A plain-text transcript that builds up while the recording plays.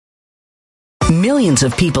Millions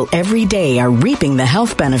of people every day are reaping the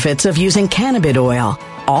health benefits of using cannabis oil,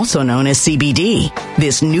 also known as CBD.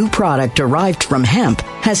 This new product derived from hemp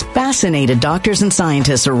has fascinated doctors and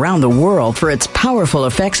scientists around the world for its powerful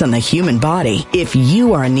effects on the human body. If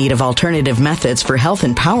you are in need of alternative methods for health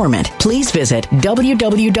empowerment, please visit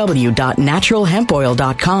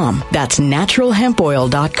www.naturalhempoil.com. That's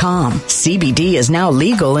naturalhempoil.com. CBD is now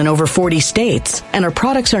legal in over 40 states, and our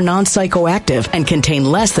products are non-psychoactive and contain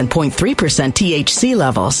less than 0.3% THC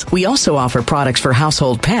levels. We also offer products for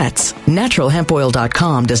household pets.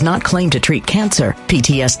 Naturalhempoil.com does not claim to treat cancer,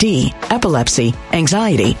 PTSD, epilepsy,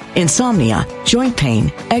 anxiety, insomnia, joint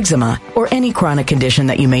pain, eczema, or any chronic condition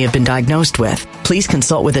that you may have been diagnosed with. Please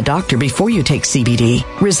consult with a doctor before you take CBD.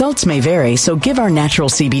 Results may vary, so give our natural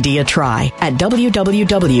CBD a try at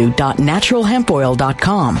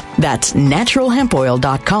www.naturalhempoil.com. That's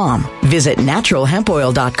naturalhempoil.com. Visit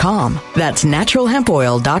naturalhempoil.com. That's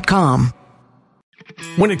naturalhempoil.com.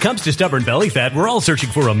 When it comes to stubborn belly fat, we're all searching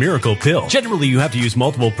for a miracle pill. Generally, you have to use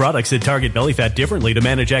multiple products that target belly fat differently to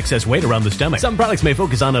manage excess weight around the stomach. Some products may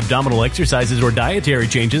focus on abdominal exercises or dietary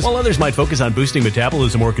changes, while others might focus on boosting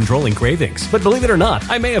metabolism or controlling cravings. But believe it or not,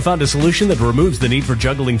 I may have found a solution that removes the need for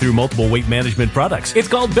juggling through multiple weight management products. It's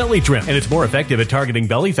called Belly Trim, and it's more effective at targeting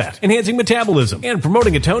belly fat, enhancing metabolism, and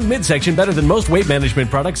promoting a toned midsection better than most weight management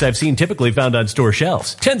products I've seen typically found on store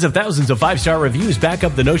shelves. Tens of thousands of 5-star reviews back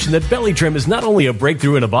up the notion that Belly Trim is not only a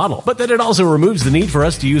breakthrough in a bottle, but that it also removes the need for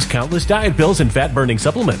us to use countless diet pills and fat-burning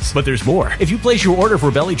supplements. But there's more. If you place your order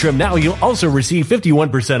for Belly Trim now, you'll also receive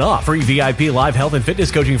 51% off, free VIP live health and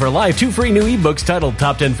fitness coaching for life, 2 free new ebooks titled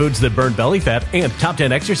Top 10 Foods That Burn Belly Fat and Top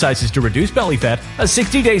 10 Exercises to Reduce Belly Fat, a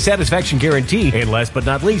 60-day satisfaction guarantee, and last but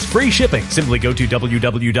not least, free shipping. Simply go to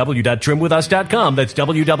www.trimwithus.com. That's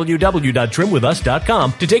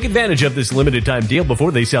www.trimwithus.com to take advantage of this limited time deal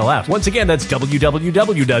before they sell out. Once again, that's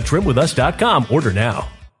www.trimwithus.com. Order now.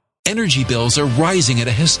 Energy bills are rising at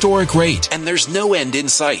a historic rate, and there's no end in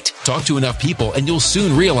sight. Talk to enough people, and you'll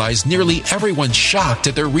soon realize nearly everyone's shocked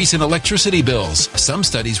at their recent electricity bills. Some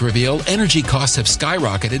studies reveal energy costs have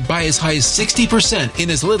skyrocketed by as high as 60%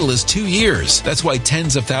 in as little as 2 years. That's why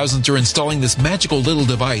tens of thousands are installing this magical little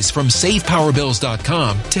device from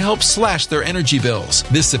SavePowerBills.com to help slash their energy bills.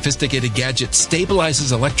 This sophisticated gadget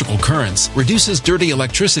stabilizes electrical currents, reduces dirty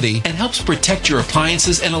electricity, and helps protect your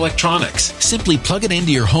appliances and electronics. Simply plug it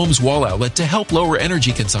into your home's wall outlet to help lower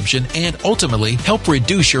energy consumption and ultimately help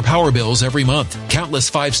reduce your power bills every month.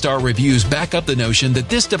 Countless 5-star reviews back up the notion that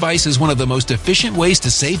this device is one of the most efficient ways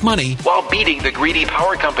to save money while beating the greedy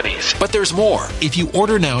power companies. But there's more. If you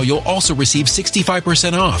order now, you'll also receive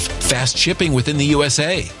 65% off, fast shipping within the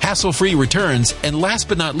USA, hassle-free returns, and last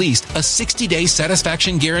but not least, a 60-day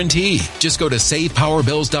satisfaction guarantee. Just go to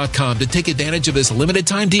SavePowerBills.com to take advantage of this limited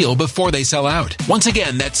time deal before they sell out. Once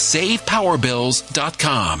again, that's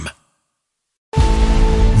SavePowerBills.com.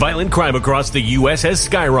 Violent crime across the U.S. has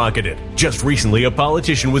skyrocketed. Just recently, a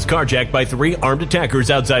politician was carjacked by 3 armed attackers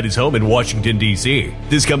outside his home in Washington, D.C.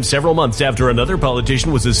 This comes several months after another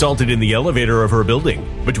politician was assaulted in the elevator of her building.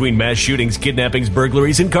 Between mass shootings, kidnappings,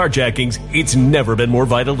 burglaries, and carjackings, it's never been more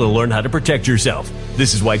vital to learn how to protect yourself.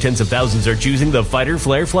 This is why tens of thousands are choosing the Fighter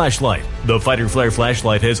Flare flashlight. The Fighter Flare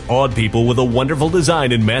flashlight has awed people with a wonderful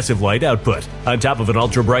design and massive light output. On top of an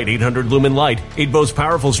ultra-bright 800-lumen light, it boasts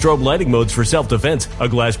powerful strobe lighting modes for self-defense, a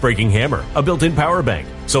glass-breaking hammer, a built-in power bank,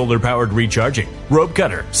 solar-powered recharging, rope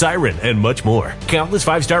cutter, siren, and much more. Countless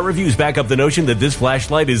 5-star reviews back up the notion that this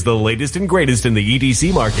flashlight is the latest and greatest in the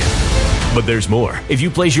EDC market. But there's more. If you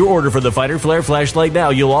place your order for the Fighter Flare flashlight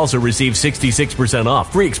now, you'll also receive 66%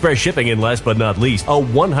 off, free express shipping, and last but not least, a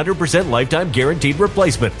 100% lifetime guaranteed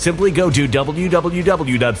replacement. Simply go to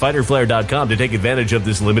www.fighterflare.com to take advantage of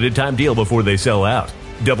this limited time deal before they sell out.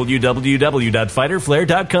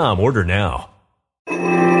 www.fighterflare.com. Order now.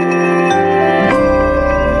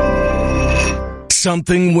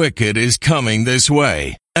 Something wicked is coming this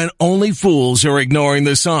way, and only fools are ignoring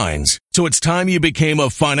the signs. So it's time you became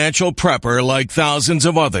a financial prepper like thousands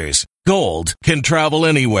of others. Gold can travel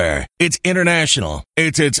anywhere. It's international.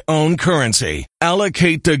 It's its own currency.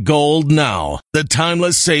 Allocate to gold now, the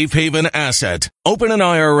timeless safe haven asset. Open an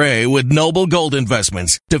IRA with Noble Gold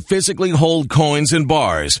Investments to physically hold coins and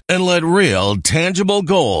bars and let real, tangible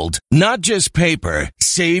gold, not just paper,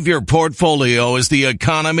 save your portfolio as the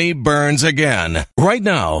economy burns again. Right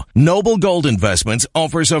now, Noble Gold Investments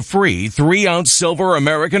offers a free 3-ounce silver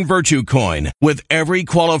American Virtue coin with every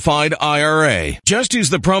qualified IRA. Just use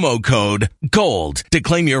the promo code code GOLD to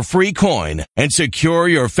claim your free coin and secure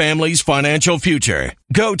your family's financial future.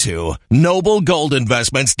 Go to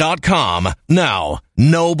noblegoldinvestments.com now.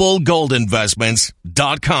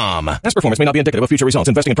 noblegoldinvestments.com. Past performance may not be indicative of future results.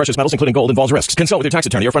 Investing in precious metals, including gold, involves risks. Consult with your tax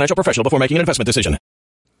attorney or financial professional before making an investment decision.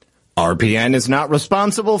 RPN is not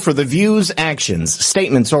responsible for the views, actions,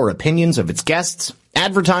 statements, or opinions of its guests,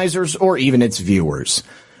 advertisers, or even its viewers.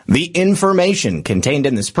 The information contained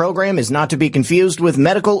in this program is not to be confused with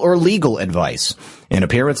medical or legal advice. An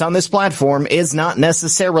appearance on this platform is not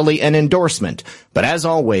necessarily an endorsement, but as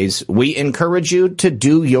always, we encourage you to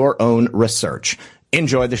do your own research.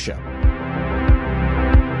 Enjoy the show.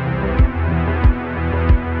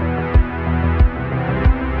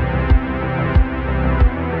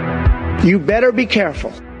 You better be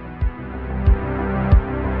careful.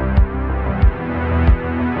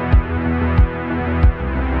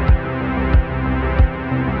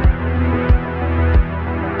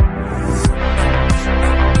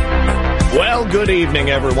 Well, good evening,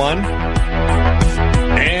 everyone,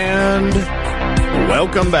 and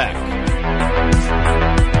welcome back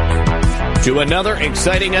to another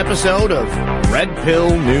exciting episode of Red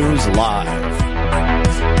Pill News Live.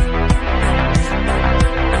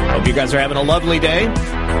 Hope you guys are having a lovely day.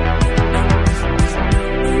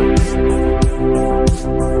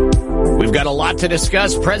 We've got a lot to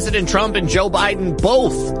discuss. President Trump and Joe Biden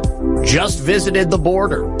both just visited the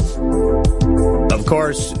border. Of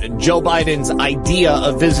course, Joe Biden's idea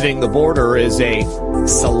of visiting the border is a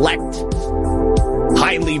select,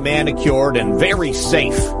 highly manicured, and very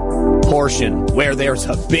safe portion where there's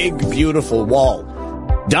a big, beautiful wall.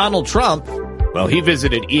 Donald Trump, well, he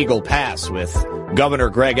visited Eagle Pass with Governor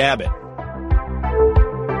Greg Abbott.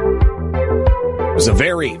 It was a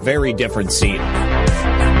very, very different scene.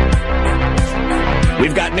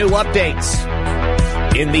 We've got new updates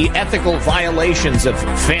in the ethical violations of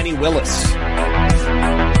Fani Willis.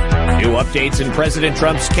 New updates in President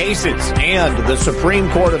Trump's cases, and the Supreme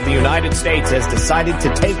Court of the United States has decided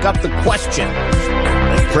to take up the question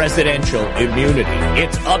of presidential immunity.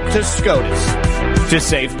 It's up to SCOTUS to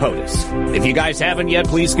save POTUS. If you guys haven't yet,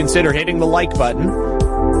 please consider hitting the like button.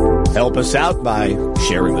 Help us out by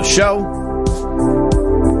sharing the show.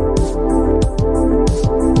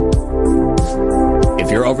 If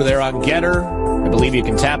you're over there on Getter, I believe you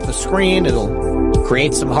can tap the screen. It'll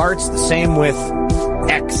create some hearts. The same with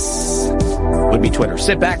X, would be Twitter.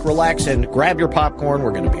 Sit back, relax, and grab your popcorn.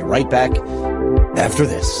 We're going to be right back after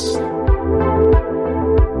this.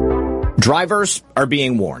 Drivers are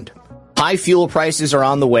being warned. High fuel prices are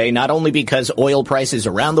on the way, not only because oil prices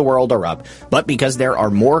around the world are up, but because there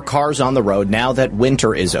are more cars on the road now that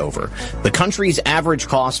winter is over. The country's average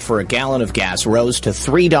cost for a gallon of gas rose to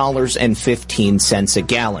 $3.15 a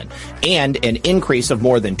gallon, and an increase of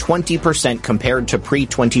more than 20% compared to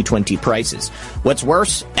pre-2020 prices. What's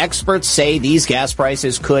worse, experts say these gas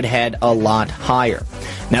prices could head a lot higher.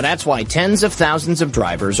 Now that's why tens of thousands of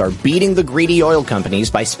drivers are beating the greedy oil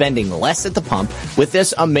companies by spending less at the pump with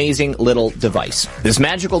this amazing little device. This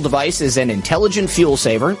magical device is an intelligent fuel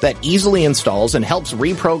saver that easily installs and helps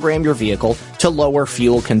reprogram your vehicle to lower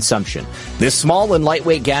fuel consumption. This small and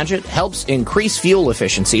lightweight gadget helps increase fuel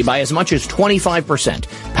efficiency by as much as 25%,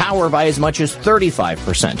 power by as much as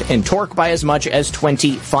 35%, and torque by as much as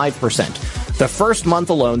 25%. The first month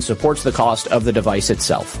alone supports the cost of the device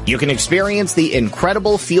itself. You can experience the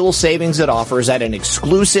incredible fuel savings it offers at an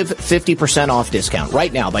exclusive 50% off discount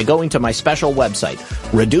right now by going to my special website,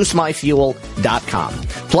 reducemyfuel.com.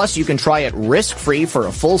 Plus, you can try it risk-free for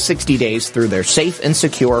a full 60 days through their safe and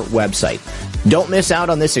secure website. Don't miss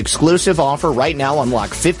out on this exclusive offer right now.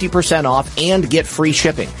 Unlock 50% off and get free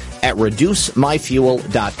shipping at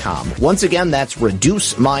reducemyfuel.com. Once again, that's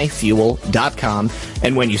reducemyfuel.com.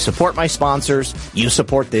 And when you support my sponsors, you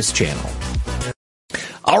support this channel.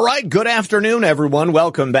 All right, good afternoon, everyone.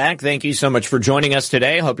 Welcome back. Thank you so much for joining us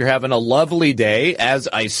today. Hope you're having a lovely day. As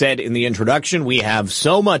I said in the introduction, we have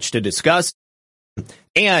so much to discuss.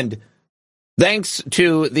 And thanks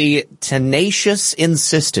to the tenacious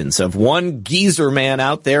insistence of one geezer man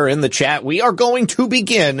out there in the chat, we are going to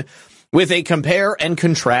begin with a compare and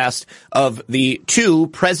contrast of the two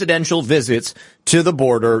presidential visits to the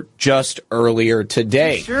border just earlier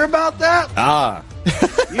today. You sure about that?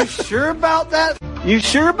 You sure about that? You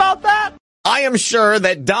sure about that? I am sure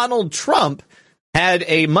that Donald Trump had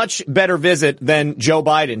a much better visit than Joe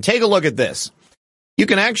Biden. Take a look at this. You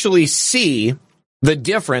can actually see the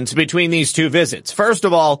difference between these two visits. First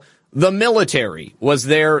of all, the military was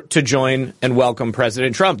there to join and welcome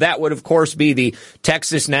President Trump. That would, of course, be the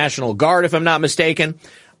Texas National Guard, if I'm not mistaken.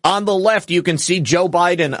 On the left, you can see Joe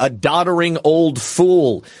Biden, a doddering old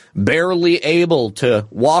fool, barely able to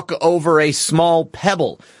walk over a small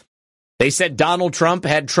pebble. They said Donald Trump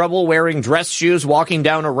had trouble wearing dress shoes walking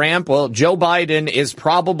down a ramp. Well, Joe Biden is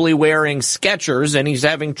probably wearing Skechers, and he's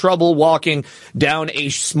having trouble walking down a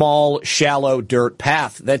small, shallow dirt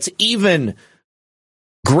path that's even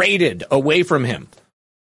graded away from him.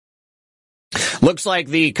 Looks like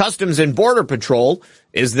the Customs and Border Patrol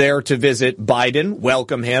is there to visit Biden,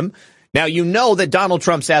 welcome him. Now, you know that Donald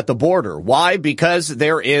Trump's at the border. Why? Because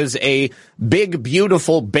there is a big,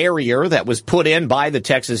 beautiful barrier that was put in by the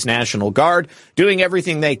Texas National Guard, doing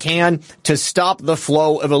everything they can to stop the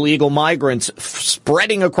flow of illegal migrants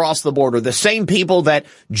spreading across the border. The same people that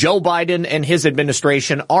Joe Biden and his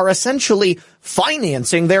administration are essentially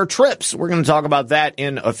financing their trips. We're going to talk about that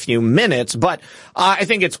in a few minutes, but I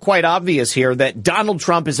think it's quite obvious here that Donald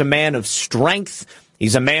Trump is a man of strength.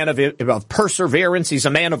 He's a man of perseverance. He's a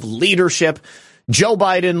man of leadership. Joe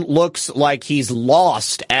Biden looks like he's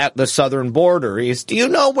lost at the southern border. Do you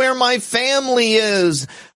know where my family is?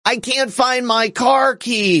 I can't find my car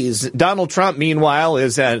keys. Donald Trump, meanwhile,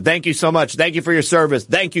 is, thank you so much. Thank you for your service.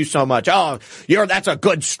 Thank you so much. Oh, that's a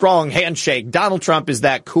good, strong handshake. Donald Trump is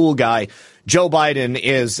that cool guy. Joe Biden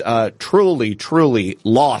is truly, truly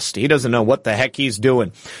lost. He doesn't know what the heck he's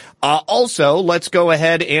doing. Also, let's go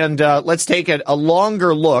ahead and let's take a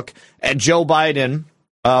longer look at Joe Biden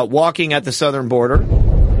walking at the southern border,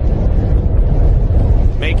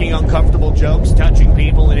 making uncomfortable jokes, touching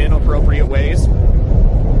people in inappropriate ways.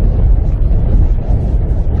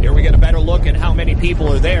 Here we get a better look at how many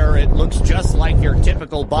people are there. It looks just like your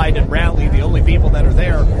typical Biden rally. The only people that are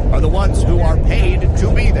there are the ones who are paid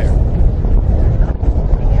to be there.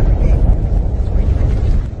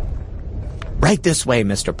 Right this way,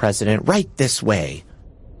 Mr. President. Right this way.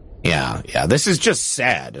 Yeah, this is just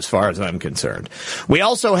sad as far as I'm concerned. We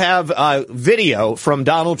also have video from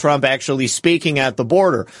Donald Trump actually speaking at the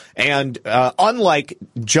border. And unlike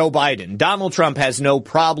Joe Biden, Donald Trump has no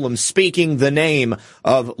problem speaking the name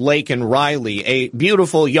of Laken Riley, a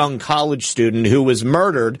beautiful young college student who was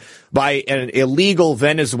murdered by an illegal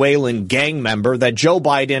Venezuelan gang member that Joe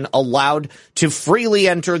Biden allowed to freely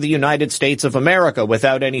enter the United States of America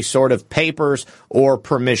without any sort of papers or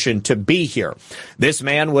permission to be here. This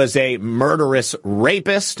man was a murderous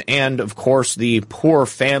rapist, and of course the poor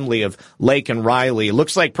family of Laken Riley. It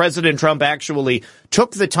looks like President Trump actually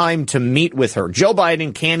took the time to meet with her. Joe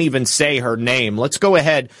Biden can't even say her name. Let's go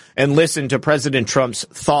ahead and listen to President Trump's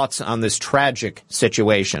thoughts on this tragic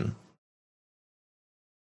situation.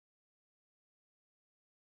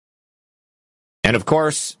 And of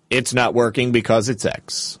course, it's not working because it's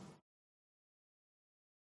X.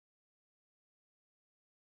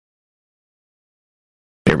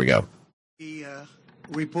 Here we go. The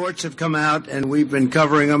reports have come out, and we've been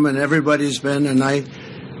covering them, and everybody's been, and I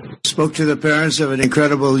spoke to the parents of an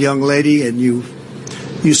incredible young lady, and you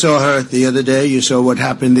saw her the other day. You saw what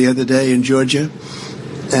happened the other day in Georgia,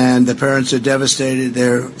 and the parents are devastated.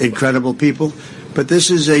 They're incredible people. But this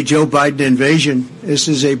is a Joe Biden invasion. This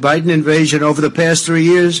is a Biden invasion over the past 3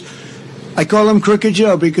 years. I call him Crooked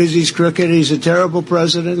Joe because he's crooked. He's a terrible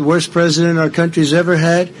president, the worst president our country's ever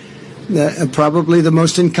had, probably the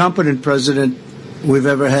most incompetent president we've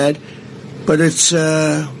ever had. But it's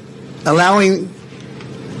allowing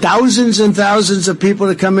thousands and thousands of people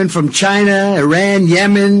to come in from China, Iran,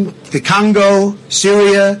 Yemen, the Congo,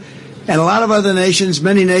 Syria, and a lot of other nations.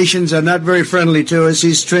 Many nations are not very friendly to us.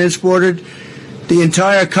 He's transported the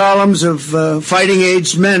entire columns of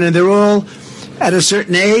fighting-aged men, and they're all at a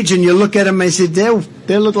certain age, and you look at them and say,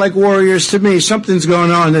 they look like warriors to me. Something's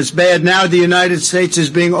going on that's bad. Now the United States is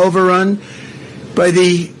being overrun by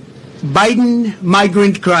the Biden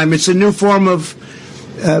migrant crime. It's a new form of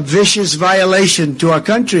vicious violation to our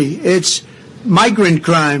country. It's migrant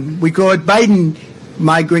crime. We call it Biden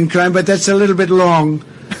migrant crime, but that's a little bit long.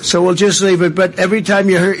 So we'll just leave it. But every time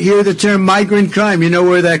you hear the term migrant crime, you know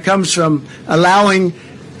where that comes from. Allowing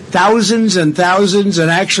thousands and thousands and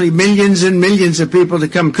actually millions and millions of people to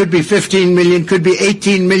come. Could be 15 million, could be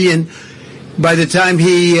 18 million by the time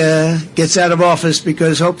he gets out of office,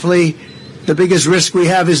 because hopefully the biggest risk we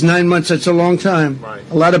have is 9 months. That's a long time. Right.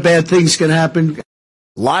 A lot of bad things can happen.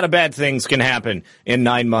 A lot of bad things can happen in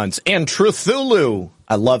 9 months. And Truthulu,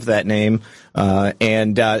 I love that name.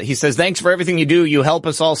 And he says, thanks for everything you do. You help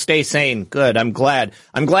us all stay sane. Good. I'm glad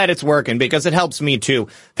it's working because it helps me too.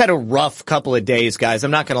 I've had a rough couple of days, guys.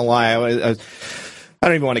 I'm not going to lie. I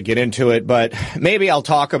don't even want to get into it, but maybe I'll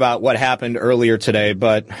talk about what happened earlier today.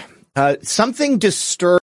 But something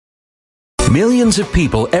disturbed. Millions of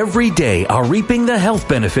people every day are reaping the health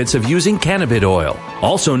benefits of using cannabis oil,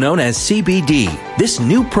 also known as CBD. This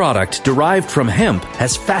new product derived from hemp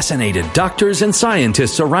has fascinated doctors and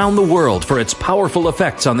scientists around the world for its powerful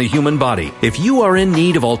effects on the human body. If you are in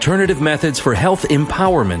need of alternative methods for health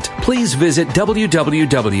empowerment, please visit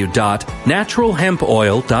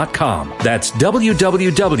www.naturalhempoil.com. That's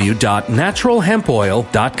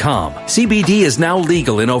www.naturalhempoil.com. CBD is now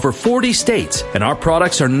legal in over 40 states, and our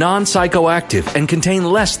products are non-psychoactive and contain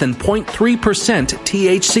less than 0.3%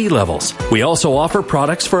 THC levels. We also offer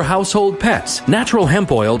products for household pets.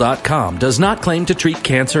 NaturalHempOil.com does not claim to treat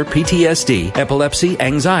cancer, PTSD, epilepsy,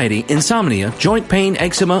 anxiety, insomnia, joint pain,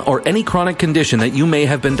 eczema, or any chronic condition that you may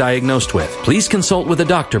have been diagnosed with. Please consult with a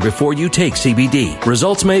doctor before you take CBD.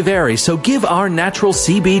 Results may vary, so give our natural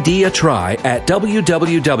CBD a try at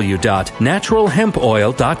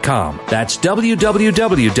www.naturalhempoil.com. That's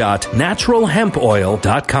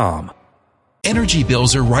www.naturalhempoil.com. Energy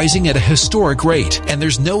bills are rising at a historic rate, and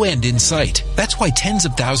there's no end in sight. That's why tens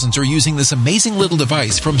of thousands are using this amazing little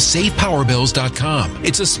device from SavePowerBills.com.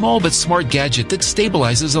 It's a small but smart gadget that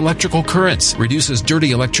stabilizes electrical currents, reduces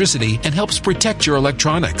dirty electricity, and helps protect your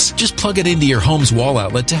electronics. Just plug it into your home's wall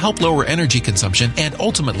outlet to help lower energy consumption and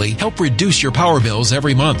ultimately help reduce your power bills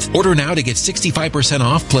every month. Order now to get 65%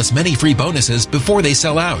 off plus many free bonuses before they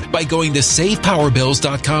sell out by going to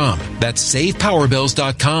SavePowerBills.com. That's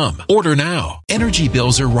SavePowerBills.com. Order now. Energy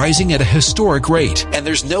bills are rising at a historic rate, and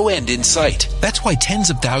there's no end in sight. That's why tens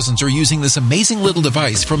of thousands are using this amazing little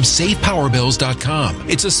device from SavePowerBills.com.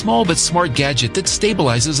 It's a small but smart gadget that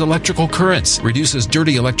stabilizes electrical currents, reduces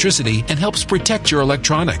dirty electricity, and helps protect your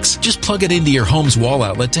electronics. Just plug it into your home's wall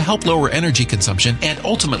outlet to help lower energy consumption and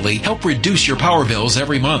ultimately help reduce your power bills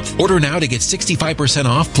every month. Order now to get 65%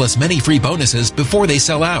 off plus many free bonuses before they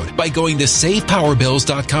sell out by going to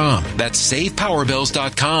SavePowerBills.com. That's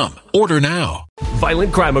SavePowerBills.com. Order now.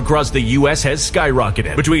 Violent crime across the U.S. has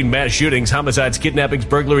skyrocketed. Between mass shootings, homicides, kidnappings,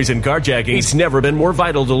 burglaries, and carjacking, it's never been more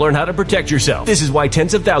vital to learn how to protect yourself. This is why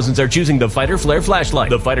tens of thousands are choosing the Fighter Flare flashlight.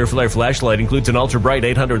 The Fighter Flare flashlight includes an ultra-bright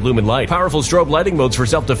 800 lumen light, powerful strobe lighting modes for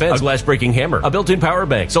self-defense, a glass-breaking hammer, a built-in power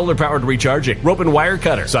bank, solar-powered recharging, rope and wire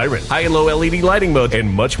cutter, siren, high and low LED lighting mode, and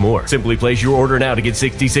much more. Simply place your order now to get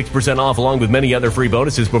 66% off along with many other free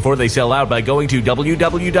bonuses before they sell out by going to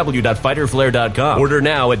www.fighterflare.com. Order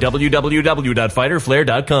now at www.fighterflare.com.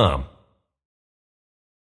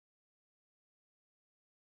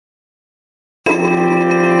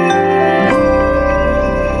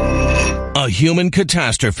 A human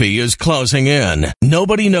catastrophe is closing in.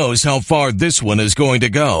 Nobody knows how far this one is going to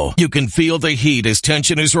go. You can feel the heat as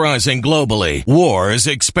tension is rising globally. War is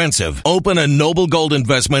expensive. Open a Noble Gold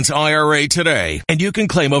Investments IRA today, and you can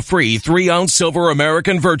claim a free 3-ounce silver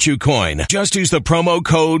American Virtue coin. Just use the promo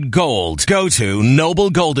code GOLD. Go to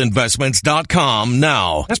noblegoldinvestments.com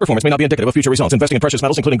now. Past performance may not be indicative of future results. Investing in precious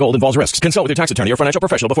metals, including gold, involves risks. Consult with your tax attorney or financial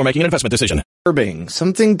professional before making an investment decision.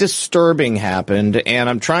 Something disturbing happened, and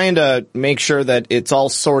I'm trying to make sure that it's all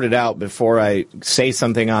sorted out before I say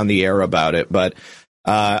something on the air about it. But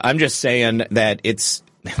I'm just saying that it's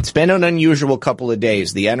been an unusual couple of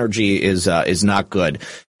days. The energy is not good.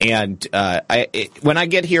 And when I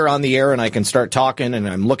get here on the air and I can start talking and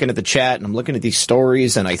I'm looking at the chat and I'm looking at these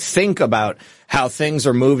stories and I think about how things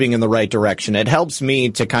are moving in the right direction, it helps me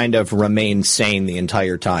to kind of remain sane the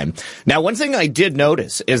entire time. Now, one thing I did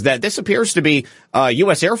notice is that this appears to be a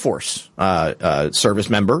U.S. Air Force service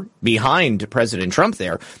member behind President Trump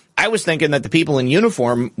there. I was thinking that the people in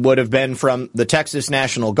uniform would have been from the Texas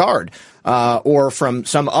National Guard or from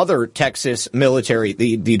some other Texas military,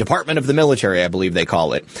 the Department of the Military, I believe they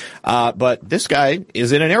call it. But this guy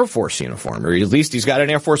is in an Air Force uniform, or at least he's got an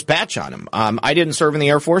Air Force patch on him. I didn't serve in the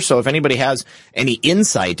Air Force, so if anybody has any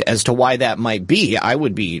insight as to why that might be, I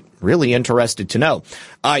would be really interested to know.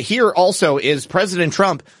 Here also is President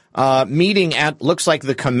Trump meeting at, looks like,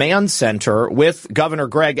 the command center with Governor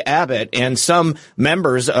Greg Abbott and some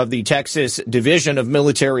members of the Texas Division of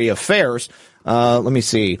Military Affairs. Let me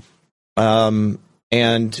see. And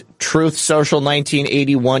Truth Social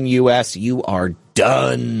 1981 US, you are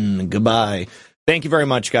done. Goodbye. Thank you very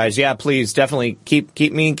much, guys. Yeah, please, definitely keep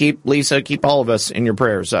me, keep Lisa, keep all of us in your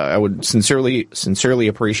prayers. I would sincerely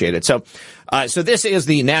appreciate it. So this is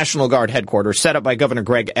the National Guard headquarters set up by Governor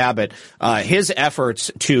Greg Abbott. His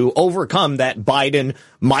efforts to overcome that Biden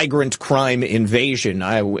migrant crime invasion.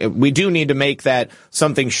 We do need to make that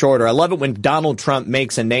something shorter. I love it when Donald Trump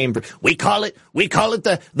makes a name for, we call it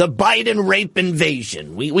the Biden rape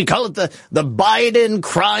invasion. We call it the Biden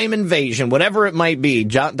crime invasion, whatever it might be.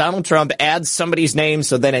 Donald Trump adds some somebody's name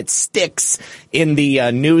so then it sticks in the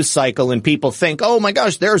news cycle and people think, oh my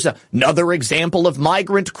gosh, there's another example of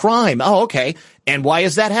migrant crime. Oh, okay. And why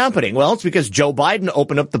is that happening? Well, it's because Joe Biden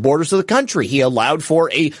opened up the borders of the country. He allowed for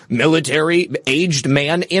a military aged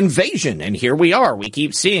man invasion. And here we are. We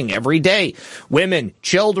keep seeing every day women,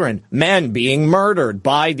 children, men being murdered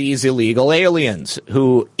by these illegal aliens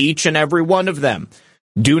who each and every one of them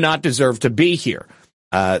do not deserve to be here.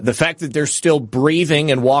 The fact that they're still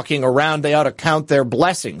breathing and walking around, they ought to count their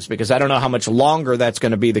blessings, because I don't know how much longer that's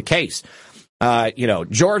going to be the case.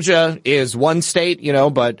 Georgia is one state,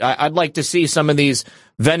 but I'd like to see some of these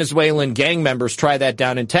Venezuelan gang members try that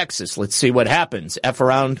down in Texas. Let's see what happens. F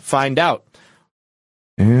around, find out.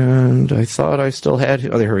 And I thought I still had,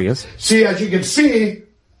 oh, there he is. See, as you can see,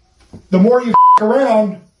 the more you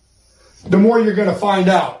around, the more you're going to find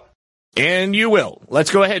out. And you will.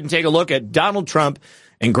 Let's go ahead and take a look at Donald Trump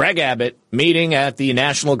and Greg Abbott meeting at the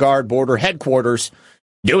National Guard border headquarters,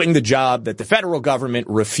 doing the job that the federal government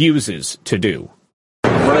refuses to do.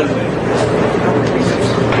 President.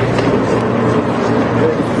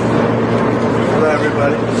 Hello,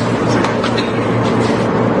 everybody.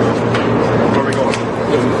 Where are we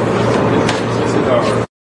going?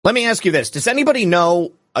 Let me ask you this. Does anybody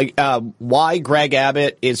know why Greg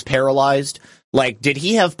Abbott is paralyzed? Like, did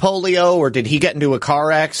he have polio, or did he get into a car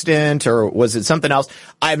accident, or was it something else?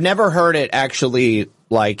 I've never heard it actually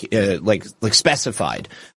like specified.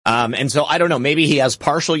 And so I don't know, maybe he has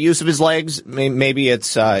partial use of his legs. Maybe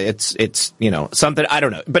it's something, I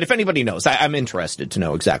don't know. But if anybody knows, I'm interested to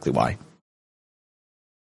know exactly why.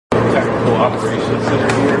 Technical operations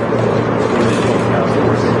center here.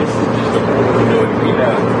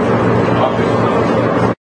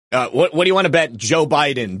 What do you want to bet Joe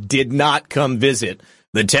Biden did not come visit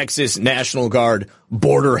the Texas National Guard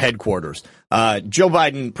border headquarters? Joe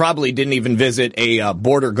Biden probably didn't even visit a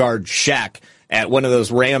border guard shack at one of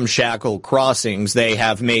those ramshackle crossings they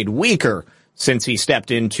have made weaker since he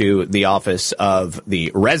stepped into the office of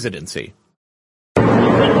the residency.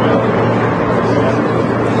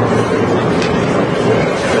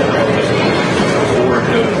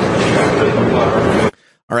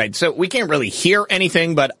 All right, so we can't really hear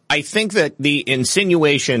anything, but I think that the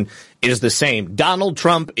insinuation is the same. Donald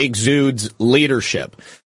Trump exudes leadership.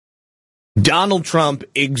 Donald Trump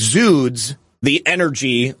exudes the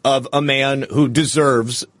energy of a man who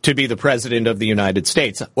deserves to be the president of the United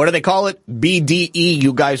States. What do they call it? BDE.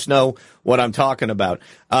 You guys know what I'm talking about.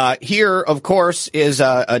 Here, of course, is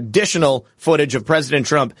additional footage of President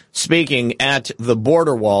Trump speaking at the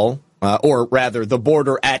border wall. Or rather, the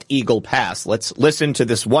border at Eagle Pass. Let's listen to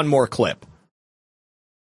this one more clip.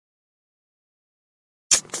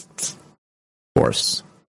 Of course.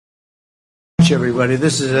 Everybody,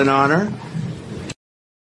 this is an honor.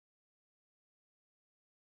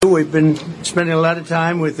 We've been spending a lot of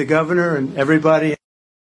time with the governor and everybody.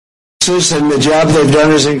 And the job they've done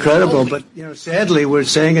is incredible. But, sadly, we're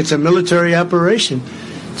saying it's a military operation.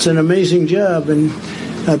 It's an amazing job. And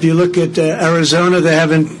if you look at Arizona, they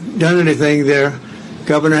haven't done anything. Their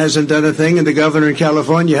governor hasn't done a thing, and the governor in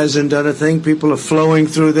California hasn't done a thing. People are flowing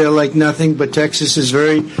through there like nothing, but Texas is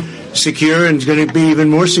very secure and is going to be even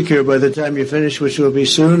more secure by the time you finish, which will be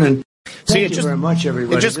soon. And thank you very much,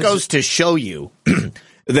 everybody. It just goes to show you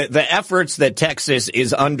the efforts that Texas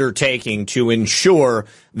is undertaking to ensure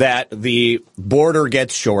that the border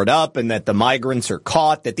gets shored up and that the migrants are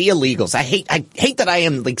caught, that the illegals, I hate that I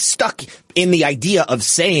am stuck in the idea of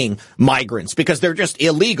saying migrants, because they're just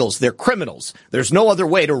illegals. They're criminals. There's no other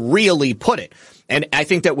way to really put it. And I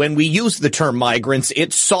think that when we use the term migrants,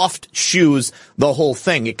 it soft shoes the whole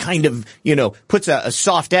thing. It kind of, puts a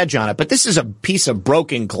soft edge on it. But this is a piece of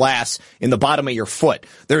broken glass in the bottom of your foot.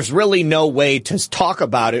 There's really no way to talk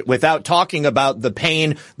about it without talking about the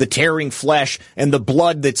pain, the tearing flesh, and the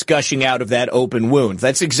blood that's gushing out of that open wound.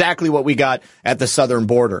 That's exactly what we got at the southern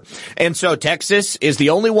border. And so Texas is the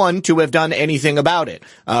only one to have done anything about it.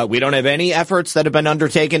 We don't have any efforts that have been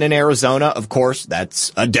undertaken in Arizona. Of course,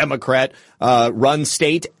 that's a Democrat run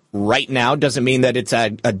state right now. Doesn't mean that it's a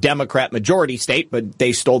Democrat majority state, but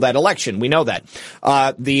they stole that election. We know that.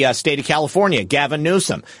 The state of California, Gavin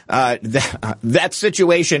Newsom, that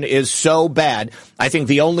situation is so bad. I think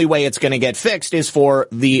the only way it's going to get fixed is for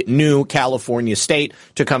the new California state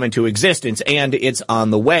to come into existence, and it's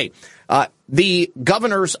on the way. The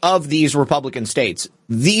governors of these Republican states,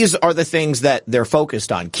 these are the things that they're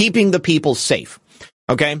focused on, keeping the people safe.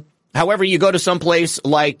 Okay? However, you go to some place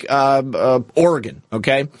like Oregon,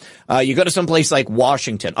 okay? You go to some place like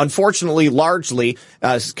Washington. Unfortunately, largely,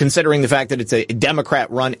 considering the fact that it's a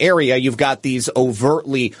Democrat-run area, you've got these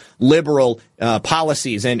overtly liberal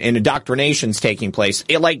policies and indoctrinations taking place.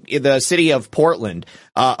 Like the city of Portland,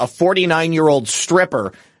 a 49-year-old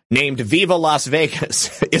stripper named Viva Las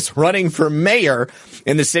Vegas is running for mayor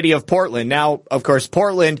in the city of Portland. Now, of course,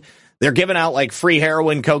 Portland, they're giving out like free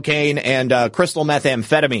heroin, cocaine, and crystal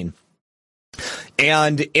methamphetamine.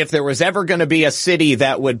 And if there was ever going to be a city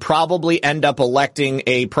that would probably end up electing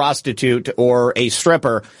a prostitute or a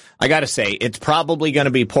stripper, I got to say, it's probably going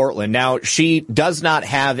to be Portland. Now, she does not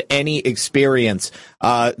have any experience.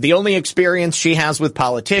 The only experience she has with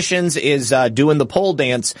politicians is doing the pole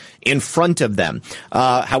dance in front of them.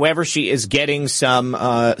 However, she is getting some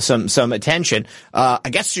attention. I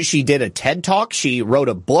guess she did a TED Talk. She wrote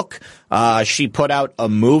a book. She put out a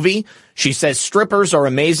movie. She says strippers are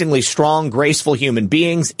amazingly strong, graceful human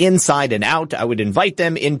beings inside and out. I would invite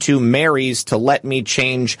them into Mary's to let me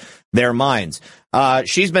change their minds.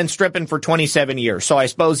 She's been stripping for 27 years. So I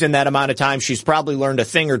suppose in that amount of time, she's probably learned a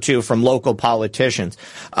thing or two from local politicians.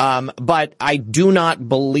 But I do not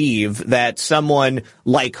believe that someone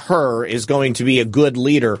like her is going to be a good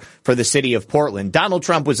leader for the city of Portland. Donald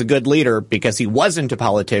Trump was a good leader because he wasn't a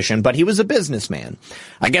politician, but he was a businessman.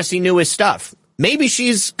 I guess he knew his stuff. Maybe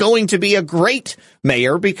she's going to be a great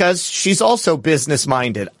mayor because she's also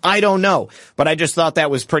business-minded. I don't know. But I just thought that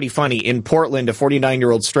was pretty funny. In Portland, a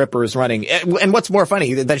 49-year-old stripper is running. And what's more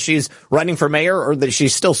funny, that she's running for mayor or that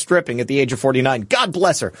she's still stripping at the age of 49? God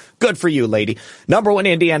bless her. Good for you, lady. Number one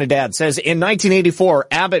Indiana dad says, in 1984,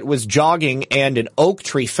 Abbott was jogging and an oak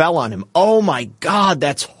tree fell on him. Oh, my God,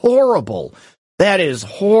 that's horrible. That is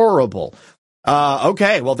horrible.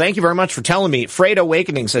 Okay, well, thank you very much for telling me. Freight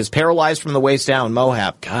Awakening says paralyzed from the waist down,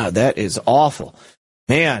 Mohap. God, that is awful.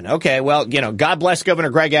 Man, okay, well, God bless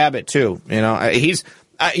Governor Greg Abbott, too.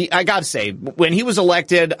 I gotta say, when he was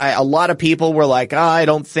elected, a lot of people were like, I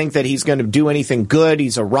don't think that he's going to do anything good.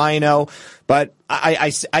 He's a rhino. But I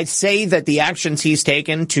say that the actions he's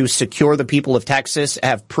taken to secure the people of Texas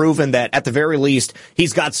have proven that, at the very least,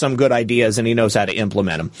 he's got some good ideas and he knows how to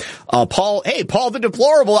implement them. Paul the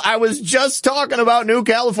Deplorable, I was just talking about New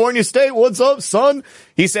California State. What's up, son?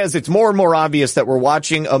 He says it's more and more obvious that we're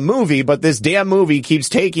watching a movie, but this damn movie keeps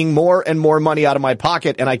taking more and more money out of my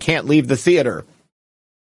pocket and I can't leave the theater.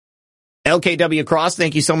 LKW Cross,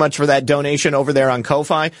 thank you so much for that donation over there on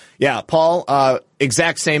Ko-Fi. Yeah, Paul,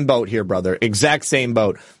 exact same boat here, brother. Exact same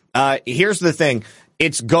boat. Here's the thing.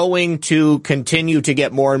 It's going to continue to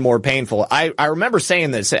get more and more painful. I remember saying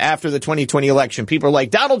this after the 2020 election. People are like,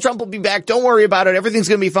 Donald Trump will be back. Don't worry about it. Everything's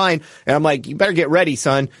going to be fine. And I'm like, you better get ready,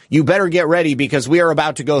 son. You better get ready because we are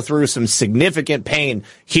about to go through some significant pain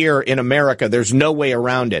here in America. There's no way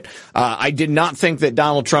around it. I did not think that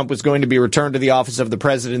Donald Trump was going to be returned to the office of the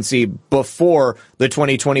presidency before the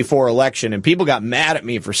 2024 election. And people got mad at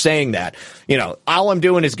me for saying that. All I'm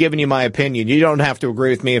doing is giving you my opinion. You don't have to agree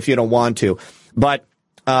with me if you don't want to. But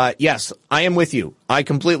yes, I am with you. I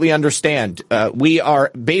completely understand. We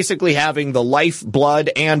are basically having the lifeblood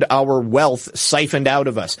and our wealth siphoned out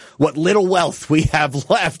of us. What little wealth we have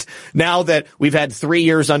left now that we've had 3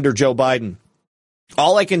 years under Joe Biden.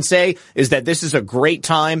 All I can say is that this is a great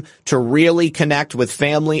time to really connect with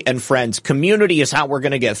family and friends. Community is how we're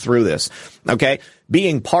going to get through this. Okay?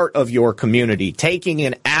 Being part of your community, taking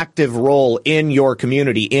an active role in your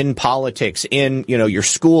community, in politics, in, your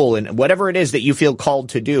school and whatever it is that you feel called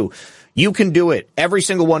to do. You can do it. Every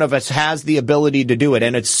single one of us has the ability to do it.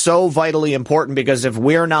 And it's so vitally important because if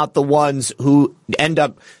we're not the ones who end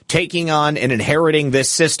up taking on and inheriting this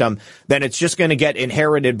system, then it's just going to get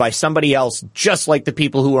inherited by somebody else, just like the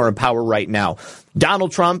people who are in power right now.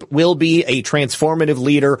 Donald Trump will be a transformative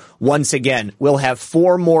leader once again. We'll have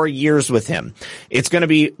 4 more years with him. It's going to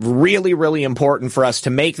be really, really important for us to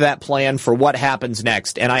make that plan for what happens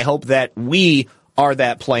next. And I hope that we are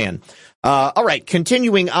that plan. All right,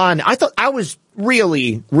 continuing on. I was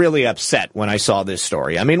really, really upset when I saw this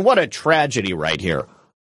story. I mean, what a tragedy right here.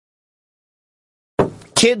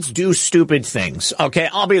 Kids do stupid things. Okay,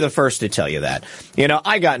 I'll be the first to tell you that.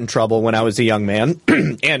 I got in trouble when I was a young man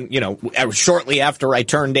and, shortly after I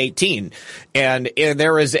turned 18. And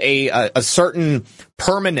there is a certain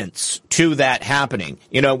permanence to that happening.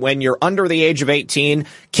 When you're under the age of 18,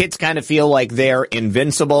 kids kind of feel like they're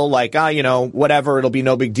invincible, like, whatever, it'll be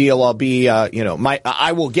no big deal. I'll be,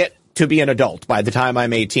 I will get to be an adult by the time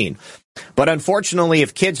I'm 18. But unfortunately,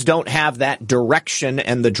 if kids don't have that direction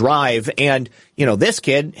and the drive, and, this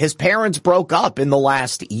kid, his parents broke up in the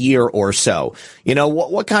last year or so.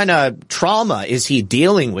 What kind of trauma is he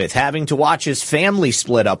dealing with, having to watch his family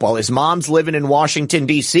split up while his mom's living in Washington,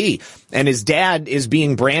 D.C., and his dad is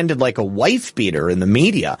being branded like a wife beater in the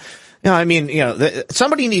media?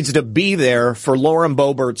 Somebody needs to be there for Lauren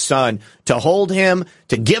Boebert's son, to hold him,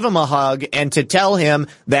 to give him a hug, and to tell him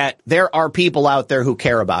that there are people out there who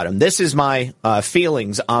care about him. This is my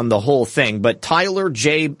feelings on the whole thing. But Tyler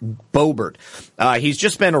J. Boebert, he's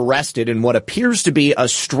just been arrested in what appears to be a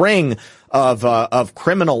string of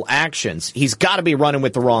criminal actions. He's got to be running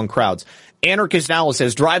with the wrong crowds. Anarchist Owl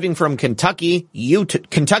says, driving from Kentucky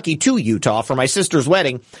to Utah for my sister's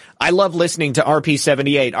wedding, I love listening to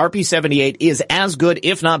RP78. RP78 is as good,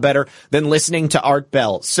 if not better, than listening to Art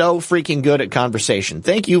Bell. So freaking good at conversation.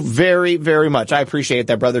 Thank you very, very much. I appreciate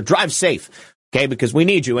that, brother. Drive safe, okay, because we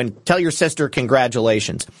need you. And tell your sister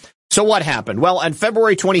congratulations. So what happened? Well, on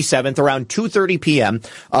February 27th, around 2:30 p.m.,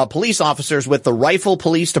 police officers with the Rifle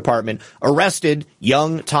Police Department arrested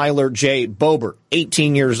young Tyler J. Boebert,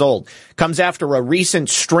 18 years old. Comes after a recent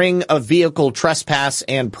string of vehicle trespass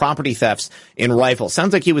and property thefts in Rifle.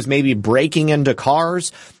 Sounds like he was maybe breaking into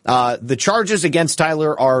cars. The charges against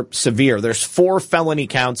Tyler are severe. There's 4 felony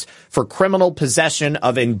counts for criminal possession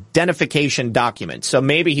of identification documents. So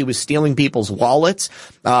maybe he was stealing people's wallets.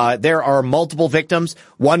 There are multiple victims.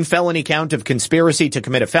 1 felony count of conspiracy to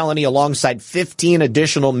commit a felony alongside 15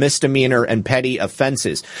 additional misdemeanor and petty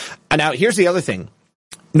offenses. Now, here's the other thing.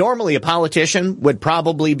 Normally, a politician would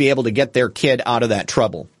probably be able to get their kid out of that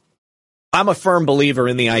trouble. I'm a firm believer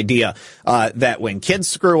in the idea that when kids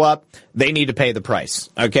screw up, they need to pay the price.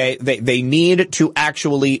 Okay, they need to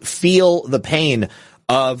actually feel the pain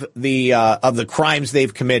of the crimes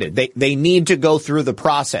they've committed. They need to go through the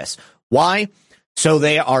process. Why? So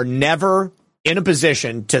they are never in a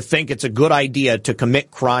position to think it's a good idea to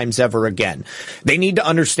commit crimes ever again. They need to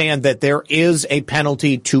understand that there is a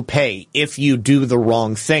penalty to pay if you do the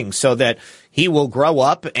wrong thing, so that he will grow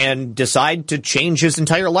up and decide to change his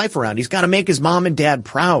entire life around. He's got to make his mom and dad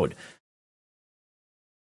proud.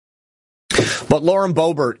 But Lauren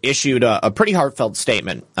Boebert issued a pretty heartfelt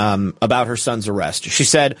statement about her son's arrest. She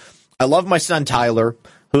said, "I love my son Tyler,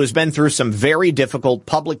 who has been through some very difficult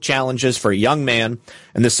public challenges for a young man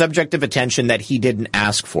and the subject of attention that he didn't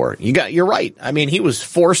ask for." You're right. I mean, he was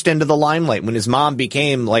forced into the limelight when his mom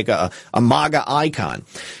became like a MAGA icon.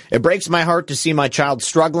 It breaks my heart to see my child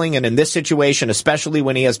struggling, and in this situation, especially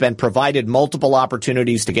when he has been provided multiple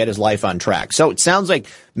opportunities to get his life on track. So it sounds like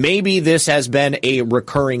maybe this has been a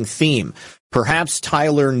recurring theme. Perhaps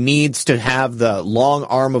Tyler needs to have the long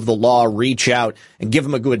arm of the law reach out and give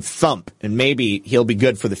him a good thump, and maybe he'll be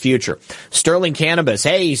good for the future. Sterling Cannabis,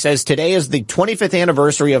 hey, he says, today is the 25th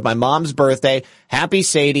anniversary of my mom's birthday. Happy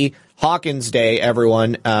Sadie Hawkins Day,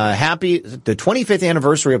 everyone. The 25th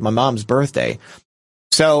anniversary of my mom's birthday.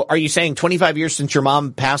 So are you saying 25 years since your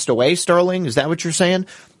mom passed away, Sterling? Is that what you're saying?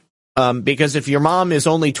 Because if your mom is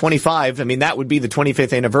only 25, I mean, that would be the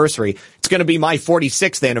 25th anniversary. It's going to be my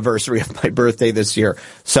 46th anniversary of my birthday this year.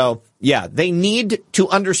 So, yeah, they need to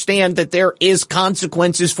understand that there is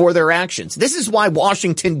consequences for their actions. This is why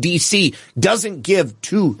Washington, D.C. doesn't give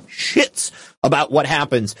 2 shits about what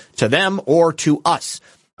happens to them or to us,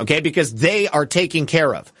 okay, because they are taken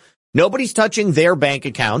care of. Nobody's touching their bank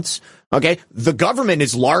accounts, okay? The government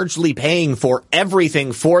is largely paying for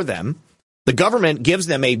everything for them. The government gives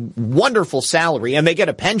them a wonderful salary and they get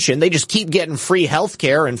a pension. They just keep getting free health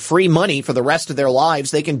care and free money for the rest of their lives.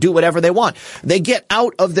 They can do whatever they want. They get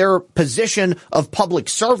out of their position of public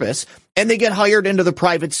service and they get hired into the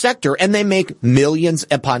private sector and they make millions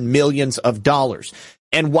upon millions of dollars.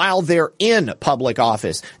 And while they're in public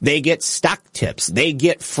office, they get stock tips, they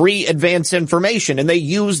get free advance information, and they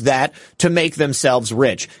use that to make themselves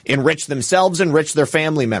rich, enrich themselves, enrich their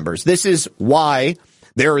family members. This is why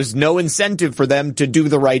there is no incentive for them to do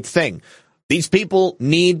the right thing. These people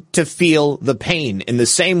need to feel the pain in the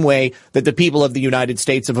same way that the people of the United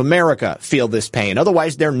States of America feel this pain.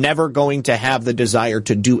 Otherwise, they're never going to have the desire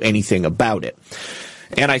to do anything about it.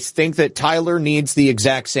 And I think that Tyler needs the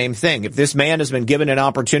exact same thing. If this man has been given an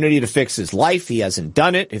opportunity to fix his life, he hasn't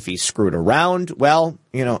done it. If he's screwed around, well,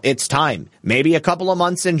 it's time. Maybe a couple of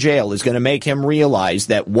months in jail is going to make him realize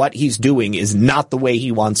that what he's doing is not the way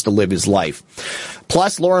he wants to live his life.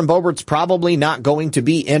 Plus, Lauren Boebert's probably not going to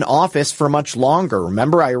be in office for much longer.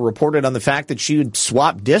 Remember, I reported on the fact that she would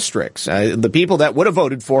swap districts. The people that would have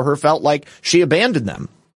voted for her felt like she abandoned them.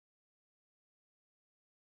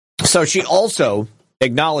 So she also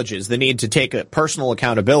acknowledges the need to take a personal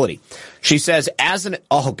accountability. She says,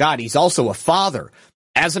 he's also a father.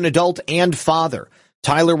 As an adult and father,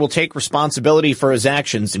 Tyler will take responsibility for his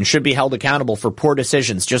actions and should be held accountable for poor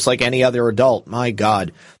decisions, just like any other adult. My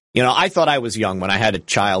God. You know, I thought I was young when I had a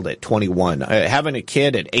child at 21. Having a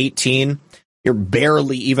kid at 18, you're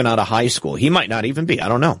barely even out of high school. He might not even be. I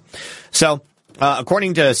don't know. So,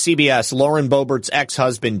 according to CBS, Lauren Boebert's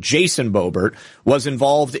ex-husband, Jason Boebert, was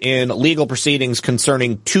involved in legal proceedings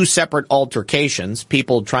concerning 2 separate altercations,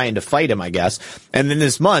 people trying to fight him, I guess. And then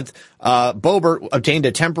this month, Boebert obtained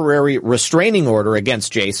a temporary restraining order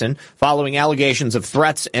against Jason following allegations of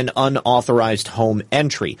threats and unauthorized home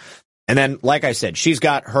entry. And then, like I said, she's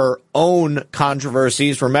got her own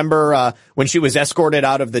controversies. Remember when she was escorted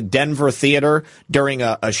out of the Denver theater during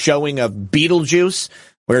a showing of Beetlejuice,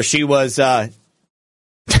 where she was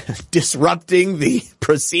disrupting the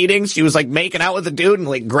proceedings? She was like making out with the dude and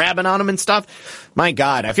like grabbing on him and stuff. My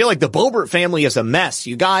God, I feel like the Boebert family is a mess.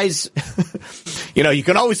 You guys, you know, you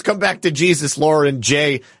can always come back to Jesus, Lauren,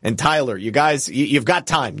 Jay, and Tyler. You guys, you've got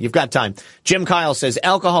time. You've got time. Jim Kyle says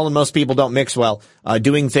alcohol and most people don't mix well,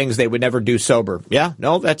 doing things they would never do sober. Yeah,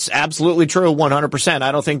 no, that's absolutely true. 100%.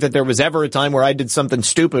 I don't think that there was ever a time where I did something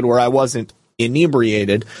stupid where I wasn't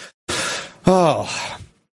inebriated. Oh,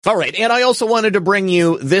 all right. And I also wanted to bring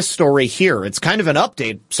you this story here. It's kind of an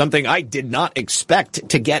update, something I did not expect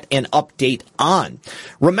to get an update on.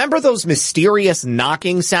 Remember those mysterious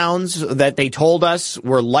knocking sounds that they told us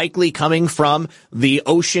were likely coming from the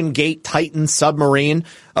Ocean Gate Titan submarine?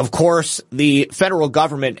 Of course, the federal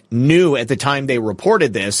government knew at the time they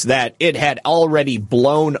reported this that it had already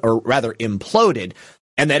blown, or rather imploded,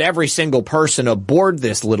 and that every single person aboard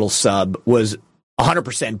this little sub was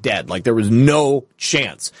 100% dead. Like there was no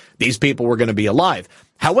chance these people were going to be alive.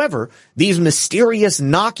 However, these mysterious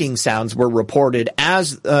knocking sounds were reported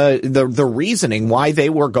as the reasoning why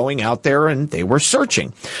they were going out there and they were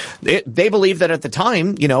searching. They believe that at the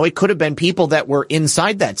time, you know, it could have been people that were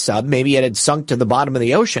inside that sub. Maybe it had sunk to the bottom of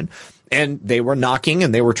the ocean and they were knocking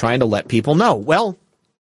and they were trying to let people know. Well,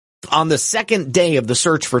 on the second day of the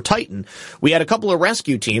search for Titan, we had a couple of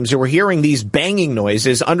rescue teams who were hearing these banging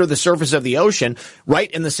noises under the surface of the ocean,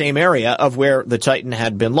 right in the same area of where the Titan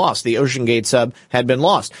had been lost. The Ocean Gate sub had been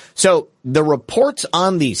lost. So the reports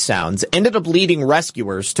on these sounds ended up leading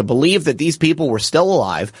rescuers to believe that these people were still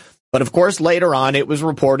alive. But of course, later on, it was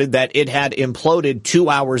reported that it had imploded 2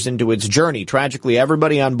 hours into its journey. Tragically,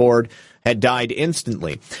 everybody on board had died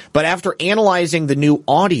instantly. But after analyzing the new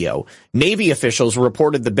audio, Navy officials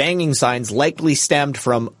reported the banging signs likely stemmed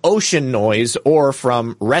from ocean noise or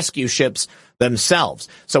from rescue ships themselves.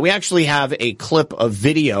 So we actually have a clip of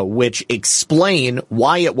video which explain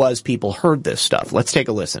why it was people heard this stuff. Let's take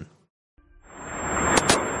a listen.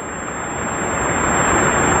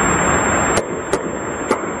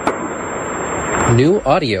 New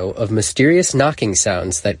audio of mysterious knocking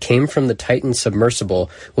sounds that came from the Titan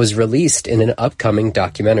submersible was released in an upcoming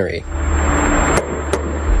documentary.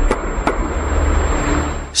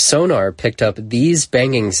 Sonar picked up these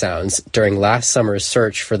banging sounds during last summer's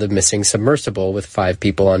search for the missing submersible with 5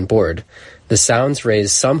 people on board. The sounds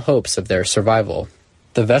raised some hopes of their survival.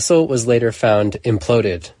 The vessel was later found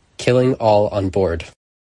imploded, killing all on board.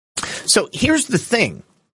 So here's the thing.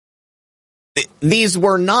 These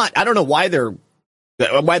were not, I don't know why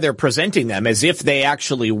they're presenting them as if they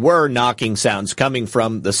actually were knocking sounds coming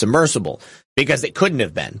from the submersible, because it couldn't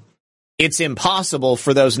have been. It's impossible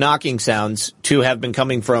for those knocking sounds to have been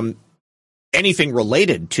coming from anything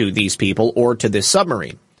related to these people or to this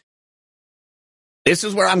submarine. This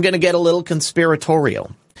is where I'm going to get a little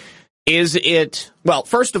conspiratorial. Is it, well,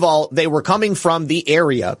 first of all, they were coming from the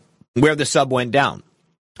area where the sub went down.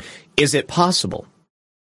 Is it possible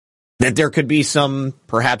that there could be some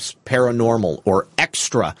perhaps paranormal or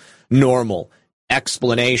extra normal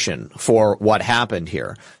explanation for what happened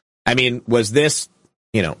here? I mean, was this,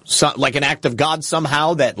 you know, like an act of God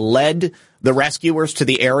somehow that led the rescuers to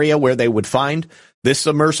the area where they would find this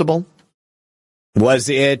submersible? Was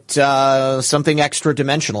it something extra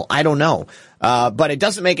dimensional? I don't know. But it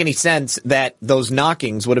doesn't make any sense that those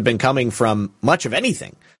knockings would have been coming from much of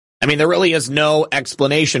anything. I mean, there really is no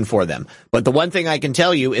explanation for them. But the one thing I can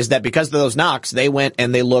tell you is that because of those knocks, they went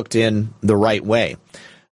and they looked in the right way.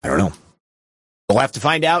 I don't know. We'll have to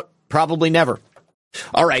find out. Probably never.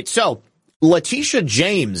 All right, so Letitia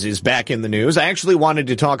James is back in the news. I actually wanted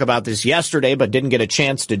to talk about this yesterday, but didn't get a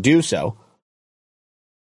chance to do so.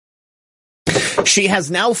 She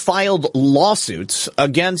has now filed lawsuits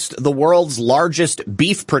against the world's largest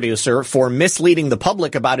beef producer for misleading the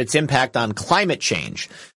public about its impact on climate change.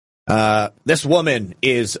 This woman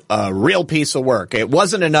is a real piece of work. It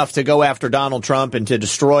wasn't enough to go after Donald Trump and to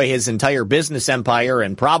destroy his entire business empire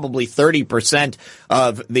and probably 30%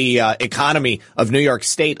 of the economy of New York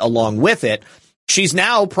State along with it. She's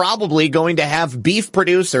now probably going to have beef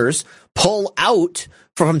producers pull out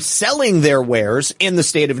from selling their wares in the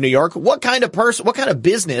state of New York. What kind of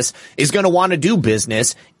business is going to want to do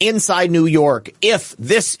business inside New York if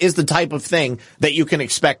this is the type of thing that you can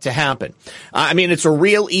expect to happen? I mean, it's a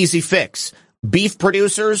real easy fix. Beef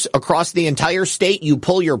producers across the entire state, you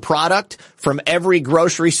pull your product from every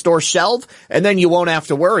grocery store shelf, and then you won't have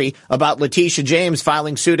to worry about Letitia James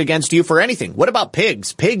filing suit against you for anything. What about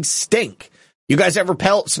pigs? Pigs stink. You guys ever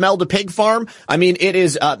smelled a pig farm? I mean, it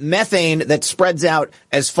is methane that spreads out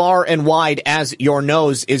as far and wide as your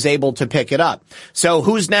nose is able to pick it up. So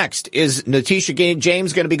who's next? Is Letitia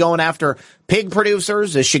James going to be going after pig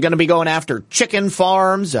producers? Is she going to be going after chicken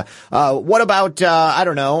farms? What about,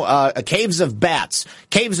 caves of bats?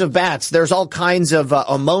 Caves of bats, there's all kinds of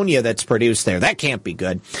ammonia that's produced there. That can't be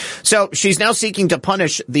good. So she's now seeking to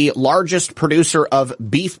punish the largest producer of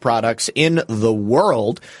beef products in the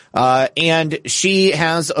world. And she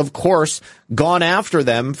has, of course, gone after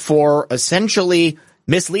them for essentially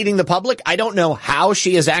misleading the public. I don't know how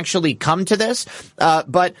she has actually come to this,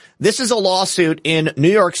 but this is a lawsuit in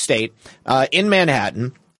New York State, in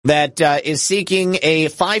Manhattan, that is seeking a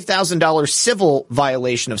 $5,000 civil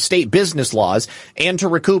violation of state business laws and to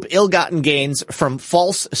recoup ill-gotten gains from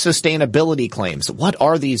false sustainability claims. What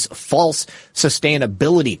are these false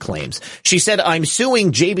sustainability claims? She said, I'm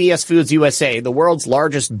suing JBS Foods USA, the world's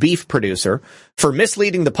largest beef producer, for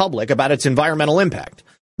misleading the public about its environmental impact.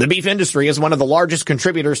 The beef industry is one of the largest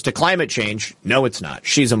contributors to climate change. No, it's not.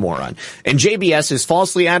 She's a moron. And JBS has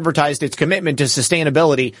falsely advertised its commitment to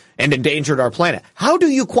sustainability and endangered our planet. How do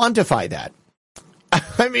you quantify that?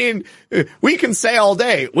 I mean, we can say all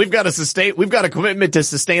day, we've got a commitment to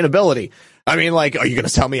sustainability. I mean, like, are you going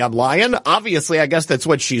to tell me I'm lying? Obviously, I guess that's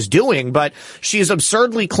what she's doing, but she's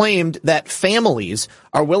absurdly claimed that families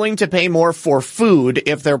are willing to pay more for food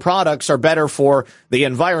if their products are better for the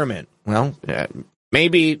environment. Well,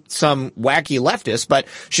 maybe some wacky leftist, but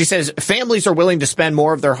she says families are willing to spend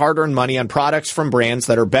more of their hard-earned money on products from brands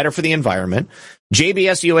that are better for the environment.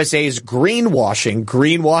 JBS USA's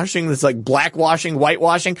greenwashing, that's like blackwashing,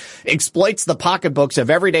 whitewashing, exploits the pocketbooks of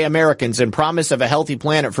everyday Americans in promise of a healthy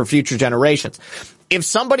planet for future generations. If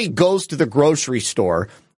somebody goes to the grocery store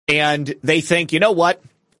and they think, you know what?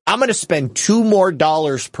 I'm going to spend $2 more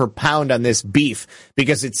per pound on this beef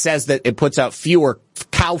because it says that it puts out fewer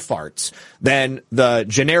cow farts than the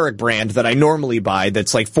generic brand that I normally buy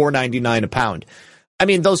that's like $4.99 a pound. I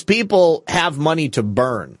mean, those people have money to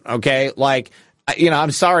burn, okay? Like, you know,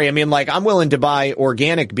 I'm sorry. I mean, like, I'm willing to buy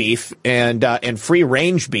organic beef and free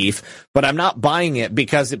range beef, but I'm not buying it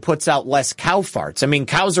because it puts out less cow farts. I mean,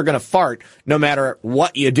 cows are going to fart no matter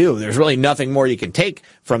what you do. There's really nothing more you can take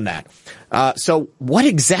from that. So what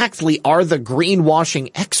exactly are the greenwashing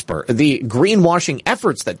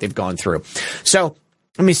efforts that they've gone through? So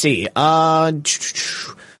let me see. No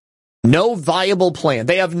viable plan.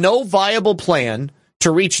 They have no viable plan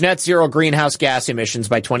to reach net zero greenhouse gas emissions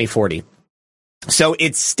by 2040. So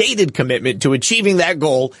its stated commitment to achieving that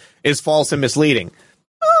goal is false and misleading.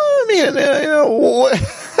 I mean,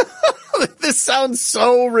 this sounds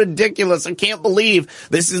so ridiculous. I can't believe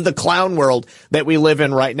this is the clown world that we live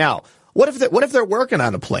in right now. What if they're working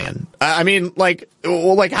on a plan? I mean, like,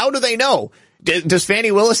 how do they know? Does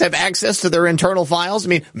Fannie Willis have access to their internal files? I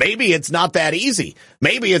mean, maybe it's not that easy.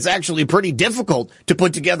 Maybe it's actually pretty difficult to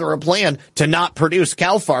put together a plan to not produce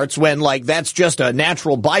cow farts when, like, that's just a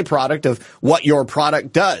natural byproduct of what your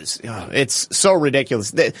product does. It's so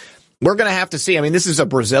ridiculous. We're going to have to see. I mean, this is a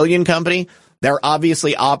Brazilian company. They're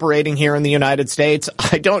obviously operating here in the United States.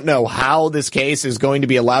 I don't know how this case is going to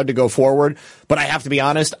be allowed to go forward, but I have to be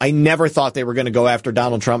honest, I never thought they were going to go after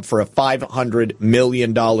Donald Trump for a $500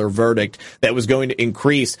 million verdict that was going to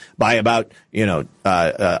increase by about,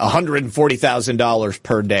 $140,000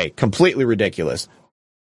 per day. Completely ridiculous.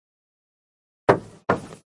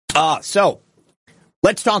 So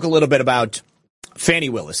let's talk a little bit about Fannie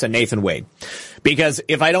Willis and Nathan Wade, because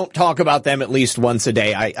if I don't talk about them at least once a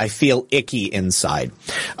day, I feel icky inside.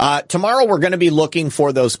 Tomorrow we're going to be looking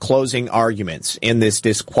for those closing arguments in this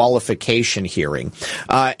disqualification hearing.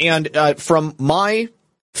 And from my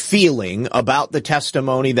feeling about the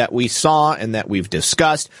testimony that we saw and that we've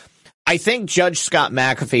discussed, I think Judge Scott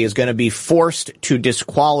McAfee is going to be forced to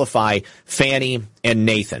disqualify Fannie and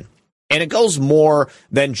Nathan. And it goes more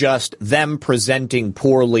than just them presenting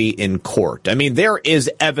poorly in court. I mean, there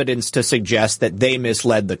is evidence to suggest that they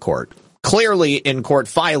misled the court. clearly in court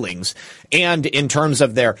filings and in terms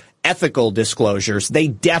of their ethical disclosures, they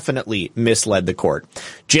definitely misled the court.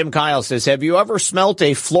 Jim Kyle says, have you ever smelt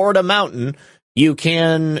a Florida mountain? You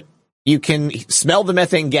can smell the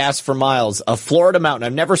methane gas for miles. A Florida mountain.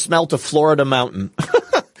 I've never smelt a Florida mountain.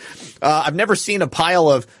 I've never seen a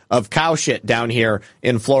pile of cow shit down here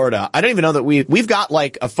in Florida. I don't even know that we've got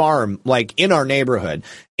like a farm like in our neighborhood,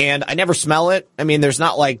 and I never smell it. I mean, there's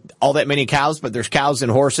not like all that many cows, but there's cows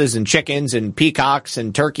and horses and chickens and peacocks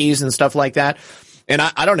and turkeys and stuff like that. And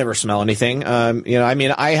I don't ever smell anything.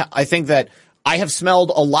 I think that I have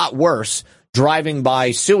smelled a lot worse driving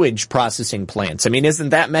by sewage processing plants. I mean, isn't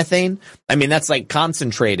that methane? I mean, that's like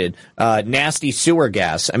concentrated, nasty sewer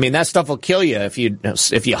gas. I mean, that stuff will kill you if you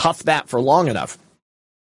huff that for long enough.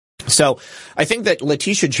 So I think that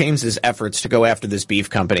Letitia James's efforts to go after this beef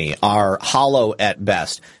company are hollow at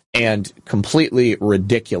best and completely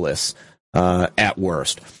ridiculous, at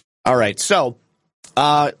worst. All right. So,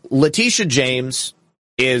 Letitia James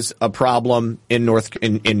is a problem in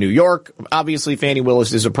New York. Obviously, Fani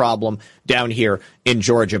Willis is a problem down here in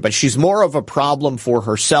Georgia, but she's more of a problem for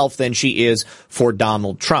herself than she is for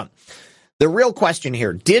Donald Trump. The real question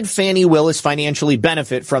here, did Fani Willis financially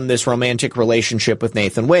benefit from this romantic relationship with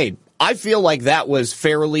Nathan Wade? I feel like that was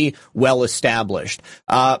fairly well established,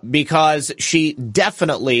 because she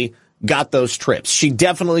definitely got those trips. She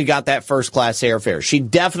definitely got that first class airfare. She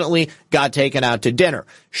definitely got taken out to dinner.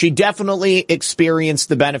 She definitely experienced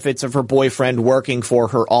the benefits of her boyfriend working for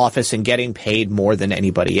her office and getting paid more than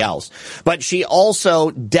anybody else. But she also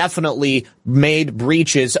definitely made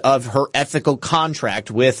breaches of her ethical contract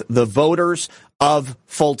with the voters of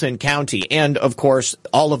Fulton County and, of course,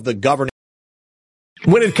 all of the government.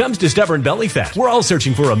 When it comes to stubborn belly fat, we're all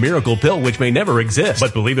searching for a miracle pill which may never exist.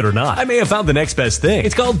 But believe it or not, I may have found the next best thing.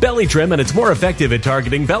 It's called Belly Trim, and it's more effective at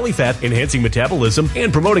targeting belly fat, enhancing metabolism,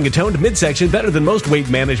 and promoting a toned midsection better than most weight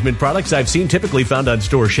management products I've seen typically found on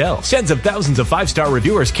store shelves. Tens of thousands of 5-star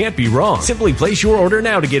reviewers can't be wrong. Simply place your order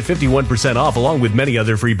now to get 51% off along with many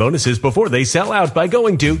other free bonuses before they sell out by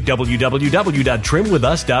going to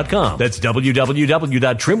www.trimwithus.com. That's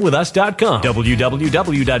www.trimwithus.com.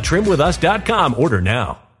 www.trimwithus.com. Order now.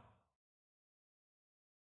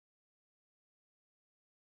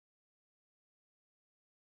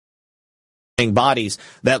 Bodies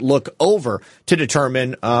that look over to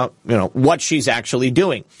determine, what she's actually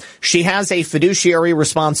doing. She has a fiduciary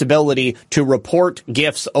responsibility to report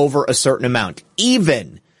gifts over a certain amount,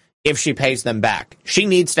 even if she pays them back. She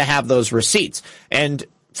needs to have those receipts. And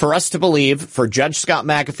for us to believe, for Judge Scott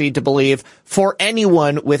McAfee to believe, for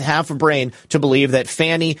anyone with half a brain to believe that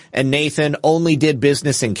Fani and Nathan only did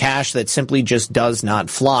business in cash, that simply just does not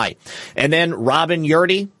fly. And then Robin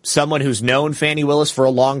Yurdy, someone who's known Fani Willis for a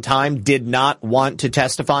long time, did not want to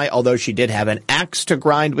testify, although she did have an axe to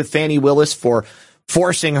grind with Fani Willis for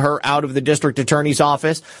forcing her out of the district attorney's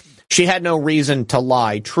office. She had no reason to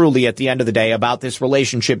lie, truly, at the end of the day, about this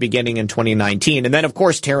relationship beginning in 2019. And then, of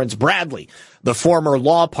course, Terrence Bradley, the former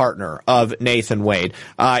law partner of Nathan Wade,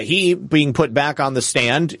 he being put back on the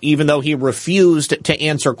stand, even though he refused to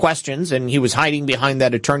answer questions and he was hiding behind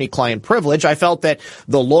that attorney-client privilege. I felt that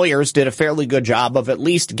the lawyers did a fairly good job of at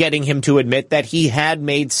least getting him to admit that he had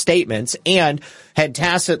made statements and had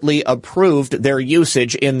tacitly approved their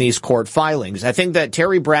usage in these court filings. I think that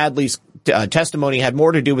Terry Bradley's testimony had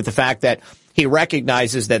more to do with the fact that he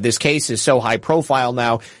recognizes that this case is so high profile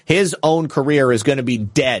now, his own career is going to be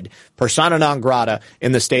dead, persona non grata,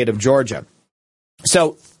 in the state of Georgia.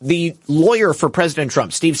 So the lawyer for President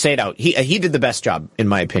Trump, Steve Sadow, he did the best job, in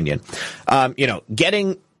my opinion.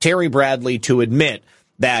 Getting Terry Bradley to admit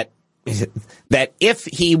that if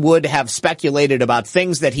he would have speculated about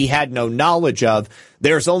things that he had no knowledge of,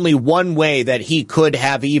 there's only one way that he could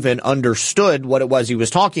have even understood what it was he was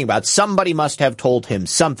talking about. Somebody must have told him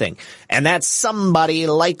something, and that somebody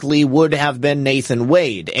likely would have been Nathan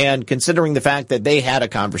Wade. And considering the fact that they had a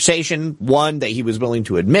conversation, one that he was willing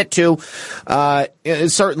to admit to,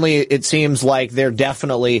 certainly it seems like there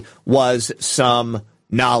definitely was some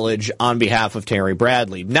knowledge on behalf of Terry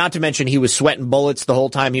Bradley. Not to mention he was sweating bullets the whole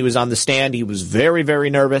time he was on the stand. He was very, very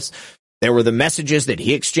nervous. There were the messages that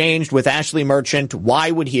he exchanged with Ashley Merchant.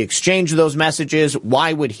 Why would he exchange those messages?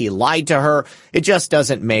 Why would he lie to her? It just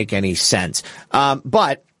doesn't make any sense.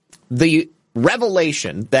 But the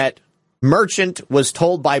revelation that Merchant was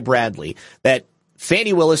told by Bradley that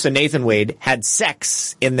Fani Willis and Nathan Wade had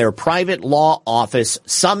sex in their private law office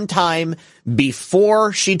sometime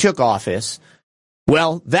before she took office,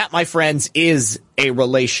 well, that, my friends, is a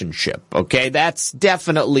relationship, okay? That's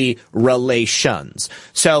definitely relations.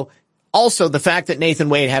 So Also, the fact that Nathan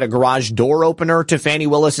Wade had a garage door opener to Fani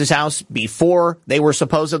Willis's house before they were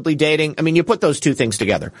supposedly dating. I mean, you put those two things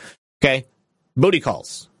together. Okay? Booty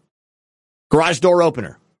calls. Garage door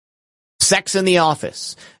opener. Sex in the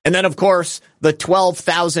office. And then, of course, the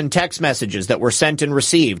 12,000 text messages that were sent and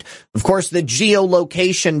received. Of course, the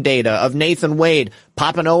geolocation data of Nathan Wade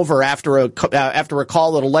popping over after a call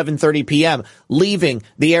at 11:30 p.m., leaving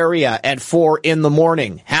the area at 4 in the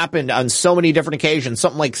morning. Happened on so many different occasions,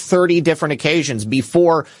 something like 30 different occasions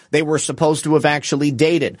before they were supposed to have actually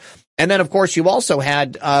dated. And then, of course, you also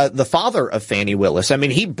had the father of Fani Willis. I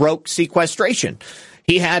mean, he broke sequestration.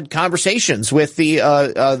 He had conversations with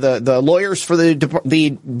the lawyers for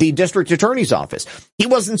the district attorney's office. He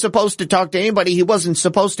wasn't supposed to talk to anybody. He wasn't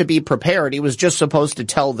supposed to be prepared. He was just supposed to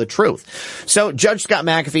tell the truth. So Judge Scott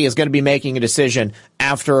McAfee is going to be making a decision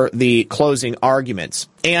after the closing arguments.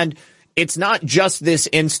 And it's not just this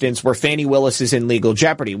instance where Fani Willis is in legal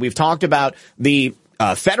jeopardy. We've talked about the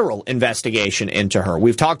federal investigation into her.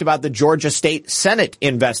 We've talked about the Georgia State Senate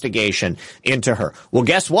investigation into her. Well,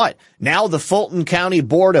 guess what? Now the Fulton County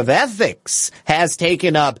Board of Ethics has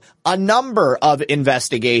taken up a number of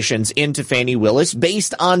investigations into Fani Willis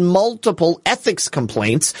based on multiple ethics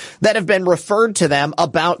complaints that have been referred to them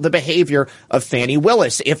about the behavior of Fani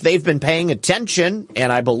Willis. If they've been paying attention,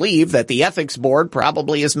 and I believe that the ethics board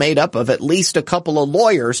probably is made up of at least a couple of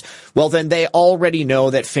lawyers, well, then they already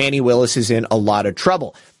know that Fani Willis is in a lot of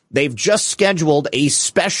trouble. They've just scheduled a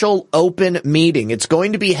special open meeting. It's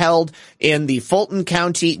going to be held in the Fulton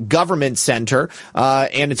County Government Center,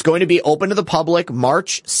 and it's going to be open to the public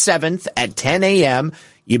March 7th at 10 a.m.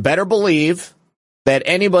 You better believe that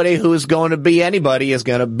anybody who is going to be anybody is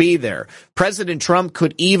going to be there. President Trump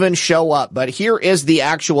could even show up, but here is the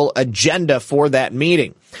actual agenda for that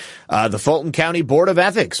meeting. The Fulton County Board of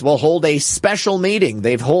Ethics will hold a special meeting.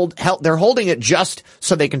 They're holding it just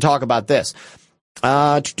so they can talk about this.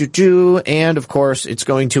 And of course, it's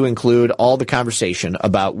going to include all the conversation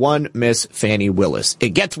about one Miss Fani Willis. It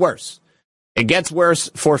gets worse. It gets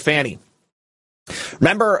worse for Fani.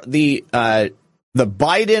 Remember the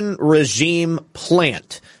Biden regime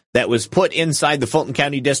plant that was put inside the Fulton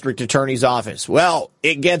County District Attorney's office? Well,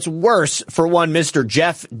 it gets worse for one Mr.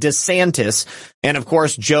 Jeff DeSantis and, of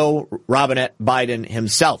course, Joe Robinette Biden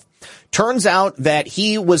himself. Turns out that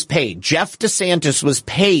he was paid. Jeff DeSantis was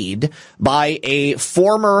paid by a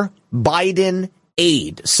former Biden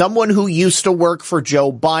aide, someone who used to work for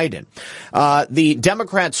Joe Biden. The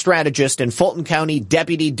Democrat strategist and Fulton County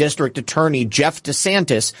Deputy District Attorney Jeff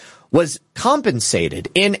DeSantis was compensated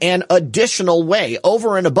in an additional way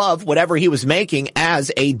over and above whatever he was making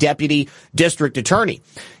as a deputy district attorney.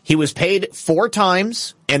 He was paid 4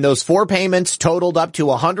 times, and those 4 payments totaled up to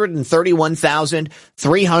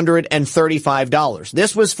 $131,335.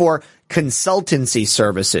 This was for consultancy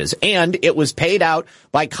services, and it was paid out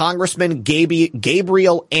by Congressman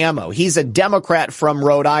Gabriel Amo. He's a Democrat from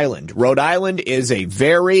Rhode Island. Rhode Island is a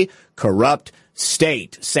very corrupt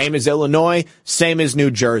state. Same as Illinois, same as New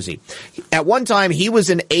Jersey. At one time, he was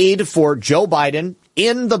an aide for Joe Biden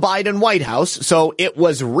in the Biden White House, so it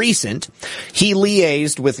was recent. He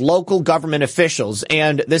liaised with local government officials,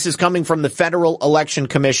 and this is coming from the Federal Election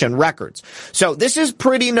Commission records. So this is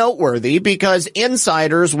pretty noteworthy because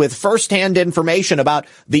insiders with firsthand information about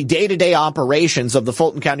the day-to-day operations of the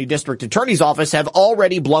Fulton County District Attorney's Office have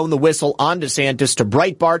already blown the whistle on DeSantis to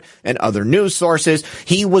Breitbart and other news sources.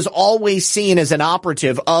 He was always seen as an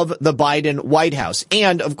operative of the Biden White House.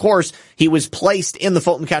 And, of course, he was placed in the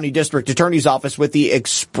Fulton County District Attorney's Office with the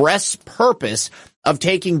express purpose of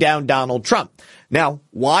taking down Donald Trump. Now,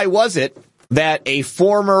 why was it that a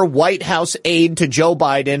former White House aide to Joe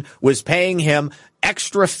Biden was paying him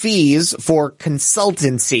extra fees for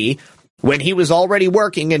consultancy when he was already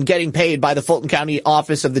working and getting paid by the Fulton County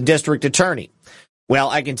Office of the District Attorney? Well,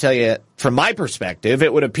 I can tell you, from my perspective,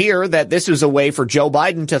 it would appear that this was a way for Joe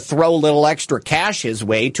Biden to throw a little extra cash his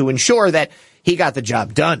way to ensure that he got the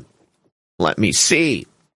job done. Let me see.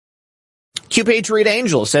 Q Patriot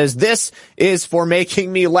Angel says, this is for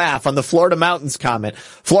making me laugh on the Florida Mountains comment.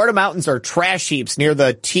 Florida Mountains are trash heaps near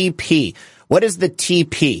the TP. What is the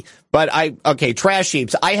TP? Trash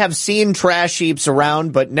heaps. I have seen trash heaps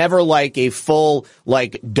around, but never like a full,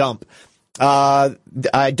 dump.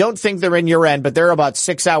 I don't think they're in your end, but they're about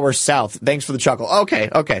 6 hours south. Thanks for the chuckle.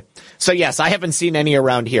 Okay. So yes, I haven't seen any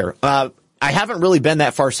around here. I haven't really been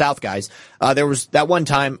that far south, guys. There was that one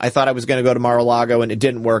time I thought I was going to go to Mar-a-Lago and it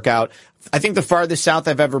didn't work out. I think the farthest south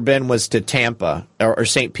I've ever been was to Tampa or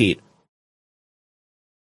St. Pete.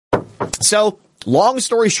 So, long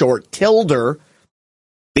story short, Tilder,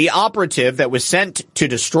 the operative that was sent to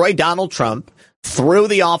destroy Donald Trump, through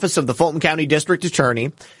the office of the Fulton County District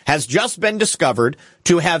Attorney, has just been discovered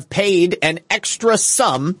to have paid an extra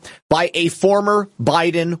sum by a former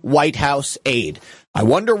Biden White House aide. I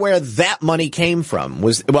wonder where that money came from.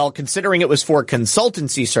 Considering it was for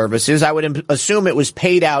consultancy services, I would assume it was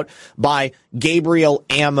paid out by Gabriel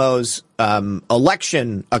Ammo's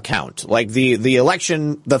election account, like the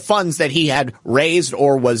election, the funds that he had raised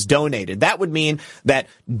or was donated. That would mean that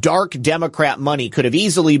dark Democrat money could have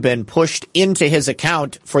easily been pushed into his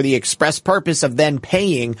account for the express purpose of then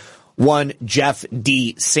paying one Jeff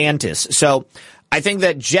D. Santis. So I think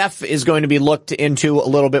that Jeff is going to be looked into a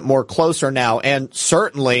little bit more closer now, and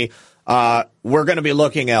certainly we're going to be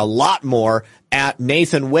looking a lot more at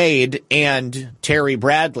Nathan Wade and Terry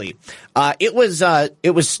Bradley. It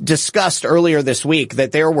was discussed earlier this week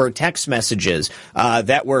that there were text messages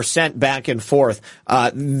that were sent back and forth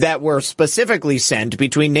that were specifically sent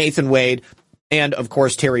between Nathan Wade and, of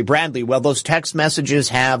course, Terry Bradley. Well, those text messages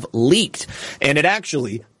have leaked, and it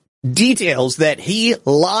actually details that he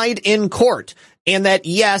lied in court. And that,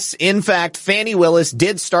 yes, in fact, Fani Willis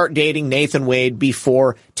did start dating Nathan Wade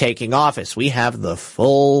before taking office. We have the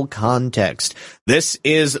full context. This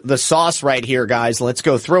is the sauce right here, guys. Let's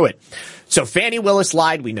go through it. So Fani Willis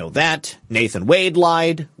lied. We know that. Nathan Wade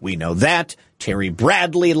lied. We know that. Terry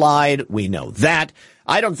Bradley lied. We know that.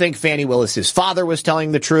 I don't think Fani Willis's father was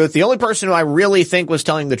telling the truth. The only person who I really think was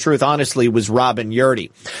telling the truth, honestly, was Robin Yurdy.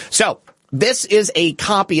 So this is a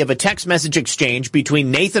copy of a text message exchange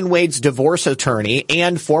between Nathan Wade's divorce attorney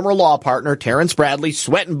and former law partner Terrence Bradley,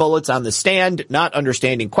 sweating bullets on the stand, not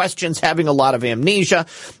understanding questions, having a lot of amnesia.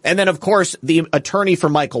 And then, of course, the attorney for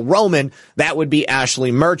Michael Roman, that would be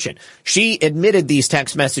Ashley Merchant. She admitted these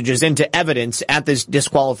text messages into evidence at this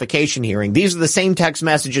disqualification hearing. These are the same text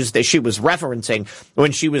messages that she was referencing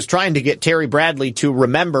when she was trying to get Terry Bradley to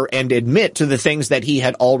remember and admit to the things that he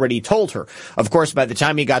had already told her. Of course, by the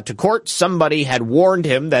time he got to court, somebody had warned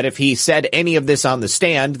him that if he said any of this on the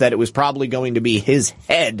stand, that it was probably going to be his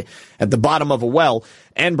head at the bottom of a well.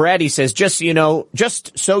 And Brady says, just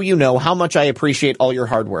so you know how much I appreciate all your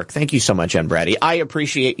hard work. Thank you so much, N. Brady. I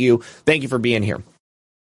appreciate you. Thank you for being here.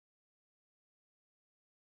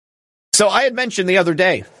 So I had mentioned the other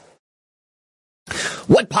day,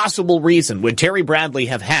 what possible reason would Terry Bradley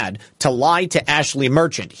have had to lie to Ashley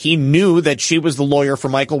Merchant? He knew that she was the lawyer for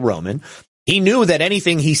Michael Roman. He knew that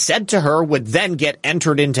anything he said to her would then get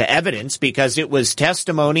entered into evidence because it was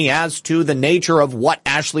testimony as to the nature of what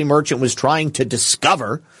Ashley Merchant was trying to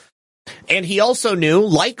discover. And he also knew,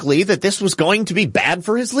 likely, that this was going to be bad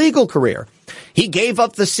for his legal career. He gave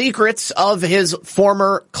up the secrets of his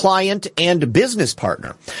former client and business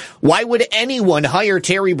partner. Why would anyone hire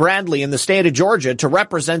Terry Bradley in the state of Georgia to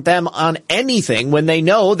represent them on anything when they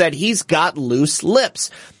know that he's got loose lips?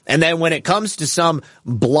 And then when it comes to some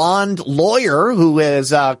blonde lawyer who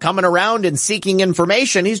is coming around and seeking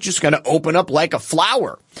information, he's just going to open up like a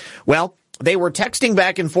flower. Well, they were texting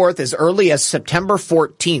back and forth as early as September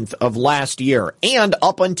 14th of last year and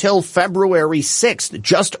up until February 6th,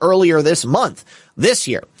 just earlier this month, this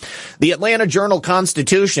year. The Atlanta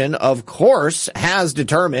Journal-Constitution, of course, has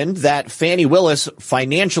determined that Fani Willis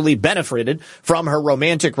financially benefited from her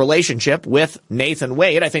romantic relationship with Nathan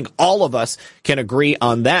Wade. I think all of us can agree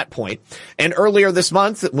on that point. And earlier this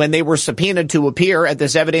month, when they were subpoenaed to appear at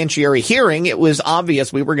this evidentiary hearing, it was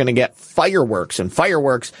obvious we were going to get fireworks, and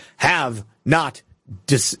fireworks have not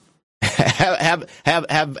disappointed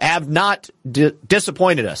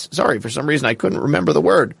us. Sorry, for some reason I couldn't remember the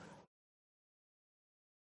word.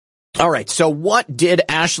 All right, so what did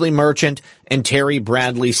Ashley Merchant and Terry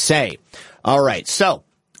Bradley say? All right, so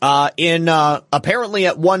apparently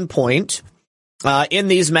at one point in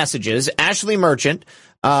these messages, Ashley Merchant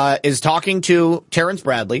is talking to Terrence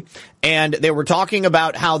Bradley, and they were talking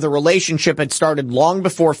about how the relationship had started long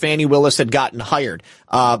before Fani Willis had gotten hired.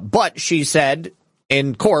 But she said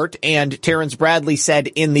in court, and Terrence Bradley said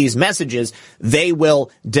in these messages, they will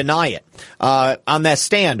deny it. On that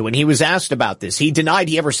stand, when he was asked about this, he denied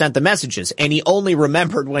he ever sent the messages, and he only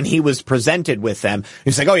remembered when he was presented with them.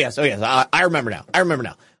 He's like, oh yes, I remember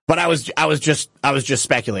now. But I was just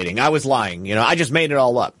speculating. I was lying. I just made it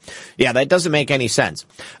all up. Yeah, that doesn't make any sense.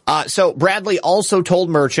 So Bradley also told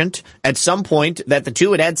Merchant at some point that the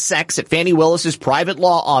two had sex at Fani Willis's private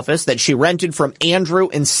law office that she rented from Andrew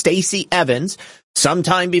and Stacey Evans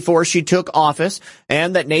sometime before she took office,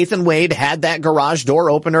 and that Nathan Wade had that garage door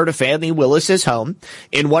opener to Fani Willis's home.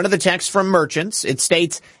 In one of the texts from Merchants, it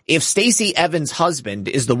states, if Stacey Evans' husband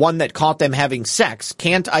is the one that caught them having sex,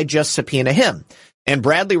 can't I just subpoena him? And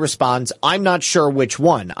Bradley responds, I'm not sure which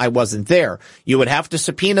one. I wasn't there. You would have to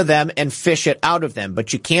subpoena them and fish it out of them,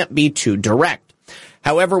 but you can't be too direct.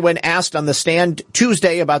 However, when asked on the stand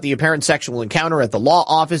Tuesday about the apparent sexual encounter at the law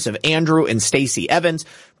office of Andrew and Stacey Evans,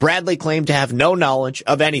 Bradley claimed to have no knowledge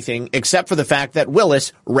of anything except for the fact that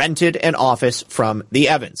Willis rented an office from the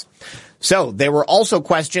Evans. So there were also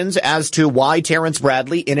questions as to why Terrence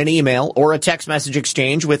Bradley, in an email or a text message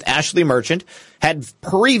exchange with Ashley Merchant, had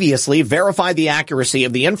previously verified the accuracy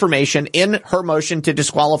of the information in her motion to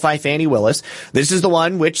disqualify Fani Willis. This is the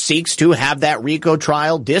one which seeks to have that RICO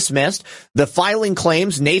trial dismissed. The filing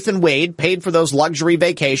claims Nathan Wade paid for those luxury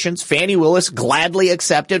vacations. Fani Willis gladly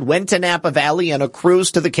accepted, went to Napa Valley on a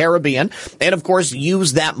cruise to the Caribbean, and of course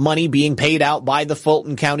used that money being paid out by the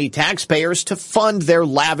Fulton County taxpayers to fund their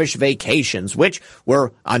lavish vacations, which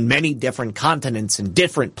were on many different continents and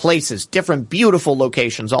different places, different beautiful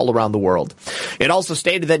locations all around the world. It also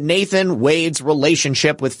stated that Nathan Wade's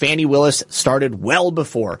relationship with Fani Willis started well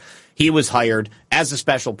before he was hired as a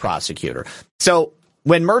special prosecutor. So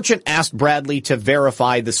when Merchant asked Bradley to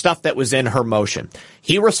verify the stuff that was in her motion,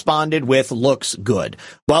 he responded with, "looks good."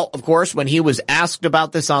 Well, of course, when he was asked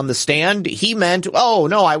about this on the stand, he meant, "Oh,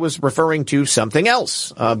 no, I was referring to something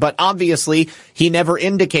else." But obviously, he never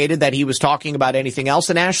indicated that he was talking about anything else,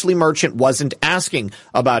 and Ashley Merchant wasn't asking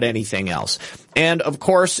about anything else. And, of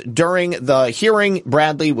course, during the hearing,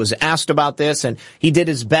 Bradley was asked about this, and he did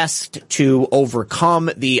his best to overcome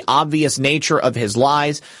the obvious nature of his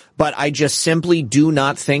lies. But I just simply do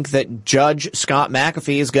not think that Judge Scott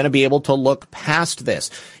McAfee is going to be able to look past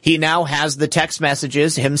this. He now has the text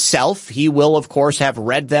messages himself. He will, of course, have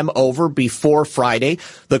read them over before Friday.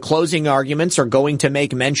 The closing arguments are going to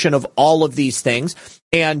make mention of all of these things.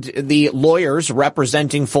 And the lawyers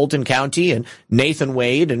representing Fulton County and Nathan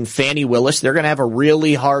Wade and Fani Willis, they're going to have a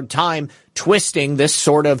really hard time twisting this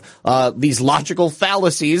sort of these logical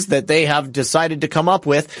fallacies that they have decided to come up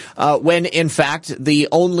with when, in fact, the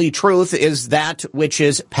only truth is that which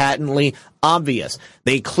is patently obvious.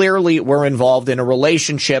 They clearly were involved in a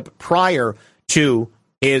relationship prior to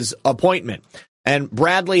his appointment. And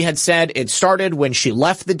Bradley had said it started when she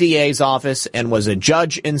left the DA's office and was a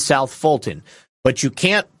judge in South Fulton. But you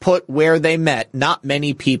can't put where they met. Not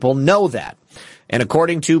many people know that. And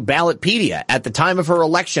according to Ballotpedia, at the time of her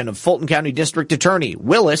election of Fulton County District Attorney,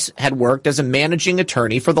 Willis had worked as a managing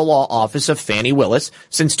attorney for the law office of Fani Willis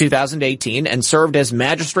since 2018 and served as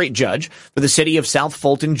magistrate judge for the city of South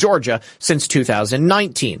Fulton, Georgia since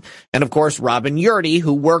 2019. And of course, Robin Yurdy,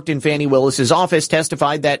 who worked in Fani Willis's office,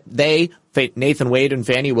 testified that Nathan Wade and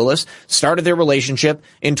Fani Willis started their relationship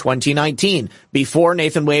in 2019, before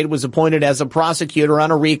Nathan Wade was appointed as a prosecutor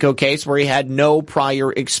on a RICO case where he had no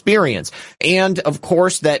prior experience. And, of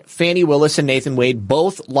course, that Fani Willis and Nathan Wade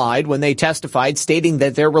both lied when they testified, stating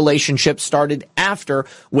that their relationship started after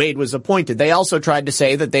Wade was appointed. They also tried to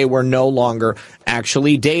say that they were no longer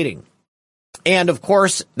actually dating. And, of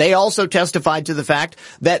course, they also testified to the fact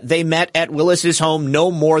that they met at Willis's home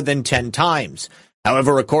no more than 10 times.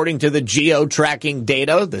 However, according to the geo-tracking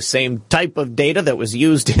data, the same type of data that was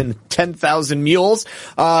used in 10,000 Mules,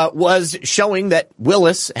 was showing that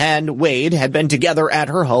Willis and Wade had been together at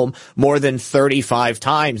her home more than 35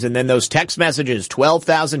 times. And then those text messages,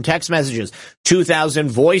 12,000 text messages,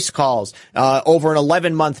 2,000 voice calls, over an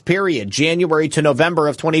 11-month period, January to November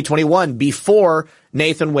of 2021, before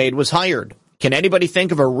Nathan Wade was hired. Can anybody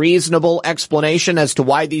think of a reasonable explanation as to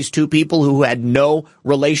why these two people who had no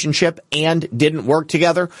relationship and didn't work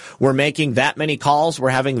together were making that many calls,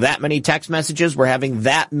 were having that many text messages, were having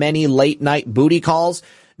that many late-night booty calls?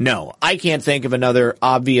 No, I can't think of another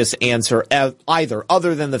obvious answer either,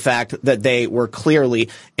 other than the fact that they were clearly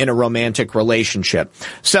in a romantic relationship.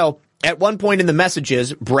 So, at one point in the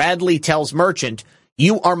messages, Bradley tells Merchant,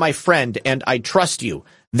 "You are my friend and I trust you.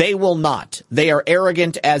 They will not. They are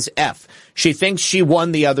arrogant as F." She thinks she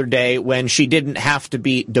won the other day when she didn't have to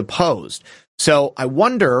be deposed. So I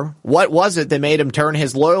wonder what was it that made him turn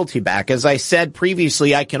his loyalty back. As I said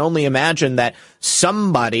previously, I can only imagine that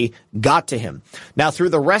somebody got to him. Now, through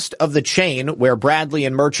the rest of the chain where Bradley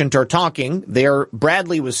and Merchant are talking,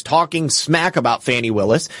 Bradley was talking smack about Fani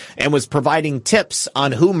Willis and was providing tips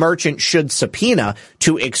on who Merchant should subpoena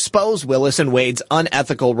to expose Willis and Wade's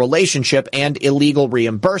unethical relationship and illegal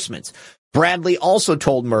reimbursements. Bradley also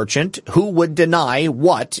told Merchant who would deny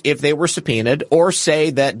what if they were subpoenaed or say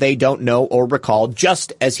that they don't know or recall,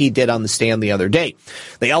 just as he did on the stand the other day.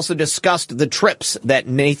 They also discussed the trips that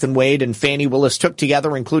Nathan Wade and Fani Willis took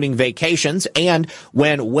together, including vacations, and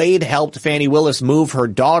when Wade helped Fani Willis move her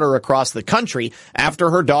daughter across the country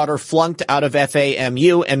after her daughter flunked out of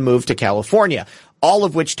FAMU and moved to California. All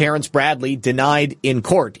of which Terrence Bradley denied in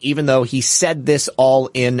court, even though he said this all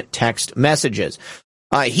in text messages.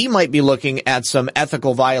 He might be looking at some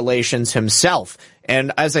ethical violations himself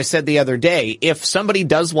And as I said the other day, if somebody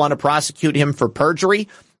does want to prosecute him for perjury,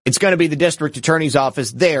 it's going to be the district attorney's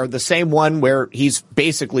office there, the same one where he's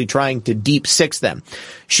basically trying to deep six them.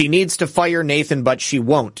 She needs to fire Nathan, but she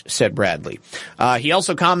won't, said Bradley. He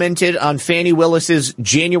also commented on Fani Willis's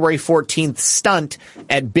January 14th stunt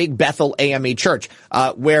at Big Bethel AME Church,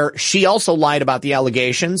 where she also lied about the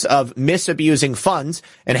allegations of misabusing funds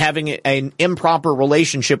and having an improper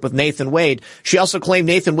relationship with Nathan Wade. She also claimed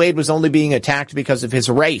Nathan Wade was only being attacked because of his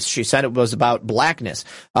race. She said it was about blackness.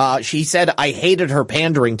 She said, I hated her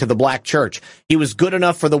pandering to the black church. He was good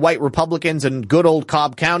enough for the white Republicans in good old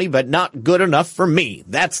Cobb County, but not good enough for me.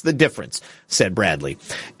 That's the difference, said Bradley.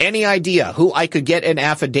 Any idea who I could get an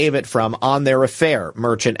affidavit from on their affair?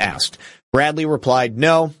 Merchant asked. Bradley replied,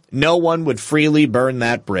 no one would freely burn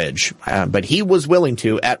that bridge. But he was willing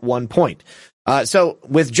to at one point. So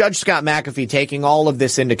with Judge Scott McAfee taking all of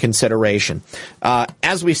this into consideration,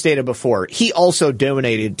 as we stated before, he also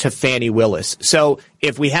donated to Fani Willis. So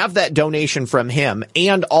if we have that donation from him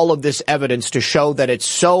and all of this evidence to show that it's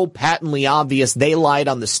so patently obvious they lied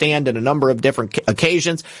on the stand in a number of different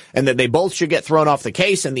occasions and that they both should get thrown off the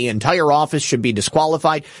case and the entire office should be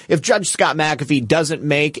disqualified, if Judge Scott McAfee doesn't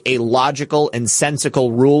make a logical and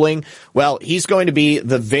sensical ruling, well, he's going to be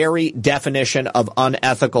the very definition of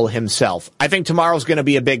unethical himself. I think tomorrow's going to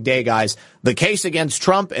be a big day, guys. The case against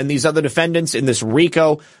Trump and these other defendants in this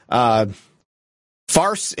RICO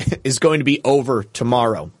farce is going to be over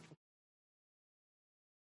tomorrow.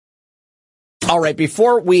 All right,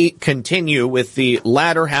 before we continue with the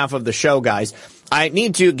latter half of the show, guys, I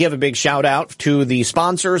need to give a big shout out to the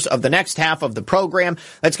sponsors of the next half of the program.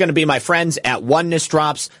 That's going to be my friends at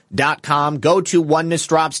onenessdrops.com. Go to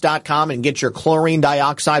onenessdrops.com and get your chlorine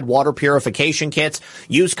dioxide water purification kits.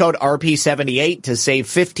 Use code RP78 to save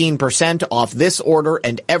 15% off this order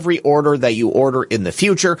and every order that you order in the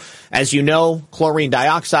future. As you know, chlorine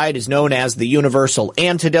dioxide is known as the universal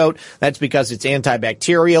antidote. That's because it's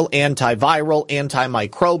antibacterial, antiviral,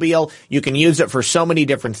 antimicrobial. You can use it for so many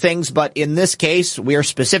different things, but in this case, we are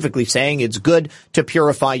specifically saying it's good to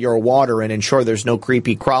purify your water and ensure there's no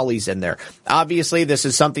creepy crawlies in there. Obviously, this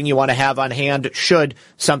is something you want to have on hand should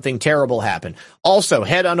something terrible happen. Also,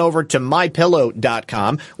 head on over to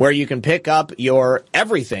mypillow.com where you can pick up your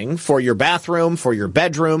everything for your bathroom, for your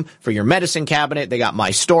bedroom, for your medicine cabinet. They got My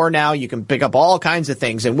Store now. You can pick up all kinds of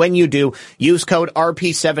things. And when you do, use code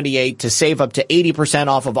RP78 to save up to 80%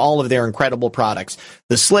 off of all of their incredible products.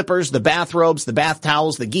 The slippers, the bathrobes, the bath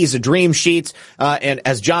towels, the Giza Dream Sheets, and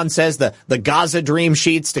as John says, the Gaza Dream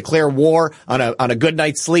Sheets declare war on a good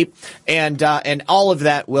night's sleep. And all of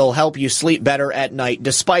that will help you sleep better at night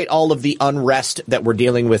despite all of the unrest that we're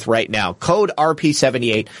dealing with right now. Code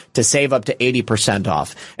RP78 to save up to 80%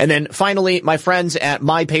 off. And then finally, my friends at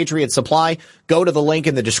My Patriot Supply, go to the link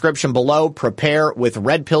in the description below. Prepare with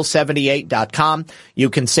redpill78.com. You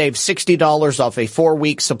can save $60 off a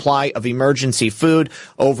 4-week supply of emergency food,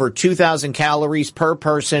 over 2,000 calories per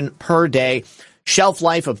person per day. Shelf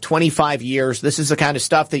life of 25 years. This is the kind of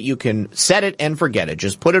stuff that you can set it and forget it.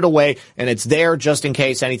 Just put it away and it's there just in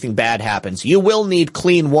case anything bad happens. You will need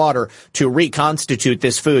clean water to reconstitute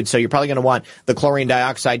this food, so you're probably going to want the chlorine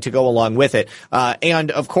dioxide to go along with it. And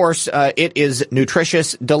of course, it is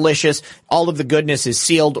nutritious, delicious. All of the goodness is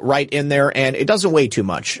sealed right in there and it doesn't weigh too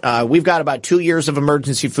much. We've got about 2 years of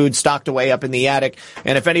emergency food stocked away up in the attic.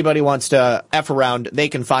 And if anybody wants to F around, they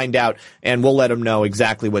can find out and we'll let them know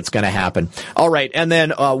exactly what's going to happen. All right, and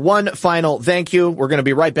then one final thank you. We're going to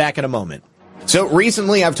be right back in a moment. So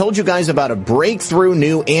recently, I've told you guys about a breakthrough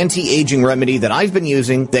new anti-aging remedy that I've been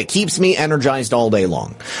using that keeps me energized all day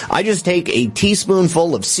long. I just take a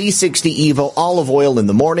teaspoonful of C60 Evo olive oil in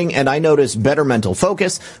the morning, and I notice better mental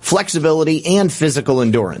focus, flexibility, and physical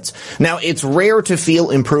endurance. Now, it's rare to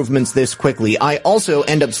feel improvements this quickly. I also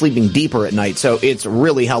end up sleeping deeper at night, so it's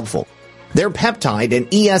really helpful. Their peptide and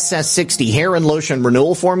ESS60 hair and lotion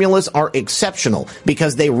renewal formulas are exceptional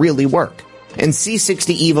because they really work. And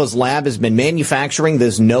C60 Evo's lab has been manufacturing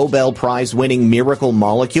this Nobel Prize-winning miracle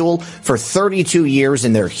molecule for 32 years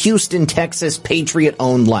in their Houston, Texas,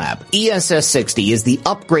 Patriot-owned lab. ESS60 is the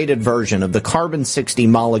upgraded version of the carbon-60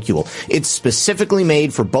 molecule. It's specifically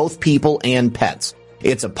made for both people and pets.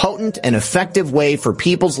 It's a potent and effective way for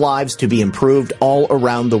people's lives to be improved all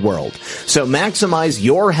around the world. So maximize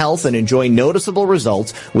your health and enjoy noticeable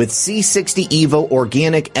results with C60 Evo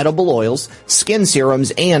organic edible oils, skin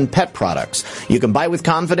serums, and pet products. You can buy with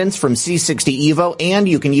confidence from C60 Evo, and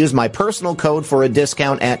you can use my personal code for a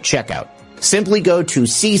discount at checkout. Simply go to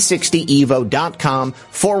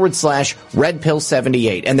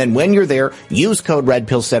c60evo.com/redpill78. And then when you're there, use code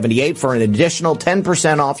redpill78 for an additional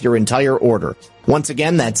 10% off your entire order. Once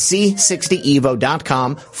again, that's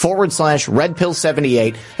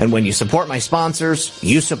c60evo.com/redpill78. And when you support my sponsors,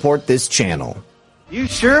 you support this channel. You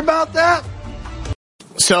sure about that?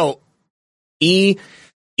 So,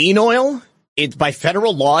 Enoil, it's by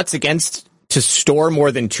federal law, it's against to store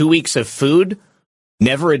more than 2 weeks of food.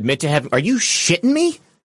 Never admit to having. Are you shitting me?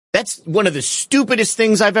 That's one of the stupidest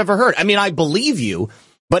things I've ever heard. I mean, I believe you,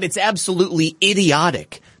 but it's absolutely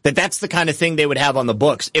idiotic that that's the kind of thing they would have on the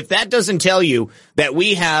books. If that doesn't tell you that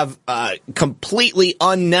we have completely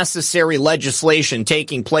unnecessary legislation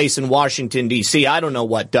taking place in Washington, D.C., I don't know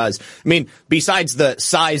what does. I mean, besides the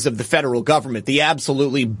size of the federal government, the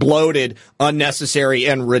absolutely bloated, unnecessary,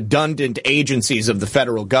 and redundant agencies of the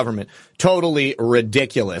federal government. Totally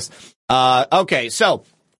ridiculous. Okay, so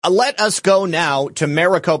let us go now to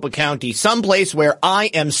Maricopa County, someplace where I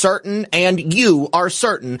am certain and you are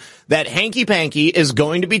certain that hanky-panky is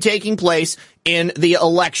going to be taking place in the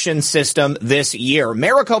election system this year.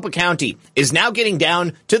 Maricopa County is now getting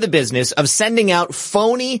down to the business of sending out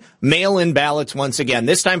phony mail-in ballots once again,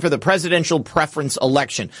 this time for the presidential preference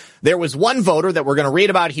election. There was one voter that we're going to read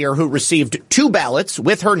about here who received 2 ballots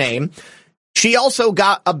with her name. She also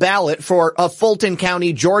got a ballot for a Fulton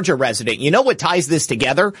County, Georgia resident. You know what ties this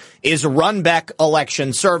together is Runbeck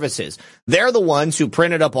Election Services. They're the ones who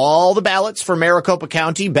printed up all the ballots for Maricopa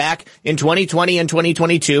County back in 2020 and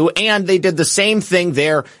 2022, and they did the same thing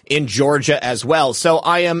there in Georgia as well. So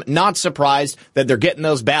I am not surprised that they're getting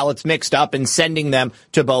those ballots mixed up and sending them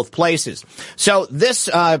to both places. So this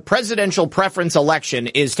presidential preference election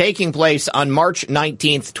is taking place on March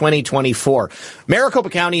 19th, 2024. Maricopa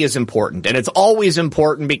County is important, and it's always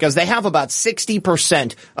important because they have about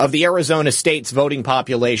 60% of the Arizona state's voting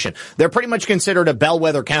population. They're pretty much considered a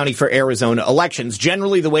bellwether county for Arizona elections.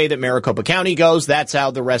 Generally, the way that Maricopa County goes, that's how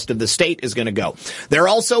the rest of the state is going to go. They're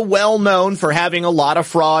also well known for having a lot of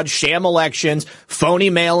fraud, sham elections, phony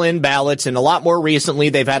mail-in ballots, and a lot more recently,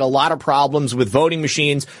 they've had a lot of problems with voting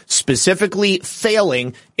machines, specifically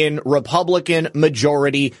failing in Republican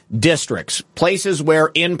majority districts, places where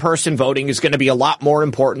in-person voting is going to be a lot more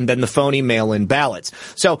important than the phony mail-in ballots.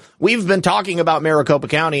 So we've been talking about Maricopa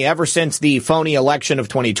County ever since the phony election of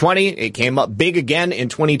 2020. It came up big again in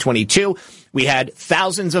 2022. We had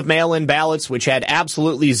thousands of mail-in ballots, which had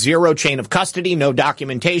absolutely zero chain of custody, no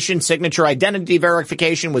documentation. Signature identity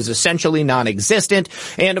verification was essentially non-existent.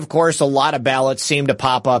 And, of course, a lot of ballots seemed to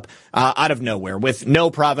pop up out of nowhere with no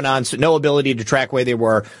provenance, no ability to track where they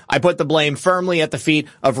were. I put the blame firmly at the feet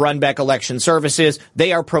of Runbeck Election Services.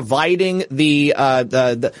 They are providing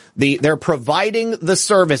they're providing the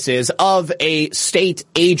services of a state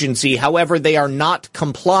agency. However, they are not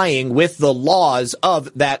complying with the laws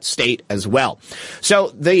of that state as well.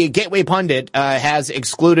 So the Gateway Pundit has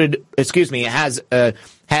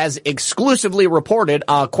exclusively reported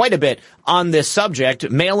quite a bit on this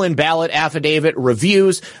subject. Mail-in ballot affidavit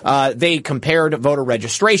reviews. They compared voter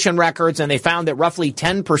registration records, and they found that roughly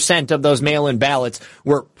 10% of those mail-in ballots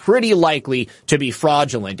were pretty likely to be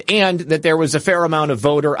fraudulent, and that there was a fair amount of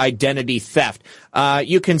voter identity theft.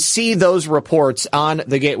 You can see those reports on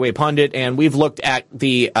the Gateway Pundit, and we've looked at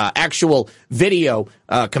the actual video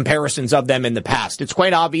comparisons of them in the past. It's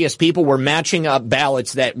quite obvious people were matching up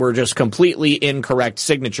ballots that were just completely incorrect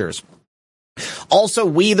signatures. Also,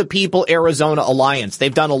 We the People Arizona Alliance.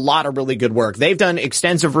 They've done a lot of really good work. They've done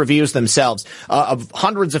extensive reviews themselves of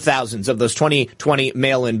hundreds of thousands of those 2020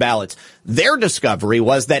 mail-in ballots. Their discovery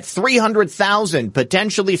was that 300,000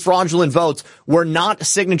 potentially fraudulent votes were not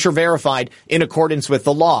signature verified in accordance with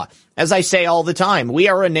the law. As I say all the time, we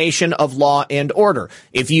are a nation of law and order.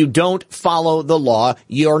 If you don't follow the law,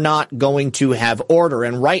 you're not going to have order.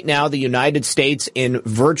 And right now, the United States, in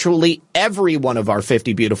virtually every one of our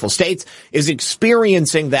 50 beautiful states, is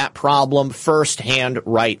experiencing that problem firsthand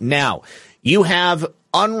right now. You have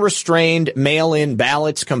unrestrained mail-in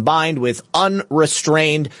ballots combined with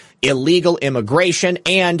unrestrained illegal immigration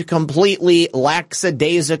and completely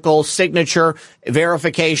lackadaisical signature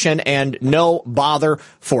verification and no bother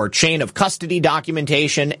for chain of custody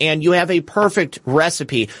documentation, and you have a perfect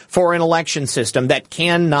recipe for an election system that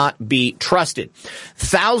cannot be trusted.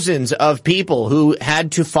 Thousands of people who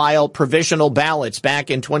had to file provisional ballots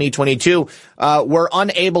back in 2022 were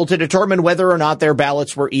unable to determine whether or not their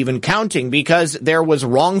ballots were even counting because there was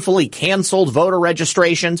wrongfully canceled voter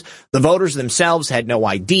registrations. The voters themselves had no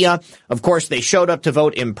idea Virginia. Of course, they showed up to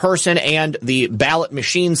vote in person, and the ballot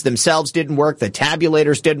machines themselves didn't work. The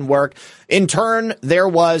tabulators didn't work. In turn, there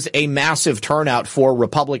was a massive turnout for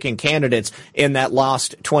Republican candidates in that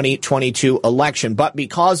lost 2022 election. But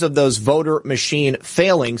because of those voter machine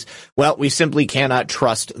failings, well, we simply cannot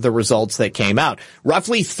trust the results that came out.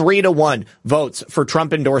 Roughly 3-1 votes for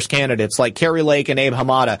Trump-endorsed candidates like Kari Lake and Abe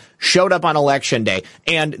Hamada showed up on election day.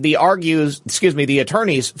 And the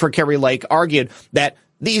attorneys for Kari Lake argued that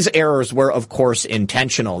these errors were, of course,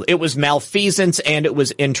 intentional. It was malfeasance and it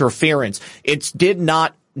was interference. It did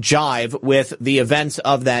not jive with the events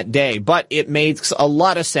of that day, but it makes a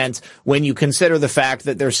lot of sense when you consider the fact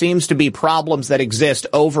that there seems to be problems that exist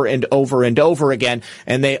over and over and over again,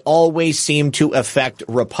 and they always seem to affect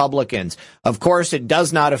Republicans. Of course, it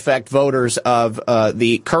does not affect voters of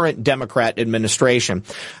the current Democrat administration.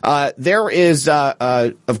 There is,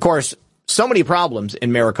 of course, so many problems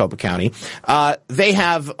in Maricopa County. They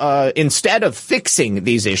have, instead of fixing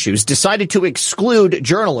these issues, decided to exclude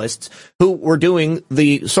journalists who were doing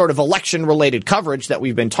the sort of election-related coverage that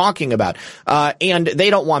we've been talking about. And they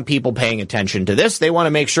don't want people paying attention to this. They want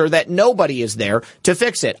to make sure that nobody is there to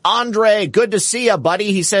fix it. Andre, good to see you,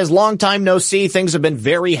 buddy. He says, long time no see. Things have been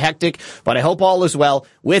very hectic, but I hope all is well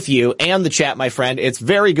with you and the chat, my friend. It's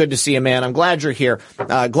very good to see you, man. I'm glad you're here.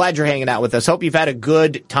 Glad you're hanging out with us. Hope you've had a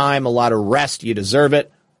good time, a lot of rest. You deserve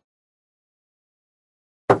it.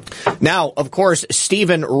 Now, of course,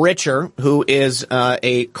 Stephen Richer, who is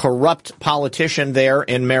a corrupt politician there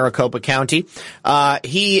in Maricopa County,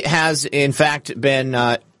 he has, in fact,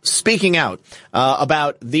 been speaking out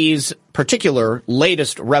about these particular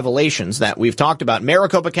latest revelations that we've talked about.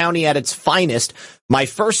 Maricopa County at its finest, my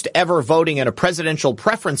first ever voting in a presidential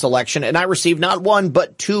preference election, and I received not one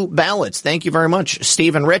but 2 ballots. Thank you very much,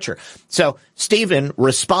 Stephen Richer. So Stephen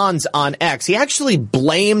responds on X. He actually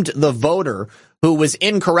blamed the voter who was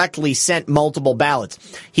incorrectly sent multiple ballots.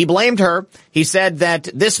 He blamed her. He said that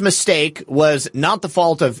this mistake was not the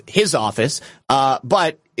fault of his office,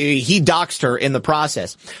 but he doxed her in the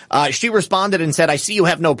process. She responded and said, I see you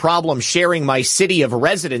have no problem sharing my city of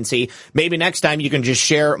residency. Maybe next time you can just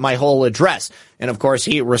share my whole address. And of course,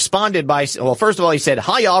 he responded by, well, first of all, he said,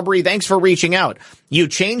 hi, Aubrey. Thanks for reaching out. You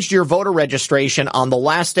changed your voter registration on the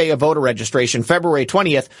last day of voter registration, February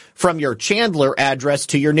 20th, from your Chandler address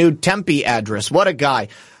to your new Tempe address. What a guy.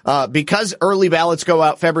 Because early ballots go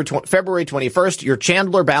out February 21st, your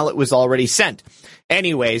Chandler ballot was already sent.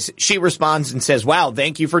 Anyways, she responds and says, wow,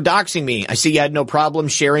 thank you for doxing me. I see you had no problem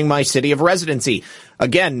sharing my city of residency.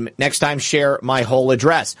 Again, next time, share my whole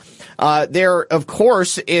address. There, of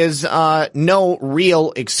course, is no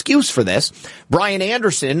real excuse for this. Brian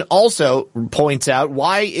Anderson also points out,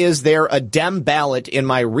 why is there a Dem ballot in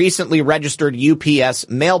my recently registered UPS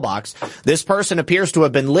mailbox? This person appears to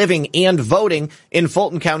have been living and voting in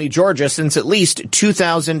Fulton County, Georgia since at least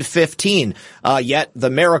 2015. Yet the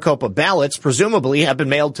Maricopa ballots presumably have been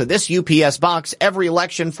mailed to this UPS box every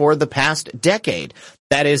election for the past decade.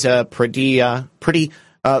 That is a pretty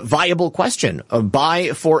viable question. Buy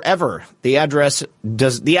forever. The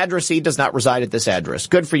addressee does not reside at this address.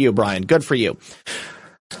 Good for you, Brian. Good for you.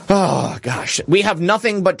 Oh, gosh. We have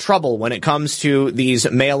nothing but trouble when it comes to these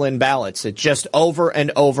mail-in ballots. It's just over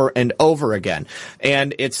and over and over again.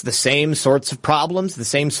 And it's the same sorts of problems, the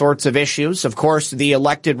same sorts of issues. Of course, the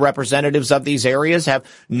elected representatives of these areas have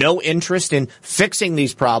no interest in fixing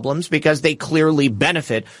these problems because they clearly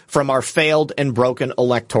benefit from our failed and broken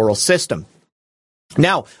electoral system.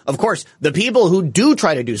 Now, of course, the people who do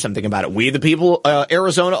try to do something about it, We the People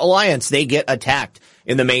Arizona Alliance, they get attacked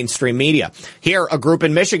in the mainstream media. Here, a group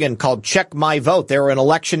in Michigan called Check My Vote. They're an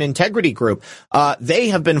election integrity group. They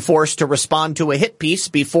have been forced to respond to a hit piece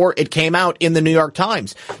before it came out in the New York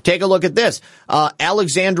Times. Take a look at this.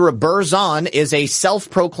 Alexandra Berzon is a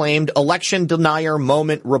self-proclaimed election denier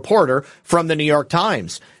moment reporter from the New York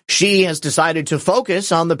Times. She has decided to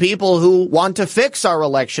focus on the people who want to fix our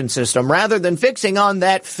election system rather than fixing on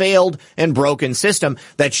that failed and broken system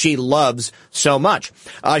that she loves so much.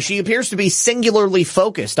 She appears to be singularly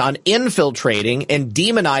focused on infiltrating and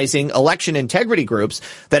demonizing election integrity groups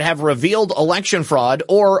that have revealed election fraud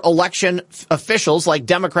or election officials like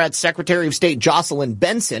Democrat Secretary of State Jocelyn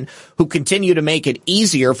Benson, who continue to make it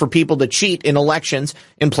easier for people to cheat in elections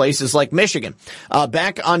in places like Michigan.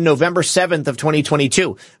 Back on November 7th of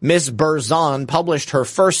 2022, Ms. Berzon published her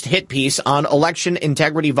first hit piece on election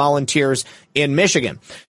integrity volunteers in Michigan.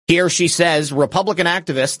 Here she says Republican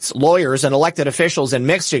activists, lawyers, and elected officials in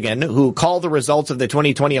Michigan who call the results of the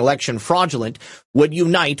 2020 election fraudulent would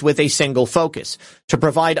unite with a single focus: to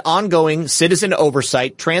provide ongoing citizen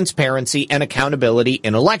oversight, transparency, and accountability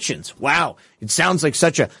in elections. Wow, it sounds like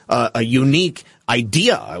such a unique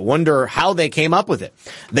idea. I wonder how they came up with it.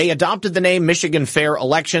 They adopted the name Michigan Fair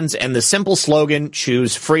Elections and the simple slogan,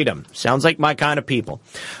 choose freedom. Sounds like my kind of people.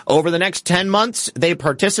 Over the next 10 months,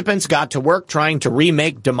 participants got to work trying to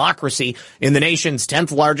remake democracy in the nation's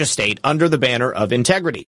 10th largest state under the banner of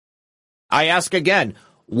integrity. I ask again,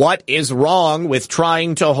 what is wrong with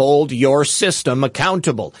trying to hold your system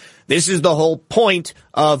accountable? This is the whole point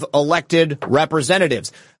of elected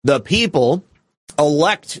representatives. The people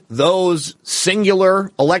elect those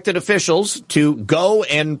singular elected officials to go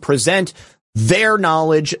and present their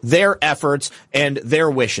knowledge, their efforts, and their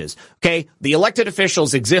wishes. Okay? The elected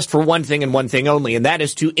officials exist for one thing and one thing only, and that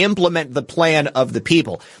is to implement the plan of the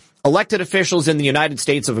people. Elected officials in the United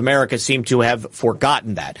States of America seem to have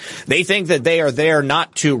forgotten that. They think that they are there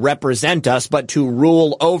not to represent us, but to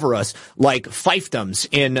rule over us like fiefdoms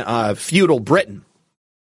in feudal Britain.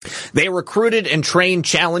 They recruited and trained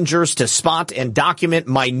challengers to spot and document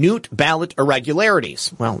minute ballot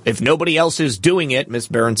irregularities. Well, if nobody else is doing it, Ms.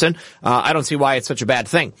 Berenson, I don't see why it's such a bad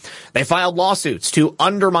thing. They filed lawsuits to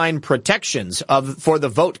undermine protections for the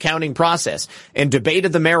vote counting process and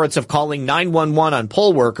debated the merits of calling 911 on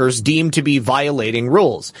poll workers deemed to be violating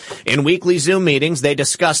rules. In weekly Zoom meetings, they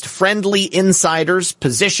discussed friendly insiders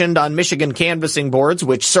positioned on Michigan canvassing boards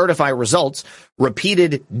which certify results,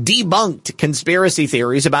 repeated debunked conspiracy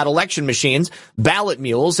theories about election machines, ballot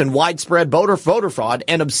mules, and widespread voter fraud,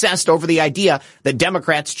 and obsessed over the idea that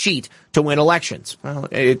Democrats cheat to win elections. Well,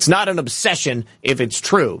 it's not an obsession if it's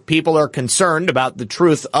true. People are concerned about the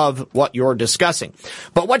truth of what you're discussing.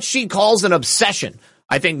 But what she calls an obsession,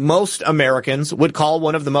 I think most Americans would call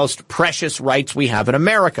one of the most precious rights we have in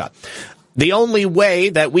America. The only way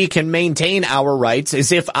that we can maintain our rights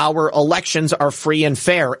is if our elections are free and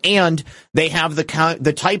fair, and they have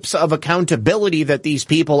the types of accountability that these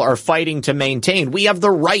people are fighting to maintain. We have the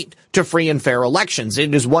right to free and fair elections.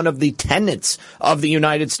 It is one of the tenets of the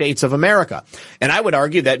United States of America. And I would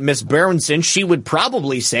argue that Ms. Berenson, she would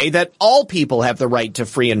probably say that all people have the right to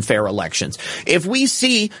free and fair elections. If we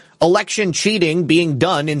see election cheating being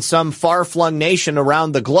done in some far-flung nation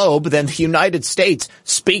around the globe, then the United States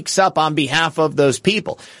speaks up on behalf of those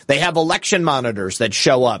people. They have election monitors that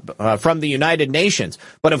show up from the United Nations.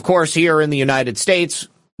 But of course, here in the United States,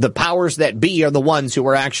 the powers that be are the ones who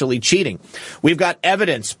are actually cheating. We've got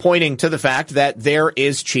evidence pointing to the fact that there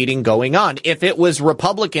is cheating going on. If it was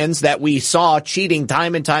Republicans that we saw cheating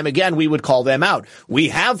time and time again, we would call them out. We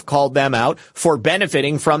have called them out for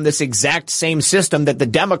benefiting from this exact same system that the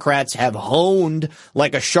Democrats have honed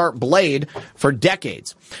like a sharp blade for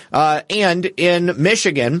decades. And in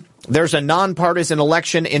Michigan, there's a nonpartisan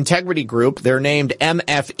election integrity group. They're named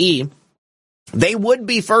MFE. They would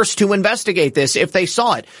be first to investigate this if they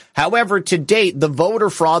saw it. However, to date, the voter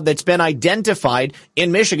fraud that's been identified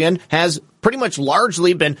in Michigan has pretty much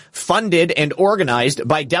largely been funded and organized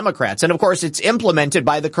by Democrats. And of course, it's implemented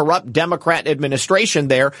by the corrupt Democrat administration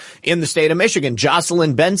there in the state of Michigan.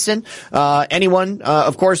 Jocelyn Benson,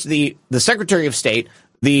 of course, the Secretary of State,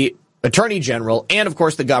 the Attorney General, and of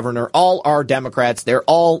course the governor, all are Democrats. They're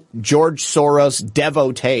all George Soros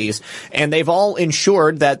devotees, and they've all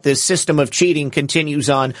ensured that this system of cheating continues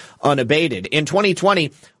on unabated. In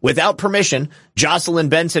 2020, without permission, Jocelyn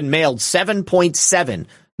Benson mailed 7.7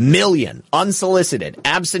 million unsolicited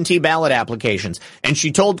absentee ballot applications, and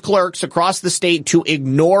she told clerks across the state to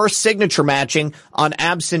ignore signature matching on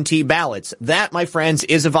absentee ballots. That, my friends,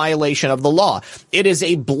 is a violation of the law. It is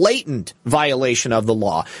a blatant violation of the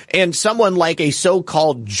law. And someone like a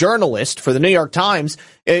so-called journalist for the New York Times,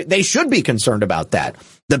 they should be concerned about that.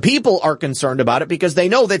 The people are concerned about it because they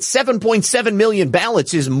know that 7.7 million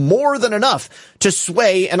ballots is more than enough to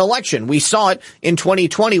sway an election. We saw it in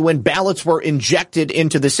 2020 when ballots were injected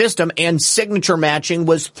into the system and signature matching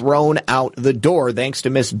was thrown out the door, thanks to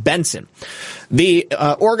Ms. Benson. The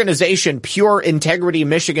organization Pure Integrity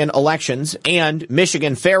Michigan Elections and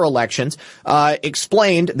Michigan Fair Elections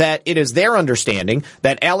explained that it is their understanding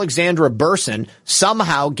that Alexandra Burson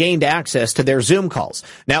somehow gained access to their Zoom calls.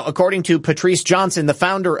 Now, according to Patrice Johnson, the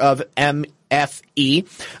founder of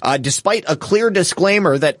MFE, despite a clear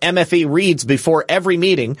disclaimer that MFE reads before every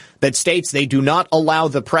meeting that states they do not allow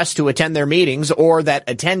the press to attend their meetings or that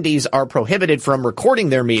attendees are prohibited from recording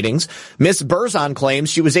their meetings, Ms. Berzon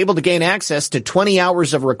claims she was able to gain access to 20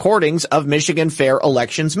 hours of recordings of Michigan Fair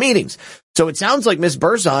Elections meetings. So it sounds like Ms.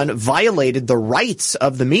 Berzon violated the rights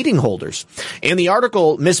of the meeting holders. In the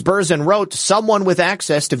article, Ms. Berzon wrote, someone with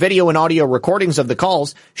access to video and audio recordings of the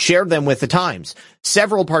calls shared them with the Times.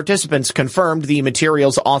 Several participants confirmed the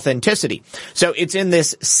material's authenticity. So it's in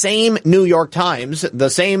this same New York Times, the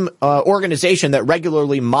same organization that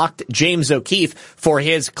regularly mocked James O'Keefe for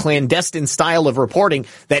his clandestine style of reporting,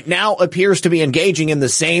 that now appears to be engaging in the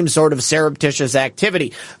same sort of surreptitious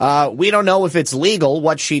activity. We don't know if it's legal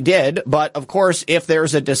what she did, but of course, if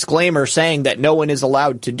there's a disclaimer saying that no one is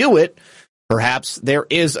allowed to do it, perhaps there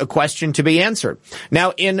is a question to be answered.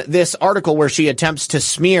 Now, in this article where she attempts to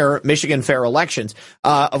smear Michigan fair elections,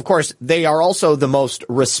 of course, they are also the most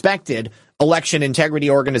respected election integrity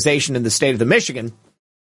organization in the state of the Michigan.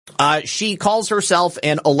 She calls herself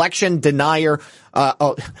an election denier.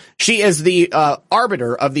 She is the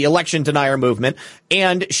arbiter of the election denier movement,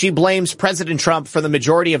 and she blames President Trump for the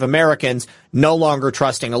majority of Americans no longer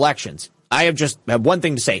trusting elections. I have one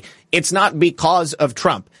thing to say. It's not because of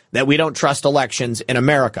Trump that we don't trust elections in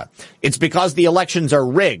America. It's because the elections are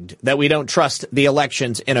rigged that we don't trust the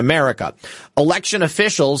elections in America. Election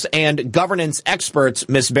officials and governance experts,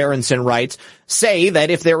 Ms. Berenson writes, say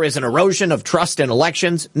that if there is an erosion of trust in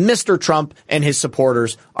elections, Mr. Trump and his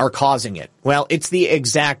supporters are causing it. Well, it's the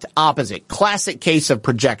exact opposite. Classic case of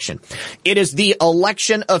projection. It is the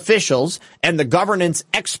election officials and the governance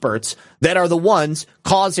experts that are the ones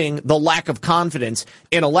causing the lack of confidence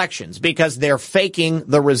in elections, because they're faking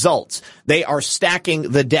the results. They are stacking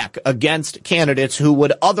the deck against candidates who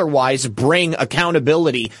would otherwise bring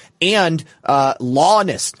accountability and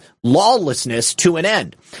lawlessness to an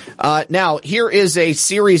end. Now, here is a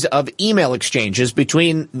series of email exchanges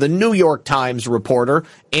between the New York Times reporter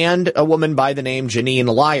and a woman by the name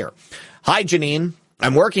Janine Lyer. Hi, Janine.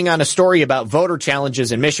 I'm working on a story about voter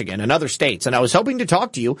challenges in Michigan and other states, and I was hoping to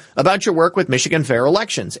talk to you about your work with Michigan Fair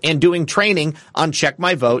Elections and doing training on Check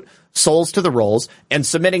My Vote, Souls to the Rolls, and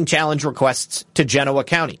submitting challenge requests to Genoa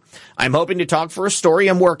County. I'm hoping to talk for a story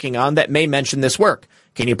I'm working on that may mention this work.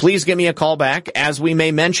 Can you please give me a call back, as we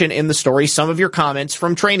may mention in the story some of your comments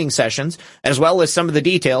from training sessions, as well as some of the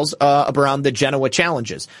details around the Genoa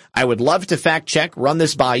challenges. I would love to fact check, run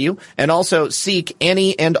this by you, and also seek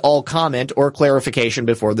any and all comment or clarification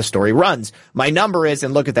before the story runs. My number is,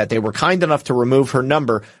 and look at that, they were kind enough to remove her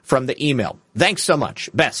number from the email. Thanks so much.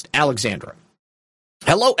 Best, Alexandra.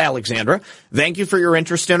 Hello, Alexandra. Thank you for your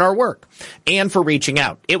interest in our work and for reaching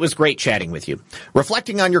out. It was great chatting with you.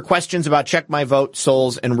 Reflecting on your questions about Check My Vote,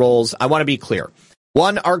 Souls, and Rolls, I want to be clear.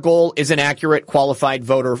 One, our goal is an accurate, qualified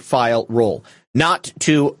voter file roll, not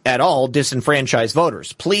to at all disenfranchise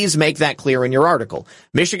voters. Please make that clear in your article.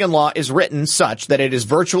 Michigan law is written such that it is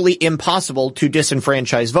virtually impossible to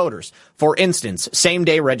disenfranchise voters. For instance,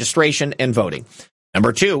 same-day registration and voting.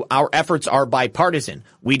 Number two, our efforts are bipartisan.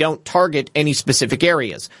 We don't target any specific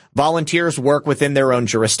areas. Volunteers work within their own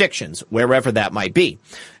jurisdictions, wherever that might be.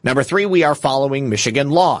 Number three, we are following Michigan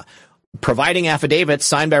law, providing affidavits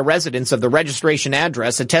signed by residents of the registration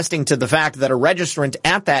address attesting to the fact that a registrant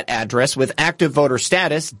at that address with active voter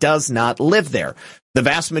status does not live there. The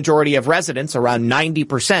vast majority of residents, around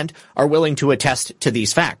 90%, are willing to attest to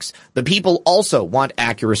these facts. The people also want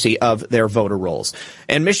accuracy of their voter rolls.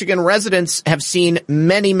 And Michigan residents have seen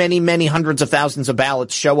many hundreds of thousands of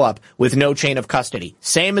ballots show up with no chain of custody.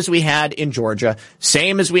 Same as we had in Georgia,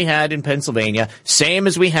 same as we had in Pennsylvania, same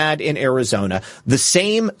as we had in Arizona. The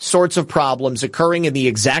same sorts of problems occurring in the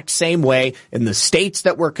exact same way in the states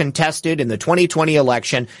that were contested in the 2020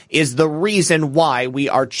 election is the reason why we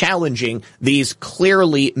are challenging these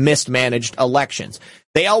clearly mismanaged elections.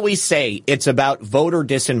 They always say it's about voter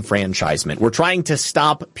disenfranchisement. We're trying to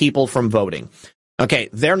stop people from voting. Okay,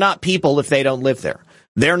 they're not people if they don't live there.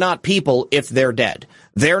 They're not people if they're dead.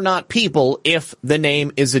 They're not people if the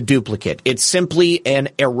name is a duplicate. It's simply an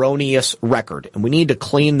erroneous record, and we need to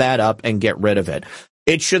clean that up and get rid of it.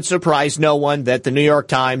 It should surprise no one that the New York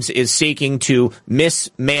Times is seeking to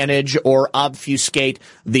mismanage or obfuscate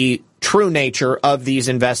the true nature of these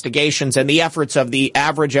investigations and the efforts of the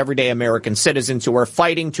average everyday American citizens who are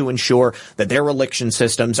fighting to ensure that their election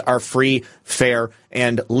systems are free, fair,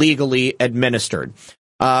 and legally administered.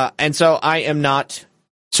 And so I am not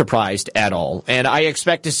surprised at all. And I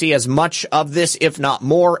expect to see as much of this, if not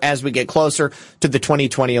more, as we get closer to the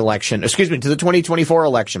 2020 election, to the 2024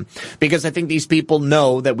 election, because I think these people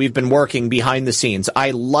know that we've been working behind the scenes.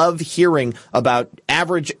 I love hearing about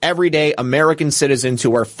average, everyday American citizens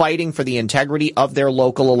who are fighting for the integrity of their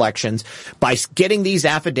local elections by getting these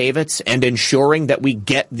affidavits and ensuring that we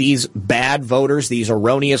get these bad voters, these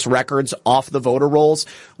erroneous records off the voter rolls.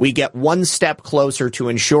 We get one step closer to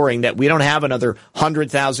ensuring that we don't have another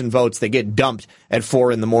 100,000 votes that get dumped at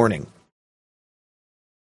 4 a.m.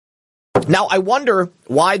 Now, I wonder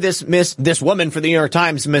why this woman for the New York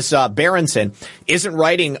Times, Miss Berenson, isn't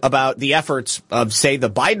writing about the efforts of, say, the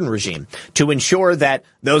Biden regime to ensure that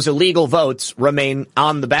those illegal votes remain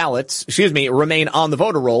on the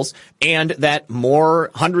voter rolls, and that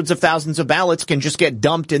more hundreds of thousands of ballots can just get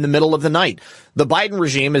dumped in the middle of the night. The Biden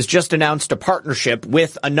regime has just announced a partnership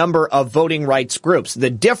with a number of voting rights groups. The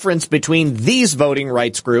difference between these voting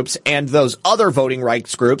rights groups and those other voting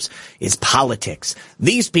rights groups is politics.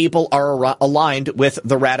 These people are aligned with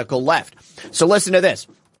the radical left. So listen to this.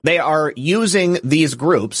 They are using these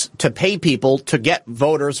groups to pay people to get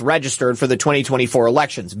voters registered for the 2024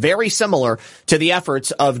 elections. Very similar to the efforts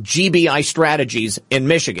of GBI Strategies in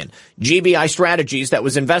Michigan. GBI Strategies that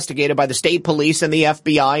was investigated by the state police and the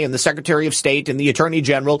FBI and the Secretary of State and the Attorney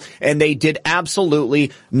General, and they did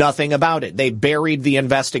absolutely nothing about it. They buried the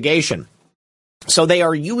investigation. So they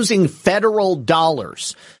are using federal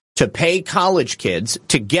dollars to pay college kids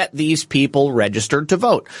to get these people registered to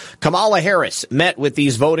vote. Kamala Harris met with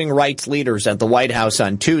these voting rights leaders at the White House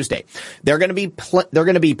on Tuesday. They're going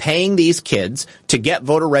to be paying these kids to get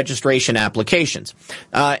voter registration applications.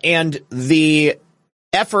 And the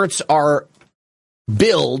efforts are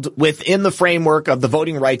billed within the framework of the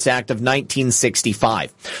Voting Rights Act of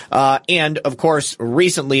 1965. And, of course,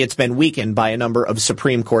 recently it's been weakened by a number of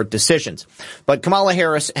Supreme Court decisions. But Kamala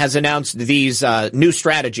Harris has announced these new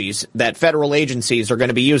strategies that federal agencies are going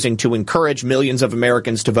to be using to encourage millions of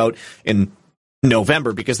Americans to vote in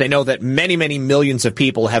November, because they know that many, many millions of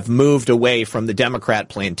people have moved away from the Democrat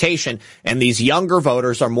plantation, and these younger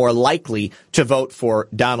voters are more likely to vote for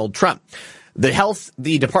Donald Trump.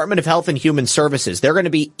 The Department of Health and Human Services, they're going to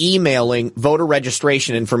be emailing voter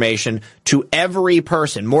registration information to every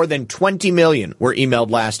person. More than 20 million were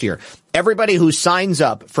emailed last year. Everybody who signs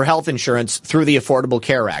up for health insurance through the Affordable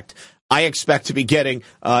Care Act. I expect to be getting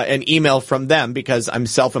an email from them because I'm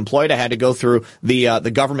self-employed. I had to go through the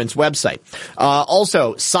government's website.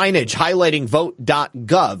 Also, signage highlighting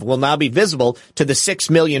vote.gov will now be visible to the 6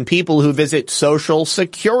 million people who visit Social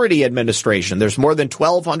Security Administration. There's more than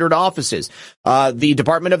 1,200 offices. The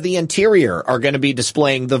Department of the Interior are going to be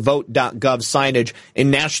displaying the vote.gov signage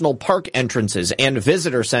in national park entrances and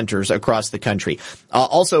visitor centers across the country.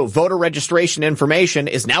 Also, voter registration information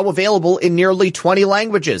is now available in nearly 20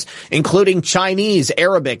 languages, including Chinese,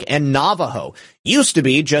 Arabic, and Navajo. Used to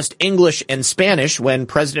be just English and Spanish when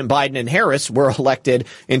President Biden and Harris were elected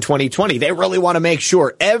in 2020. They really want to make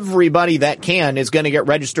sure everybody that can is going to get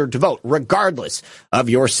registered to vote, regardless of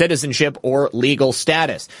your citizenship or legal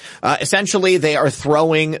status. Essentially, they are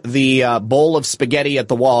throwing the bowl of spaghetti at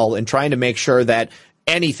the wall and trying to make sure that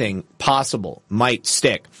anything possible might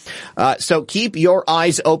stick. So keep your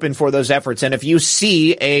eyes open for those efforts. And if you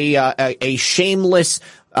see a shameless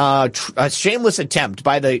attempt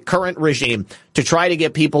by the current regime to try to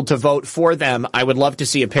get people to vote for them, I would love to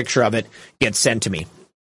see a picture of it get sent to me.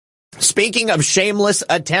 Speaking of shameless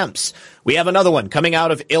attempts, we have another one coming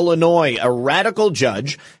out of Illinois. A radical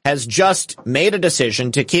judge has just made a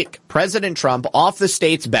decision to kick President Trump off the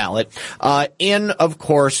state's ballot in, of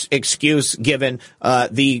course, excuse given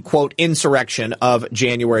the, quote, insurrection of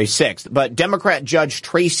January 6th. But Democrat Judge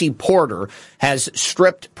Tracy Porter has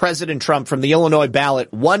stripped President Trump from the Illinois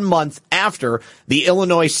ballot 1 month after the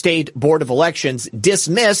Illinois State Board of Elections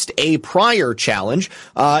dismissed a prior challenge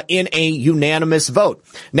in a unanimous vote.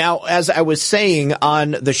 Now, as I was saying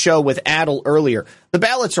on the show with Adel earlier, the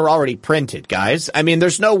ballots are already printed, guys. I mean,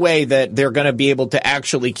 there's no way that they're going to be able to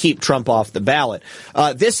actually keep Trump off the ballot.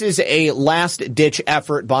 This is a last-ditch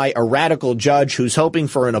effort by a radical judge who's hoping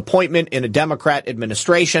for an appointment in a Democrat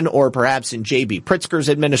administration or perhaps in J.B. Pritzker's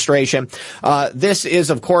administration. This is,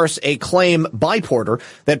 of course, a claim by Porter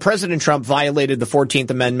that President Trump violated the 14th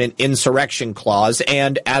Amendment insurrection clause,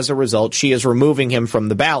 and as a result, she is removing him from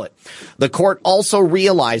the ballot. The court also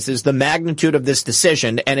realizes the magnitude of this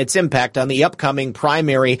decision and its impact on the upcoming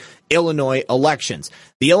primary Illinois elections.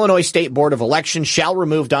 The Illinois State Board of Elections shall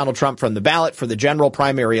remove Donald Trump from the ballot for the general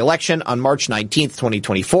primary election on March 19th,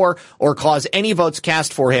 2024, or cause any votes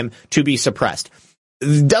cast for him to be suppressed.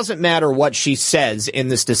 It doesn't matter what she says in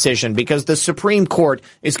this decision because the Supreme Court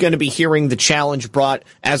is going to be hearing the challenge brought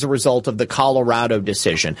as a result of the Colorado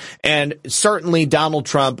decision. And certainly Donald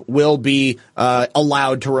Trump will be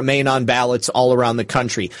allowed to remain on ballots all around the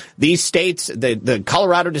country. These states, the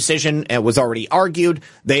Colorado decision was already argued.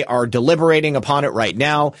 They are deliberating upon it right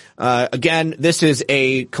now. Again, this is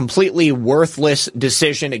a completely worthless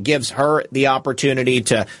decision. It gives her the opportunity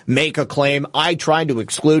to make a claim. I tried to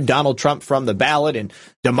exclude Donald Trump from the ballot, and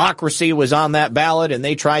democracy was on that ballot, and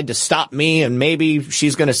they tried to stop me, and maybe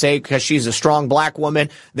she's going to say because she's a strong black woman,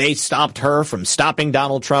 they stopped her from stopping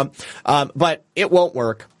Donald Trump. But it won't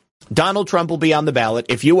work. Donald Trump will be on the ballot.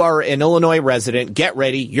 If you are an Illinois resident, get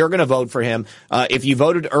ready. You're going to vote for him. If you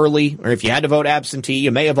voted early or if you had to vote absentee,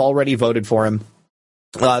 you may have already voted for him.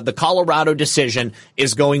 The Colorado decision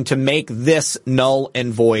is going to make this null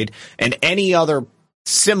and void, and any other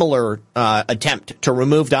similar attempt to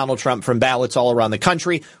remove Donald Trump from ballots all around the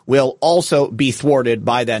country will also be thwarted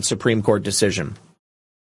by that Supreme Court decision.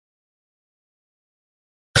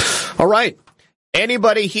 All right.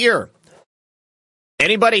 Anybody here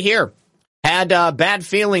had a bad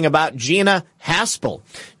feeling about Gina Haspel?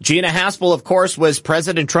 Gina Haspel, of course, was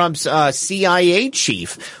President Trump's CIA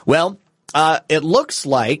chief. Well, it looks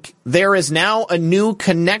like there is now a new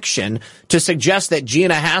connection to suggest that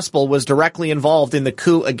Gina Haspel was directly involved in the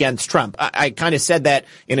coup against Trump. I kind of said that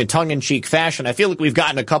in a tongue-in-cheek fashion. I feel like we've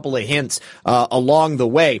gotten a couple of hints along the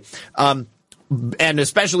way. And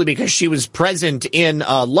especially because she was present in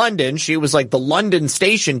London. She was like the London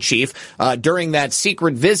station chief during that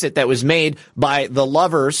secret visit that was made by the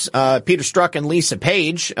lovers, Peter Strzok and Lisa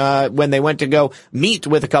Page, when they went to go meet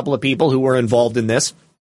with a couple of people who were involved in this.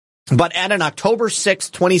 But at an October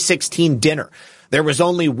 6, 2016 dinner, there was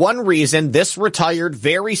only one reason this retired,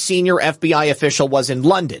 very senior FBI official was in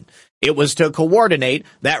London. It was to coordinate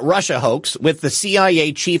that Russia hoax with the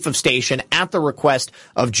CIA chief of station at the request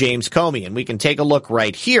of James Comey. And we can take a look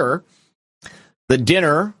right here. The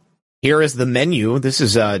dinner, here is the menu. This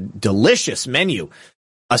is a delicious menu.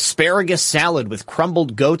 Asparagus salad with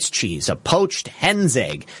crumbled goat's cheese, a poached hen's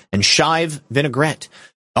egg, and chive vinaigrette.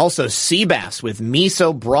 Also sea bass with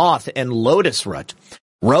miso broth and lotus root.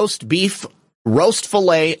 Roast beef, roast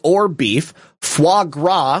filet or beef, foie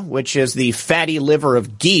gras, which is the fatty liver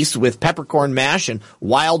of geese with peppercorn mash and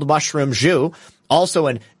wild mushroom jus. Also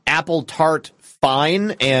an apple tart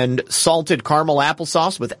fine and salted caramel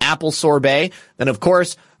applesauce with apple sorbet. Then, of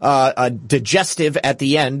course, a digestive at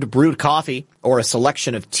the end, brewed coffee, or a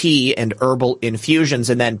selection of tea and herbal infusions,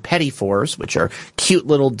 and then petit fours, which are cute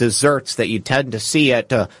little desserts that you tend to see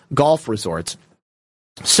at golf resorts.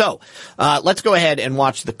 So, let's go ahead and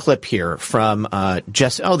watch the clip here from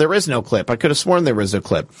Jess. Oh, there is no clip. I could have sworn there was a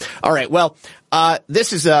clip. All right. Well,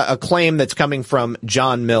 this is a claim that's coming from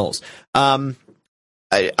John Mills. I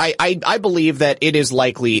believe that it is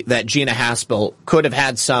likely that Gina Haspel could have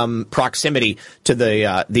had some proximity to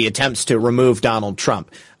the attempts to remove Donald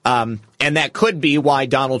Trump. And that could be why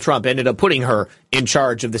Donald Trump ended up putting her in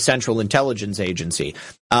charge of the Central Intelligence Agency.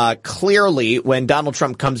 Clearly, when Donald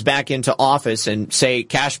Trump comes back into office and, say,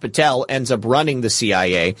 Kash Patel ends up running the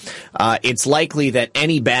CIA, it's likely that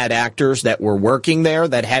any bad actors that were working there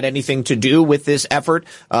that had anything to do with this effort,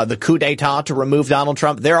 the coup d'etat to remove Donald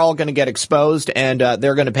Trump, they're all going to get exposed, and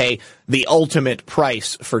they're going to pay the ultimate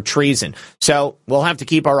price for treason. So we'll have to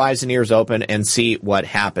keep our eyes and ears open and see what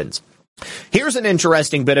happens. Here's an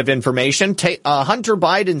interesting bit of information, Hunter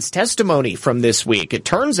Biden's testimony from this week. It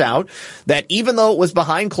turns out that even though it was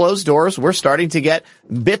behind closed doors, we're starting to get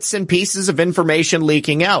bits and pieces of information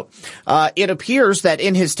leaking out. It appears that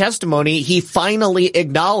in his testimony, he finally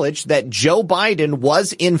acknowledged that Joe Biden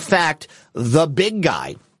was, in fact, the big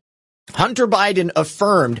guy. Hunter Biden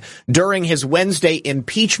affirmed during his Wednesday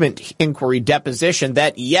impeachment inquiry deposition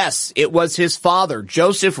that, yes, it was his father,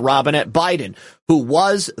 Joseph Robinette Biden, who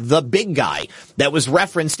was the big guy that was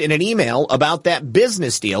referenced in an email about that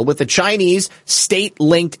business deal with the Chinese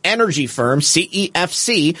state-linked energy firm,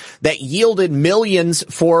 CEFC, that yielded millions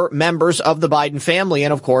for members of the Biden family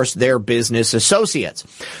and, of course, their business associates.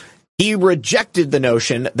 He rejected the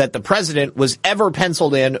notion that the president was ever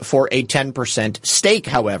penciled in for a 10% stake,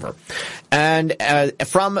 however. And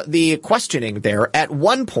from the questioning there, at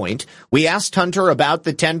one point, we asked Hunter about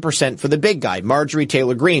the 10% for the big guy. Marjorie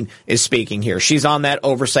Taylor Greene is speaking here. She's on that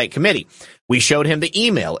oversight committee. We showed him the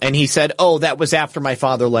email, and he said, oh, that was after my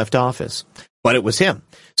father left office. But it was him.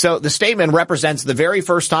 So the statement represents the very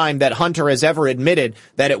first time that Hunter has ever admitted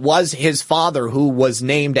that it was his father who was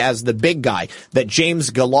named as the big guy that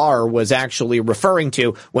James Galar was actually referring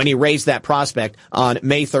to when he raised that prospect on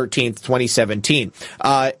May 13th, 2017.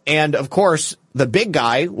 And of course, the big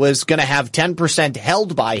guy was going to have 10%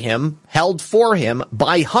 held for him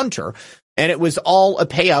by Hunter. And it was all a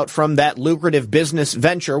payout from that lucrative business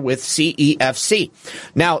venture with CEFC.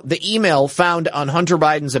 Now, the email found on Hunter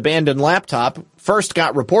Biden's abandoned laptop first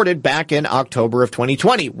got reported back in October of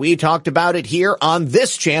 2020. We talked about it here on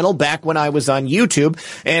this channel back when I was on YouTube,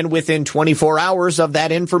 and within 24 hours of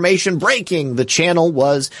that information breaking, the channel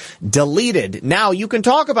was deleted. Now you can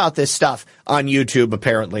talk about this stuff on YouTube,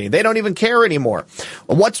 apparently. They don't even care anymore.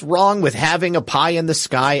 What's wrong with having a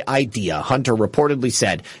pie-in-the-sky idea? Hunter reportedly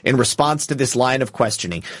said in response to this line of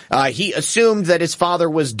questioning. He assumed that his father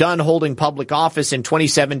was done holding public office in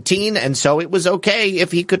 2017, and so it was okay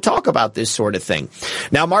if he could talk about this sort of thing.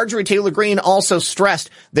 Now, Marjorie Taylor Greene also stressed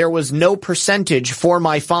there was no percentage for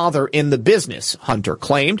my father in the business, Hunter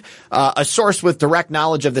claimed. A source with direct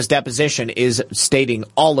knowledge of this deposition is stating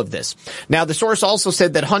all of this. Now, the source also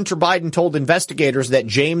said that Hunter Biden told investigators that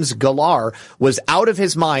James Galar was out of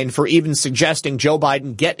his mind for even suggesting Joe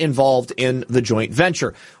Biden get involved in the joint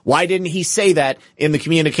venture. Why didn't he say that in the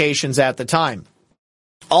communications at the time?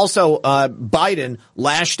 Also, Biden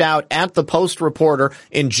lashed out at the Post reporter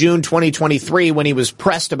in June 2023 when he was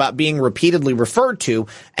pressed about being repeatedly referred to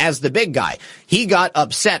as the big guy. He got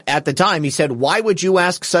upset at the time. He said, "Why would you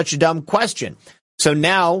ask such a dumb question?" So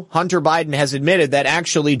now Hunter Biden has admitted that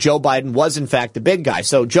actually Joe Biden was in fact the big guy.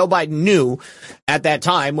 So Joe Biden knew at that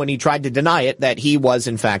time when he tried to deny it that he was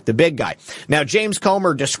in fact the big guy. Now, James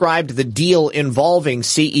Comer described the deal involving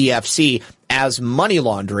CEFC as money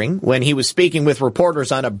laundering when he was speaking with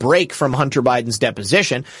reporters on a break from Hunter Biden's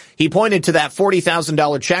deposition. He pointed to that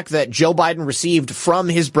 $40,000 check that Joe Biden received from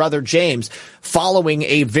his brother James following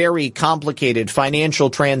a very complicated financial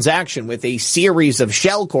transaction with a series of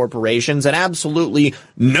shell corporations and absolutely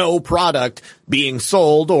no product being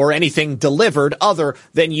sold or anything delivered other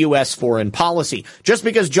than U.S. foreign policy. Just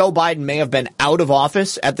because Joe Biden may have been out of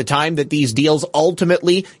office at the time that these deals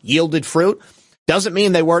ultimately yielded fruit doesn't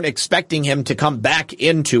mean they weren't expecting him to come back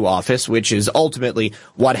into office, which is ultimately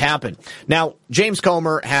what happened. Now, James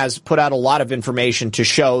Comer has put out a lot of information to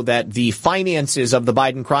show that the finances of the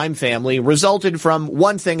Biden crime family resulted from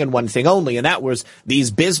one thing and one thing only, and that was these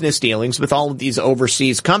business dealings with all of these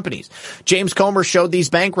overseas companies. James Comer showed these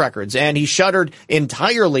bank records, and he shuddered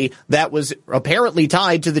entirely that was apparently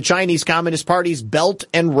tied to the Chinese Communist Party's Belt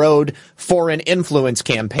and Road Foreign Influence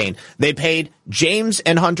campaign. They paid James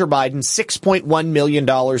and Hunter Biden $6.1 million in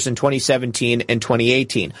 2017 and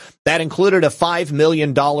 2018. That included a $5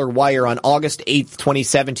 million wire on August 8th,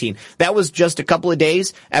 2017. That was just a couple of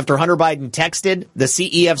days after Hunter Biden texted the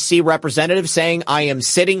CEFC representative saying, "I am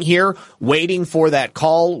sitting here waiting for that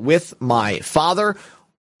call with my father."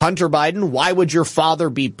 Hunter Biden, why would your father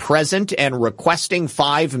be present and requesting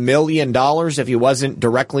 $5 million if he wasn't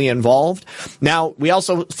directly involved? Now, we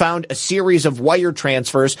also found a series of wire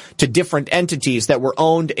transfers to different entities that were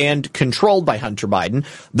owned and controlled by Hunter Biden.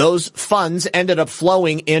 Those funds ended up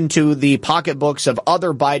flowing into the pocketbooks of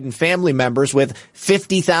other Biden family members, with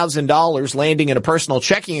 $50,000 landing in a personal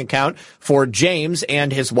checking account for James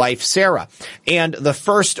and his wife, Sarah. And the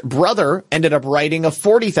first brother ended up writing a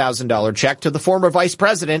 $40,000 check to the former vice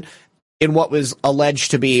president in what was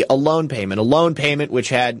alleged to be a loan payment which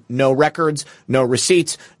had no records, no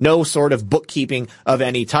receipts, no sort of bookkeeping of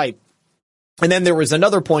any type. And then there was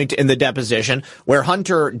another point in the deposition where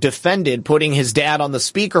Hunter defended putting his dad on the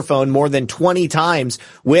speakerphone more than 20 times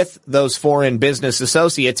with those foreign business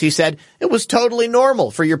associates. He said it was totally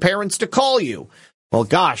normal for your parents to call you. Well,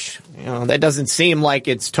 gosh, that doesn't seem like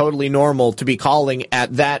it's totally normal to be calling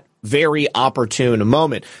at that very opportune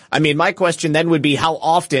moment. I mean, my question then would be, how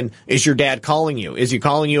often is your dad calling you? Is he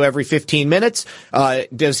calling you every 15 minutes?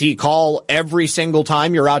 Does he call every single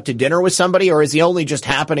time you're out to dinner with somebody? Or is he only just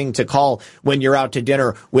happening to call when you're out to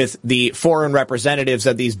dinner with the foreign representatives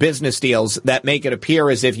of these business deals that make it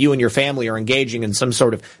appear as if you and your family are engaging in some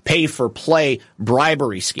sort of pay-for-play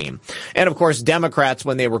bribery scheme? And of course, Democrats,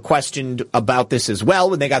 when they were questioned about this as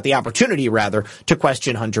well, when they got the opportunity, rather, to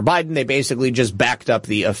question Hunter Biden, they basically just backed up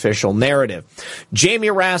the official narrative. Jamie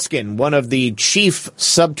Raskin, one of the chief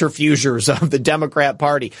subterfugers of the Democrat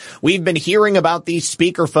Party. We've been hearing about these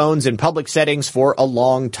speakerphones in public settings for a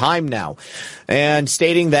long time now, and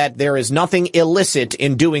stating that there is nothing illicit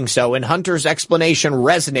in doing so. And Hunter's explanation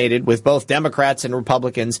resonated with both Democrats and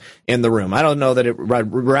Republicans in the room. I don't know that it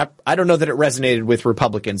resonated with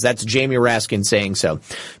Republicans. That's Jamie Raskin saying so.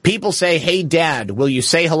 People say, "Hey, Dad, will you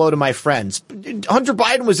say hello to my friends?" Hunter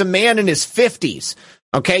Biden was a man in his 50s.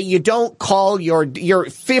 Okay, you don't call you're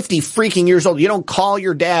 50 freaking years old. You don't call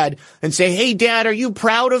your dad and say, "Hey, Dad, are you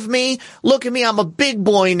proud of me? Look at me, I'm a big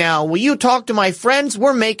boy now. Will you talk to my friends?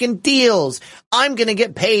 We're making deals. I'm going to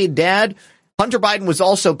get paid, Dad." Hunter Biden was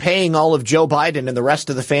also paying all of Joe Biden and the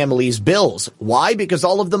rest of the family's bills. Why? Because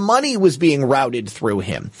all of the money was being routed through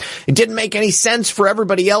him. It didn't make any sense for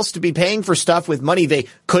everybody else to be paying for stuff with money they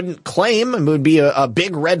couldn't claim, and would be a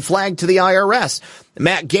big red flag to the IRS.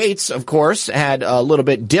 Matt Gaetz, of course, had a little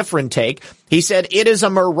bit different take. He said it is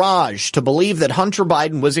a mirage to believe that Hunter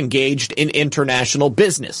Biden was engaged in international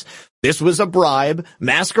business. This was a bribe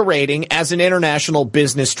masquerading as an international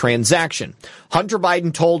business transaction. Hunter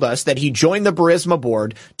Biden told us that he joined the Burisma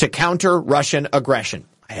board to counter Russian aggression.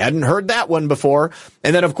 I hadn't heard that one before.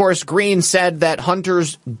 And then, of course, Green said that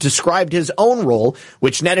Hunter's described his own role,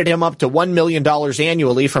 which netted him up to $1 million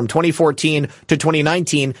annually from 2014 to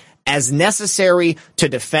 2019, as necessary to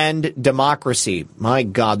defend democracy. My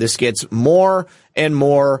God, this gets more and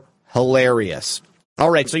more hilarious. All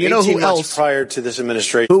right, so you know who else prior to this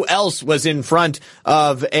administration? Who else was in front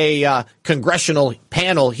of a congressional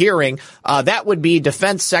panel hearing? That would be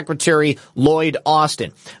Defense Secretary Lloyd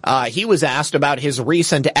Austin. He was asked about his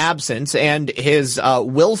recent absence and his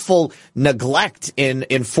willful neglect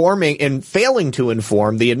in failing to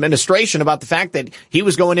inform the administration about the fact that he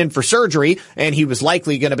was going in for surgery and he was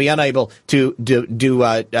likely going to be unable to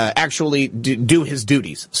actually do his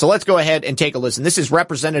duties. So let's go ahead and take a listen. This is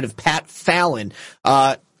Representative Pat Fallon,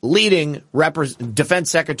 leading Defense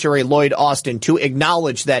Secretary Lloyd Austin to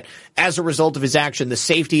acknowledge that as a result of his action, the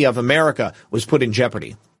safety of America was put in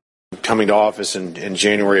jeopardy. Coming to office in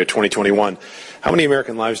January of 2021, how many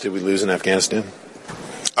American lives did we lose in Afghanistan?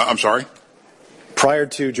 I'm sorry? Prior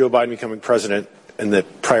to Joe Biden becoming president, in the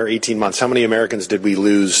prior 18 months, how many Americans did we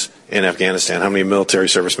lose in Afghanistan? How many military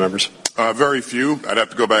service members? Very few. I'd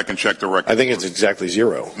have to go back and check the record. I think it's exactly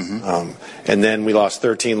zero. Mm-hmm. And then we lost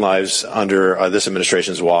 13 lives under this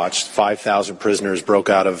administration's watch. 5,000 prisoners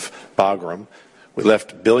broke out of Bagram. We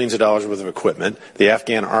left billions of dollars worth of equipment. The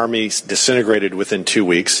Afghan army disintegrated within 2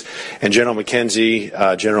 weeks. And General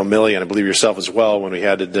McKenzie, General Milley, and I believe yourself as well, when we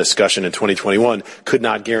had a discussion in 2021, could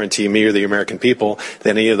not guarantee me or the American people that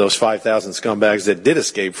any of those 5,000 scumbags that did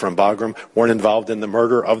escape from Bagram weren't involved in the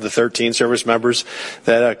murder of the 13 service members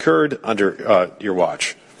that occurred under your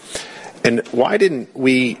watch. And why didn't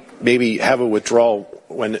we maybe have a withdrawal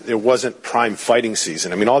when it wasn't prime fighting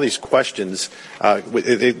season? I mean, all these questions,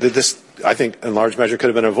 this, I think, in large measure could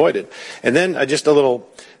have been avoided. And then just a little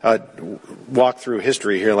walk through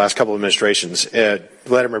history here in the last couple of administrations.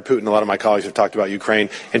 Vladimir Putin, a lot of my colleagues have talked about Ukraine.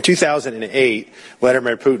 In 2008,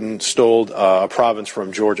 Vladimir Putin stole a province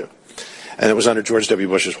from Georgia. And it was under George W.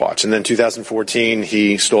 Bush's watch. And then 2014,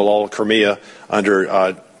 he stole all of Crimea under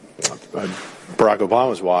Barack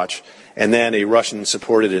Obama's watch. And then a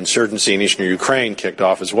Russian-supported insurgency in eastern Ukraine kicked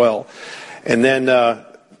off as well. And then,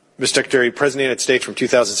 Mr. Secretary, President of the United States from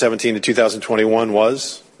 2017 to 2021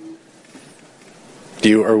 was? Do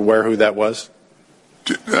you are aware who that was?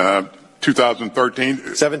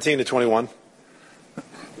 2013? 17 to 21.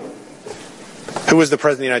 Who was the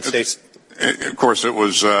President of the United States? Of course, it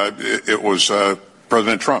was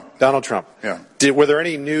President Trump. Donald Trump. Yeah. Did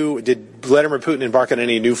Vladimir Putin embark on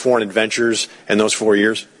any new foreign adventures in those 4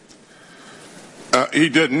 years? He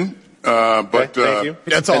didn't, but okay, thank you.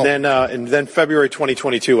 That's all. And then February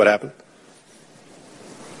 2022, what happened?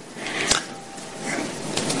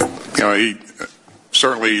 He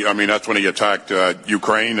certainly. I mean, that's when he attacked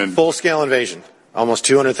Ukraine and full-scale invasion, almost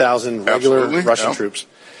 200,000 regular Russian troops.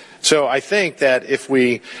 So I think that if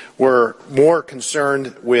we were more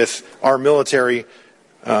concerned with our military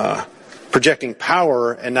projecting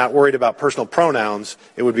power and not worried about personal pronouns,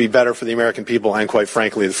 it would be better for the American people and, quite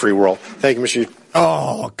frankly, the free world. Thank you, Mr.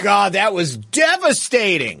 Oh, God, that was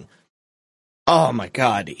devastating. Oh, my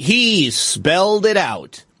God. He spelled it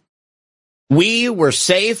out. We were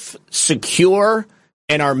safe, secure,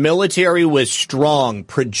 and our military was strong,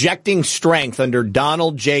 projecting strength under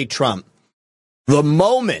Donald J. Trump. The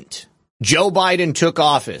moment Joe Biden took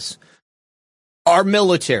office, our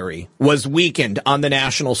military was weakened on the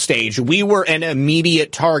national stage. We were an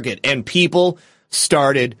immediate target, and people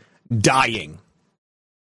started dying.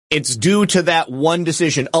 It's due to that one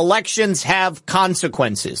decision. Elections have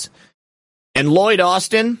consequences. And Lloyd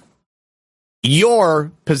Austin,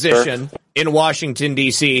 your position in Washington,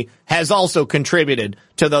 D.C. has also contributed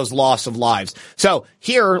to those loss of lives. So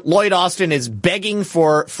here, Lloyd Austin is begging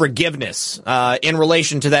for forgiveness in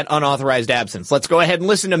relation to that unauthorized absence. Let's go ahead and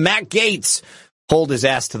listen to Matt Gaetz hold his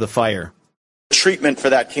ass to the fire. Treatment for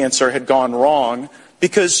that cancer had gone wrong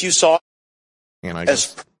because you saw... And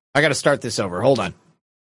I got to start this over. Hold on.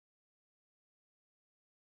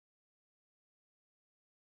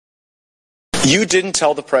 You didn't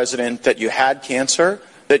tell the president that you had cancer,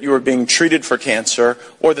 that you were being treated for cancer,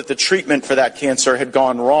 or that the treatment for that cancer had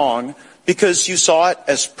gone wrong because you saw it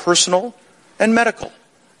as personal and medical.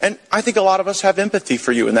 And I think a lot of us have empathy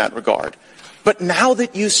for you in that regard. But now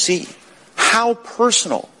that you see how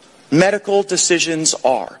personal medical decisions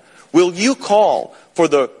are, will you call for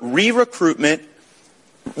the re-recruitment,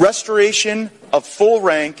 restoration of full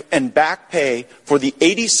rank and back pay for the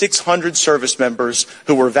 8,600 service members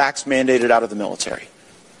who were vax mandated out of the military?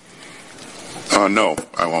 No,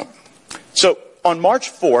 I won't. So on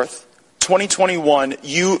March 4th, 2021,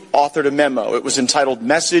 you authored a memo. It was entitled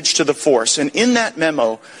Message to the Force. And in that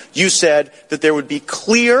memo, you said that there would be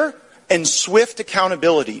clear and swift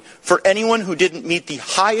accountability for anyone who didn't meet the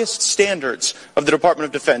highest standards of the Department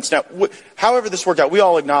of Defense. Now, however this worked out, we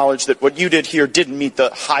all acknowledge that what you did here didn't meet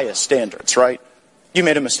the highest standards, right? You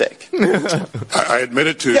made a mistake. I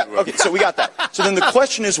admitted to. Yeah, okay, so we got that. So then the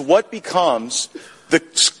question is, what becomes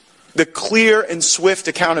the clear and swift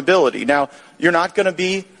accountability? Now, you're not going to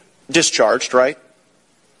be discharged, right?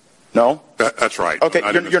 No? That's right. Okay,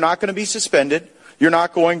 you're not going to be suspended. You're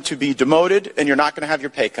not going to be demoted, and you're not going to have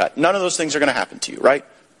your pay cut. None of those things are going to happen to you, right?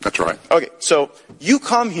 That's right. Okay, so you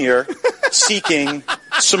come here seeking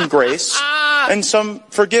some grace and some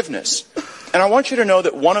forgiveness. And I want you to know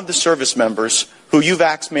that one of the service members who you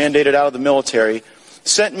vax mandated out of the military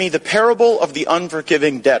sent me the parable of the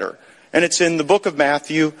unforgiving debtor. And it's in the book of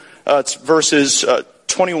Matthew, it's verses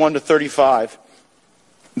 21 to 35.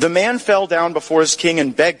 The man fell down before his king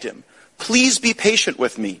and begged him, "Please be patient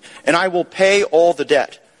with me, and I will pay all the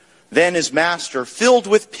debt." Then his master, filled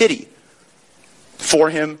with pity for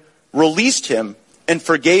him, released him and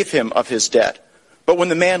forgave him of his debt. But when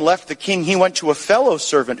the man left the king, he went to a fellow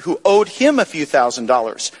servant who owed him a few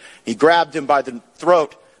 $1,000s. He grabbed him by the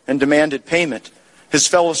throat and demanded payment. His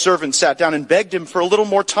fellow servant sat down and begged him for a little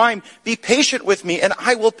more time. "Be patient with me, and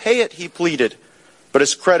I will pay it," he pleaded. But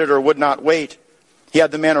his creditor would not wait. He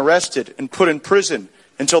had the man arrested and put in prison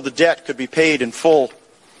until the debt could be paid in full.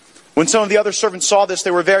 When some of the other servants saw this,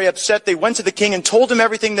 they were very upset. They went to the king and told him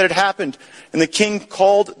everything that had happened. And the king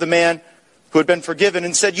called the man who had been forgiven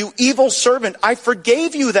and said, "You evil servant, I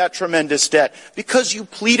forgave you that tremendous debt because you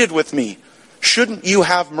pleaded with me. Shouldn't you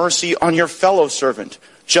have mercy on your fellow servant,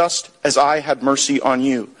 just as I had mercy on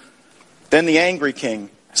you?" Then the angry king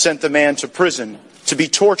sent the man to prison to be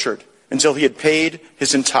tortured until he had paid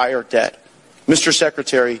his entire debt. Mr.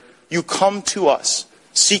 Secretary, you come to us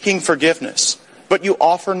seeking forgiveness, but you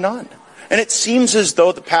offer none. And it seems as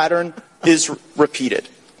though the pattern is repeated.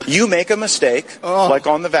 You make a mistake, like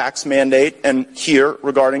on the vax mandate and here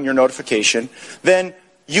regarding your notification. Then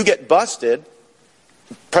you get busted.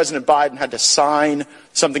 President Biden had to sign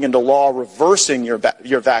something into law reversing your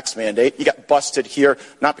vax mandate. You got busted here,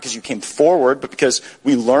 not because you came forward, but because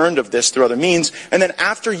we learned of this through other means. And then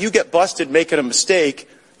after you get busted making a mistake,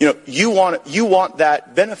 you want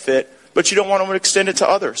that benefit, but you don't want to extend it to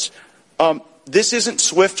others. This isn't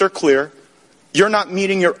swift or clear. You're not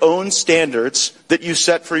meeting your own standards that you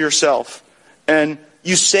set for yourself. And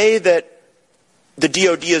you say that the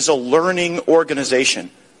DOD is a learning organization.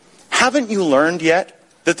 Haven't you learned yet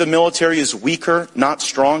that the military is weaker, not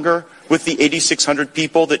stronger, with the 8,600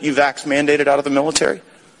 people that you vax mandated out of the military?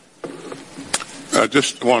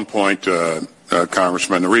 Just one point,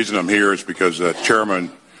 Congressman. The reason I'm here is because the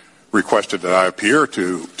chairman requested that I appear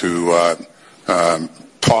to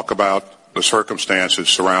talk about the circumstances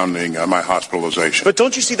surrounding my hospitalization. But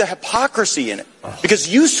don't you see the hypocrisy in it? Because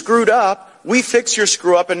you screwed up, we fix your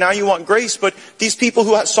screw up, and now you want grace. But these people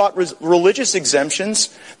who sought religious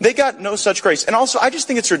exemptions, they got no such grace. And also, I just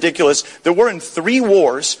think it's ridiculous that we're in 3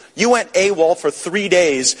 wars. You went AWOL for 3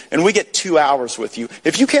 days, and we get 2 hours with you.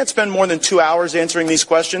 If you can't spend more than 2 hours answering these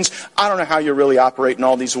questions, I don't know how you really operate in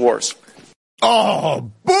all these wars. Oh,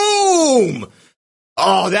 boom!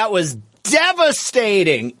 Oh, that was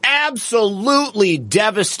devastating. Absolutely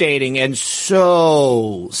devastating and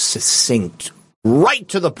so succinct. Right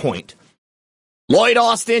to the point. Lloyd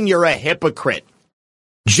Austin, you're a hypocrite.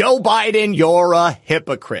 Joe Biden, you're a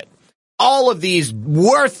hypocrite. All of these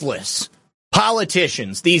worthless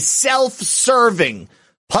politicians, these self-serving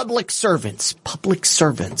public servants,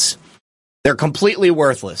 they're completely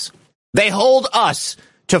worthless. They hold us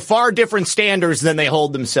to far different standards than they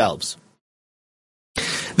hold themselves.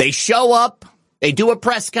 They show up, they do a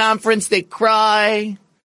press conference, they cry,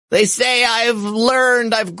 they say, "I've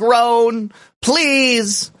learned, I've grown,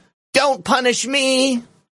 please don't punish me."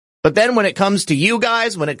 But then when it comes to you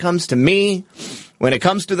guys, when it comes to me, when it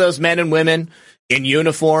comes to those men and women in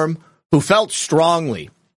uniform who felt strongly,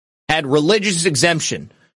 had religious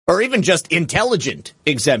exemption, or even just intelligent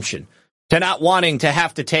exemption, to not wanting to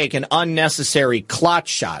have to take an unnecessary clot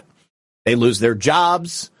shot, they lose their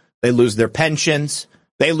jobs, they lose their pensions,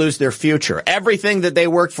 they lose their future. Everything that they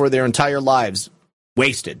worked for their entire lives,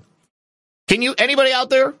 wasted. Anybody out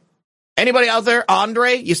there? Anybody out there?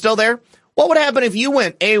 Andre, you still there? What would happen if you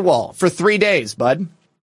went AWOL for 3 days, bud?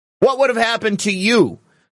 What would have happened to you?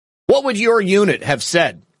 What would your unit have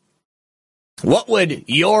said? What would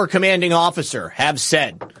your commanding officer have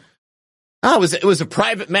said? Oh, it was a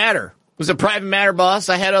private matter. It was a private matter, boss.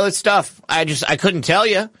 I had other stuff. I couldn't tell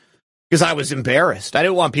you because I was embarrassed. I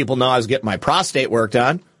didn't want people to know I was getting my prostate worked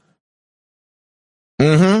on.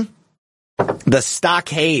 The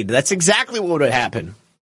stockade. That's exactly what would have happened.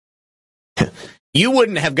 You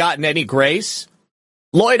wouldn't have gotten any grace.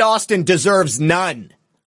 Lloyd Austin deserves none.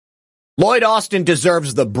 Lloyd Austin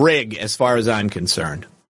deserves the brig as far as I'm concerned.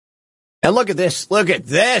 And look at this. Look at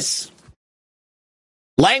this.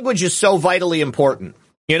 Language is so vitally important.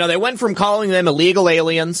 You know, they went from calling them illegal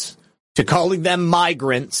aliens to calling them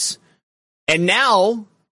migrants. And now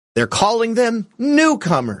they're calling them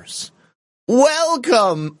newcomers.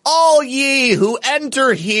 Welcome, all ye who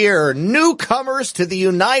enter here, newcomers to the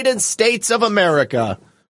United States of America.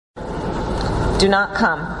 Do not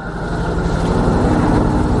come.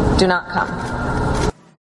 Do not come.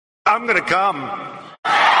 I'm going to come.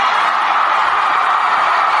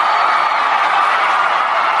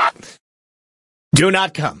 Do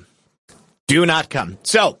not come. Do not come.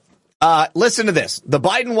 So, listen to this. The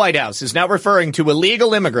Biden White House is now referring to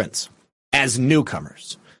illegal immigrants as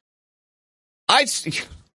newcomers.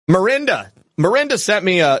 Miranda sent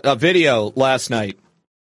me a video last night.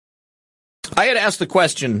 I had asked the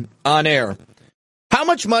question on air, how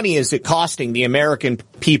much money is it costing the American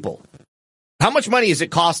people? How much money is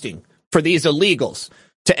it costing for these illegals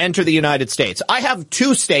to enter the United States? I have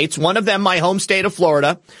 2 states, one of them my home state of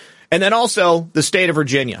Florida, and then also the state of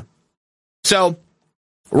Virginia. So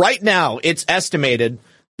right now it's estimated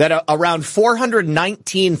that around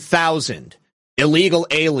 419,000 illegal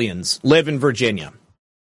aliens live in Virginia.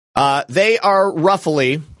 They are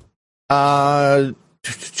roughly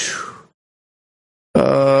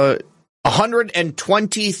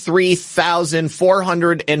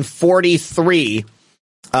 123,443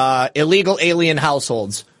 illegal alien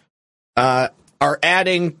households are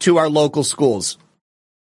adding to our local schools.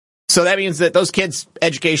 So that means that those kids'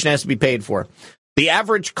 education has to be paid for. The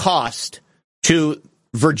average cost to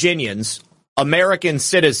Virginians, American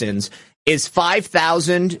citizens, is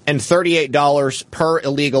 $5,038 per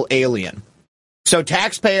illegal alien. So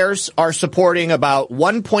taxpayers are supporting about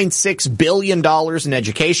 $1.6 billion in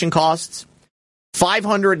education costs,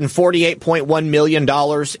 $548.1 million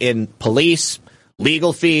in police,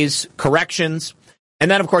 legal fees, corrections.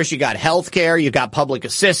 And then, of course, you got health care, you got public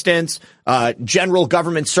assistance, general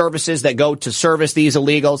government services that go to service these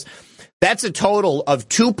illegals. That's a total of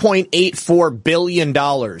 $2.84 billion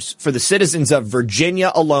for the citizens of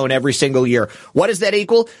Virginia alone every single year. What does that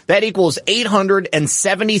equal? That equals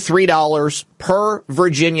 $873 per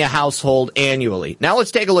Virginia household annually. Now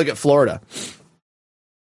let's take a look at Florida.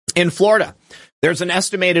 In Florida, there's an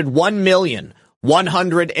estimated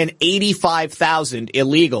 1,185,000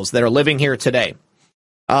 illegals that are living here today.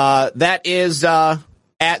 That's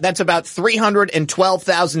about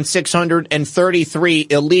 312,633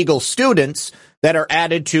 illegal students that are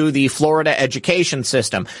added to the Florida education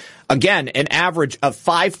system. Again, an average of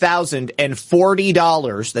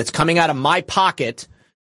 $5,040 that's coming out of my pocket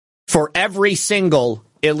for every single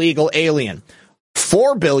illegal alien.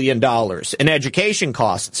 $4 billion in education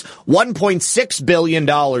costs, $1.6 billion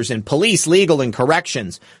in police, legal, and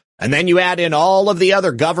corrections. And then you add in all of the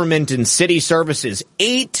other government and city services,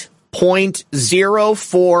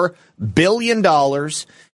 $8.04 billion.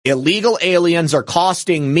 Illegal aliens are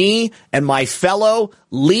costing me and my fellow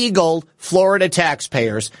legal Florida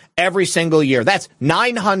taxpayers every single year. That's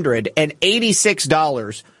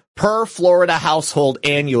 $986 per Florida household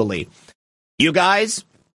annually. You guys,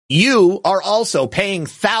 you are also paying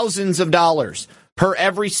thousands of dollars per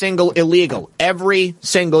every single illegal every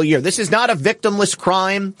single year. This is not a victimless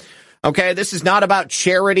crime. Okay, this is not about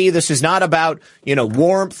charity. This is not about,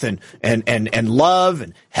 warmth and love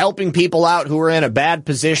and helping people out who are in a bad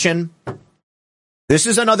position. This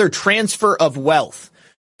is another transfer of wealth.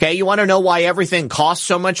 Okay, you want to know why everything costs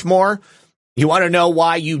so much more? You want to know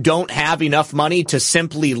why you don't have enough money to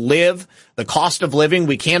simply live? The cost of living,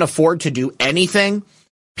 we can't afford to do anything.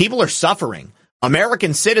 People are suffering.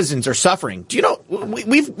 American citizens are suffering. Do you know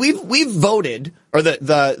we've voted, or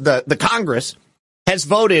the Congress has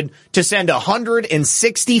voted to send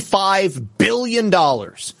 $165 billion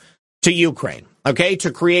to Ukraine, okay,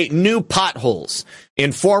 to create new potholes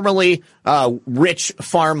in formerly rich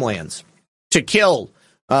farmlands, to kill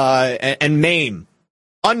and maim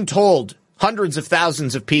untold hundreds of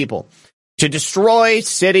thousands of people, to destroy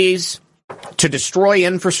cities, to destroy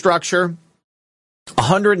infrastructure.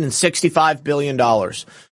 $165 billion.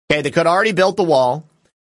 Okay, they could have already built the wall.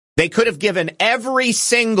 They could have given every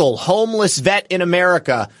single homeless vet in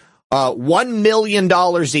America $1 million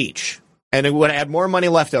each, and it would have had more money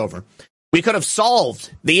left over. We could have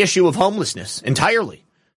solved the issue of homelessness entirely.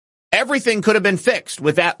 Everything could have been fixed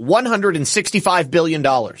with that $165 billion.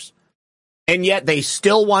 And yet they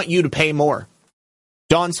still want you to pay more.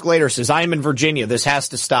 Dawn Sclater says, I am in Virginia. This has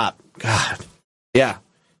to stop. God. Yeah.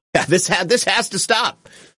 This has to stop.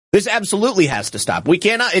 This absolutely has to stop. We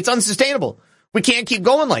cannot. It's unsustainable. We can't keep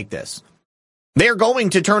going like this. They're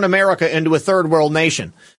going to turn America into a third world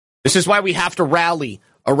nation. This is why we have to rally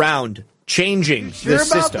around changing this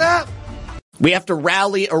system. That? We have to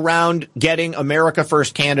rally around getting America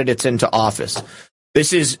First candidates into office.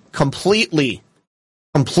 This is completely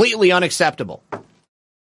unacceptable.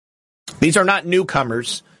 These are not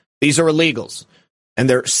newcomers. These are illegals. And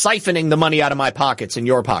they're siphoning the money out of my pockets and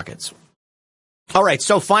your pockets. All right,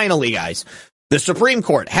 so finally, guys, the Supreme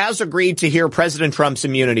Court has agreed to hear President Trump's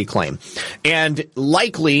immunity claim. And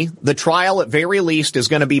likely, the trial at very least is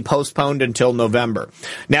going to be postponed until November.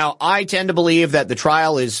 Now, I tend to believe that the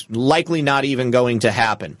trial is likely not even going to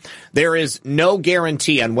happen. There is no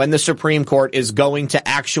guarantee on when the Supreme Court is going to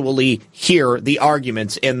actually hear the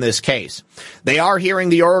arguments in this case. They are hearing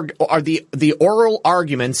the oral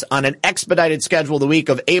arguments on an expedited schedule the week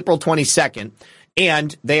of April 22nd.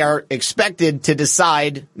 And they are expected to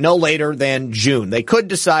decide no later than June. They could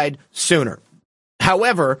decide sooner.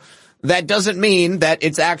 However, that doesn't mean that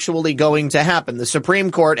it's actually going to happen. The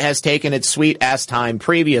Supreme Court has taken its sweet-ass time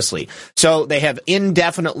previously. So they have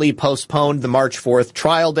indefinitely postponed the March 4th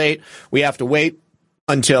trial date. We have to wait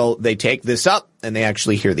until they take this up and they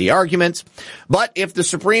actually hear the arguments. But if the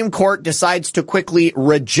Supreme Court decides to quickly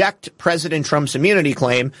reject President Trump's immunity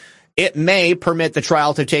claim, it may permit the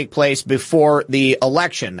trial to take place before the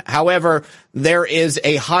election. However, there is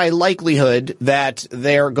a high likelihood that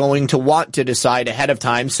they're going to want to decide ahead of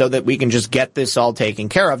time so that we can just get this all taken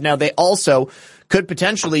care of. Now, they also could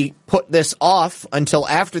potentially put this off until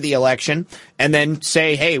after the election and then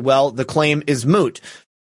say, hey, well, the claim is moot.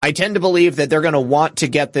 I tend to believe that they're going to want to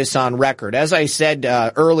get this on record. As I said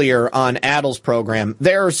earlier on Adel's program,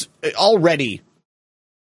 there's already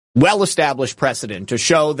well-established precedent to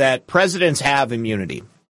show that presidents have immunity.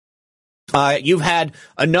 You've had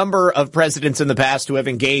a number of presidents in the past who have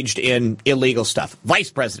engaged in illegal stuff.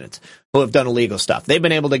 Vice presidents who have done illegal stuff. They've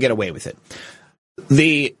been able to get away with it.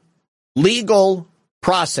 The legal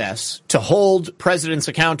process to hold presidents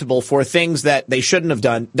accountable for things that they shouldn't have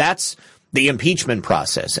done, that's the impeachment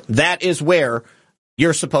process. That is where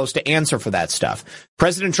you're supposed to answer for that stuff.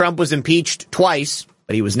 President Trump was impeached twice,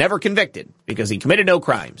 but he was never convicted because he committed no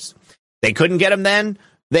crimes. They couldn't get him then.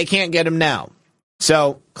 They can't get him now.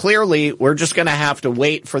 So clearly, we're just going to have to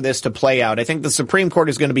wait for this to play out. I think the Supreme Court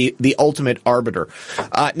is going to be the ultimate arbiter.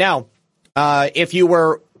 Now, if you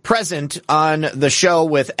were present on the show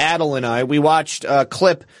with Adel and I, we watched a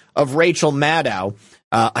clip of Rachel Maddow.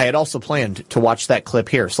 I had also planned to watch that clip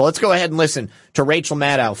here. So let's go ahead and listen to Rachel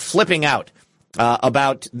Maddow flipping out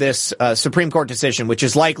about this Supreme Court decision, which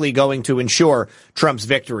is likely going to ensure Trump's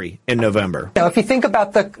victory in November. Now, if you think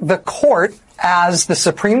about the court as the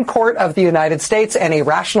Supreme Court of the United States and a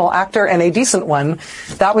rational actor and a decent one,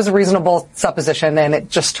 that was a reasonable supposition, and it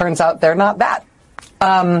just turns out they're not that.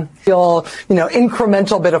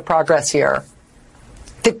 Incremental bit of progress here.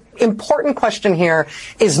 The important question here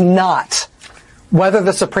is not whether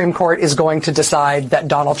the Supreme Court is going to decide that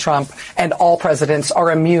Donald Trump and all presidents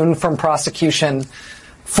are immune from prosecution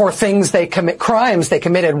for crimes they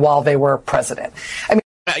committed while they were president. I mean,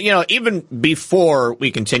 even before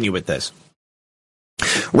we continue with this,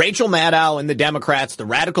 Rachel Maddow and the Democrats, the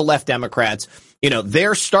radical left Democrats,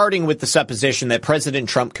 they're starting with the supposition that President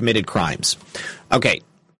Trump committed crimes. Okay.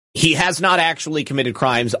 He has not actually committed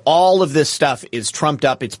crimes. All of this stuff is trumped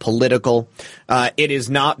up. It's political. It is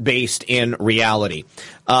not based in reality.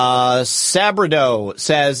 Sabrado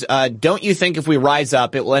says, don't you think if we rise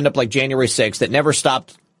up, it will end up like January 6th?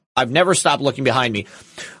 I've never stopped looking behind me.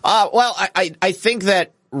 Well, I think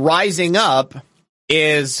that rising up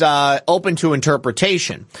is open to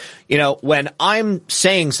interpretation. When I'm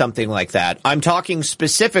saying something like that, I'm talking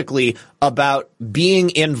specifically about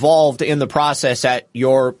being involved in the process at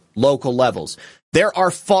your local levels. There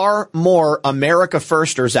are far more America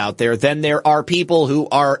Firsters out there than there are people who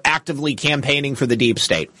are actively campaigning for the deep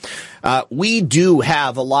state. We do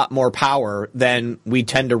have a lot more power than we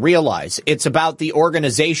tend to realize. It's about the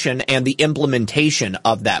organization and the implementation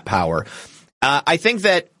of that power. I think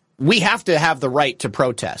that we have to have the right to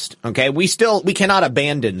protest. Okay. We cannot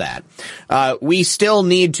abandon that. We still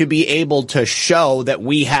need to be able to show that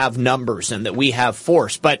we have numbers and that we have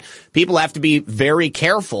force, but people have to be very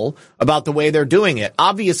careful about the way they're doing it.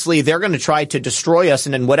 Obviously, they're going to try to destroy us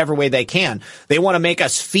in whatever way they can. They want to make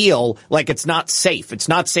us feel like it's not safe. It's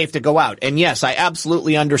not safe to go out. And yes, I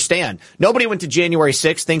absolutely understand. Nobody went to January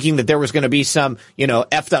 6th thinking that there was going to be some,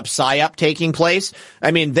 effed up psyop taking place.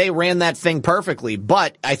 I mean, they ran that thing perfectly,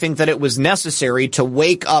 but I think that it was necessary to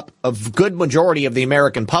wake up a good majority of the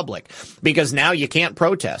American public, because now you can't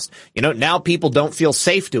protest. Now people don't feel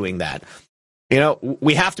safe doing that.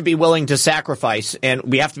 We have to be willing to sacrifice, and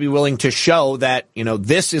we have to be willing to show that,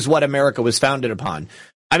 this is what America was founded upon.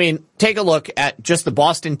 I mean, take a look at just the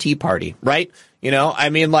Boston Tea Party, right?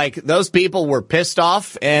 Those people were pissed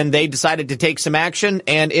off and they decided to take some action,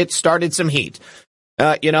 and it started some heat.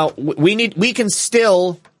 We can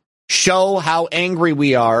still show how angry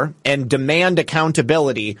we are and demand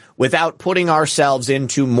accountability without putting ourselves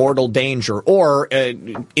into mortal danger or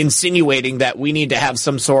insinuating that we need to have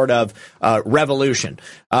some sort of revolution.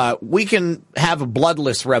 We can have a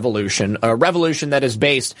bloodless revolution, a revolution that is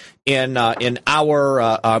based in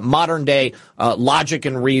our modern day logic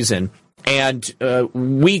and reason. And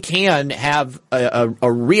we can have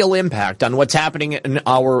a real impact on what's happening in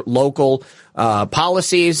our local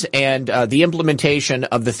policies and the implementation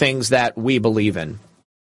of the things that we believe in.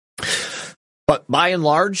 But by and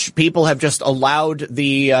large, people have just allowed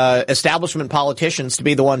the establishment politicians to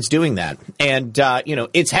be the ones doing that. And,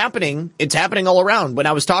 it's happening. It's happening all around. When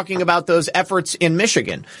I was talking about those efforts in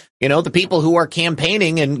Michigan, the people who are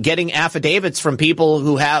campaigning and getting affidavits from people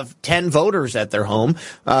who have 10 voters at their home,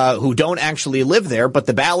 who don't actually live there, but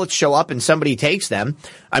the ballots show up and somebody takes them.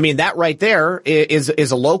 I mean, that right there is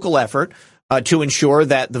a local effort to ensure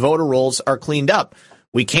that the voter rolls are cleaned up.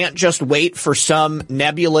 We can't just wait for some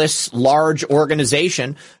nebulous large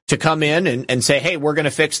organization to come in and say, hey, we're going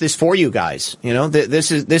to fix this for you guys.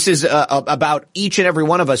 This is about each and every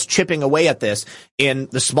one of us chipping away at this in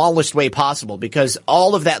the smallest way possible, because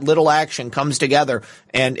all of that little action comes together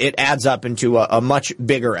and it adds up into a much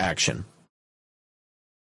bigger action.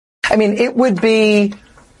 I mean, it would be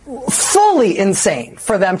fully insane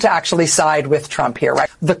for them to actually side with Trump here, right?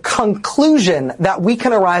 The conclusion that we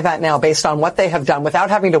can arrive at now based on what they have done without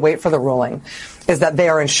having to wait for the ruling is that they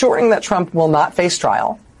are ensuring that Trump will not face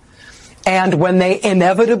trial. And when they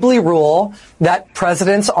inevitably rule that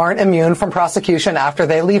presidents aren't immune from prosecution after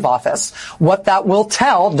they leave office, what that will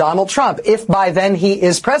tell Donald Trump, if by then he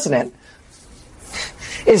is president,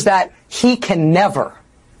 is that he can never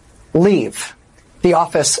leave the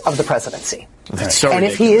office of the presidency. That's so and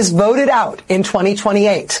ridiculous. If he is voted out in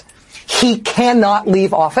 2028, he cannot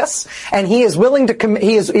leave office, and he is willing to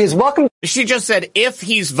he is welcome. She just said if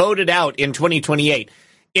he's voted out in 2028.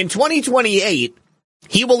 In 2028,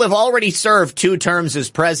 he will have already served 2 terms as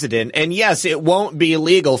president, and yes, it won't be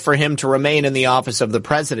illegal for him to remain in the office of the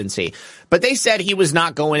presidency. But they said he was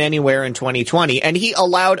not going anywhere in 2020, and he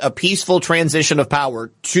allowed a peaceful transition of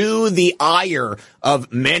power to the ire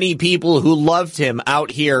of many people who loved him out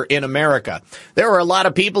here in America. There were a lot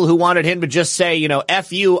of people who wanted him to just say,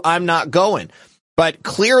 F you, I'm not going. But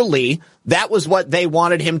clearly, that was what they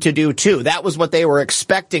wanted him to do, too. That was what they were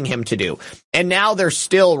expecting him to do. And now they're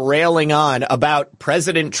still railing on about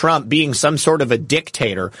President Trump being some sort of a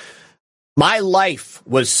dictator. My life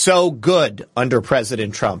was so good under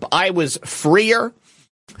President Trump. I was freer.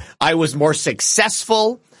 I was more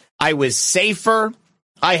successful. I was safer.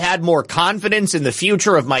 I had more confidence in the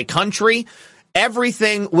future of my country.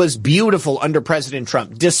 Everything was beautiful under President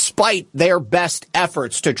Trump, despite their best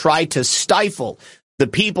efforts to try to stifle the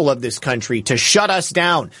people of this country, to shut us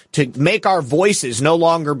down, to make our voices no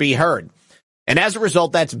longer be heard. And as a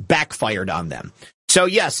result, that's backfired on them. So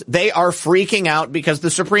yes, they are freaking out because the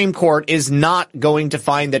Supreme Court is not going to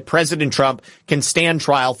find that President Trump can stand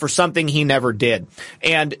trial for something he never did.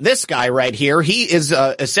 And this guy right here, he is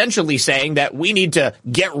essentially saying that we need to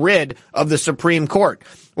get rid of the Supreme Court.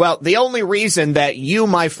 Well, the only reason that you,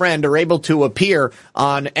 my friend, are able to appear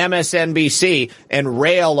on MSNBC and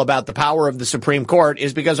rail about the power of the Supreme Court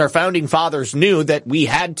is because our founding fathers knew that we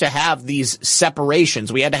had to have these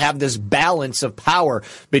separations. We had to have this balance of power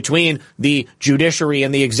between the judiciary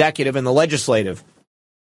and the executive and the legislative.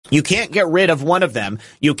 You can't get rid of one of them.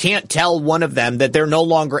 You can't tell one of them that they're no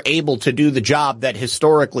longer able to do the job that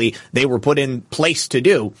historically they were put in place to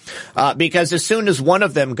do. Because as soon as one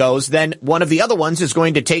of them goes, then one of the other ones is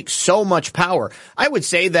going to take so much power. I would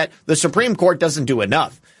say that the Supreme Court doesn't do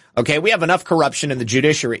enough. Okay, we have enough corruption in the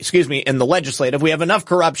judiciary, in the legislative. We have enough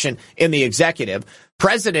corruption in the executive.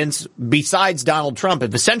 Presidents, besides Donald Trump,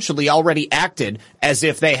 have essentially already acted as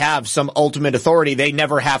if they have some ultimate authority. They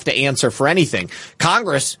never have to answer for anything.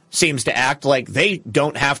 Congress seems to act like they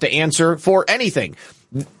don't have to answer for anything.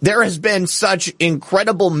 There has been such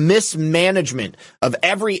incredible mismanagement of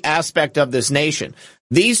every aspect of this nation.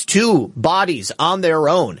 These two bodies on their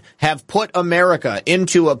own have put America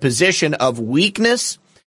into a position of weakness.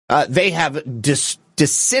 They have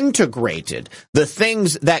disintegrated the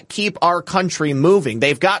things that keep our country moving.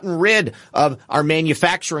 They've gotten rid of our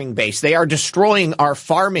manufacturing base. They are destroying our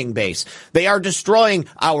farming base. They are destroying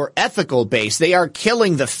our ethical base. They are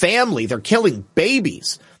killing the family. They're killing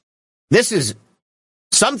babies. This is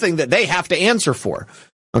something that they have to answer for.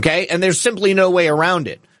 Okay? And there's simply no way around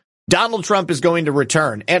it. Donald Trump is going to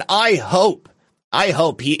return. And I hope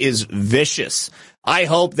he is vicious. I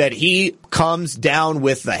hope that he comes down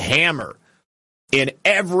with the hammer in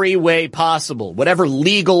every way possible, whatever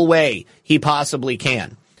legal way he possibly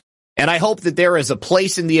can. And I hope that there is a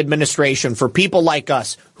place in the administration for people like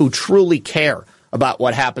us who truly care about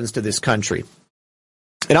what happens to this country.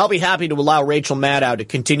 And I'll be happy to allow Rachel Maddow to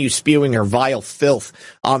continue spewing her vile filth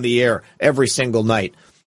on the air every single night.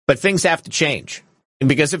 But things have to change. And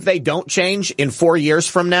because if they don't change in 4 years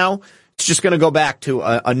from now, it's just going to go back to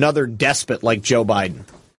another despot like Joe Biden.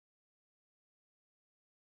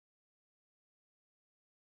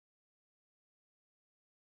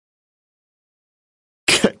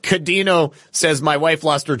 Cadino says, my wife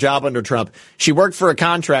lost her job under Trump. She worked for a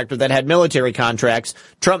contractor that had military contracts.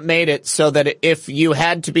 Trump made it so that if you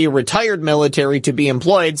had to be retired military to be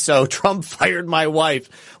employed, so Trump fired my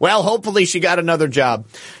wife. Well, hopefully she got another job.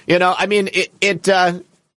 You know, I mean,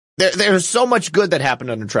 there's so much good that happened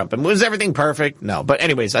under Trump. And was everything perfect? No. But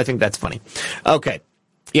anyways, I think that's funny. Okay.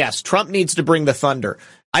 Yes, Trump needs to bring the thunder.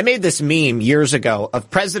 I made this meme years ago of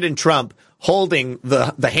President Trump holding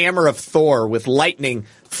the hammer of Thor with lightning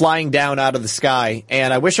flying down out of the sky.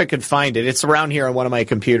 And I wish I could find it. It's around here on one of my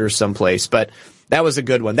computers someplace. But that was a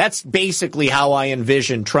good one. That's basically how I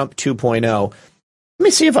envision Trump 2.0. Let me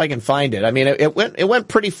see if I can find it. I mean, it went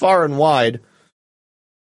pretty far and wide.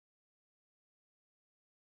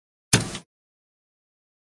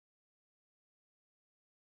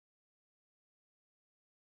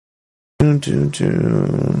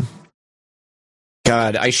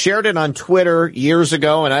 God, I shared it on Twitter years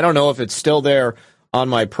ago, and I don't know if it's still there on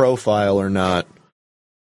my profile or not.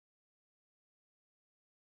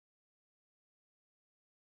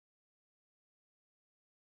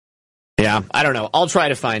 Yeah, I don't know. I'll try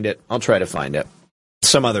to find it.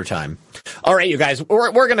 Some other time. All right, you guys,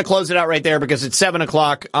 we're going to close it out right there because it's 7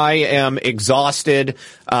 o'clock. I am exhausted,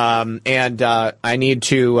 and I need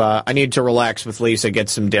to relax with Lisa, get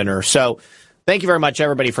some dinner. So thank you very much,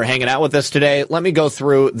 everybody, for hanging out with us today. Let me go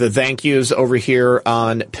through the thank yous over here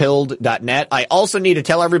on pilled.net. I also need to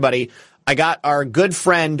tell everybody I got our good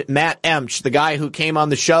friend Matt Emch, the guy who came on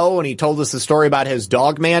the show and he told us the story about his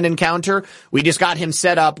Dogman encounter. We just got him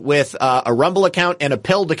set up with a Rumble account and a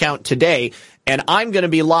Pilled account today. And I'm going to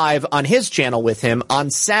be live on his channel with him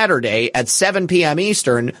on Saturday at 7 p.m.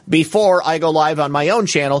 Eastern before I go live on my own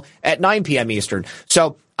channel at 9 p.m. Eastern.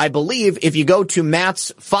 So I believe if you go to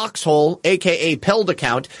Matt's Foxhole, a.k.a. Pilled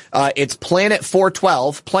account, it's Planet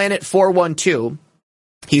 412, Planet 412.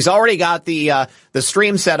 He's already got the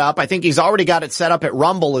stream set up. I think he's already got it set up at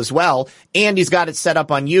Rumble as well, and he's got it set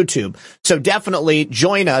up on YouTube. So definitely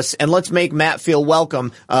join us, and let's make Matt feel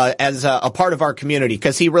welcome as a part of our community,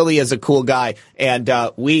 because he really is a cool guy, and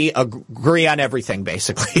we agree on everything,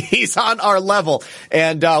 basically. He's on our level,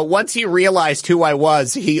 and once he realized who I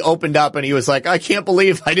was, he opened up, and he was like, I can't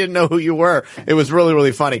believe I didn't know who you were. It was really,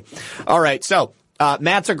 really funny. All right, so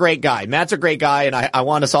Matt's a great guy. And I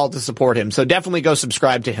want us all to support him. So definitely go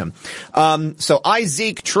subscribe to him. So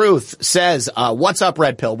Zeke Truth says, what's up,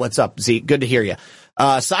 Red Pill? What's up, Zeke? Good to hear you.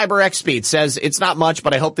 Cyber X Speed says, it's not much,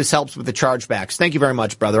 but I hope this helps with the chargebacks. Thank you very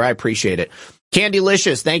much, brother. I appreciate it.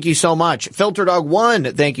 Candylicious, thank you so much. Filter Dog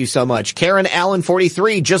 1, thank you so much. Karen Allen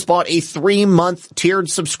 43 just bought a 3-month tiered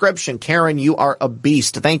subscription. Karen, you are a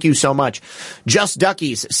beast. Thank you so much. Just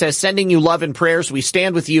Duckies says, sending you love and prayers. We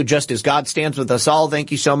stand with you just as God stands with us all.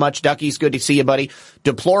 Thank you so much, Duckies. Good to see you, buddy.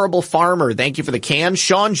 Deplorable Farmer, thank you for the can.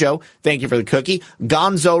 Sean Joe, thank you for the cookie.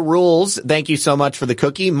 Gonzo Rules, thank you so much for the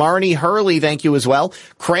cookie. Marnie Hurley, thank you as well.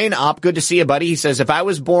 Crane Op, good to see you, buddy. He says, if I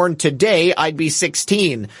was born today, I'd be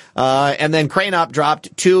 16. And then Crane Op dropped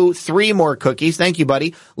 3 more cookies. Thank you,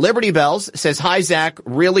 buddy. Liberty Bells says, hi, Zach.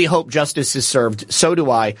 Really hope justice is served. So do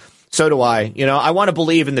I. So do I. You know, I want to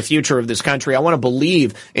believe in the future of this country. I want to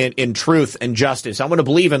believe in truth and justice. I want to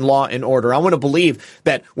believe in law and order. I want to believe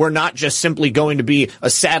that we're not just simply going to be a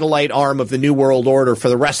satellite arm of the New World Order for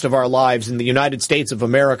the rest of our lives, and the United States of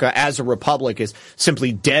America as a republic is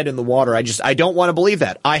simply dead in the water. I don't want to believe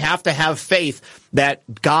that. I have to have faith that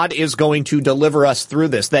God is going to deliver us through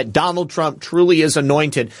this, that Donald Trump truly is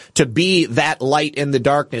anointed to be that light in the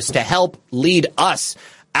darkness, to help lead us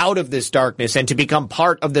out of this darkness and to become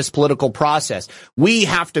part of this political process. We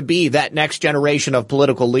have to be that next generation of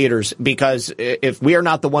political leaders, because if we are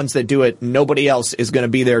not the ones that do it, nobody else is going to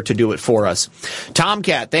be there to do it for us.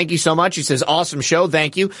 Tomcat, thank you so much. He says, awesome show.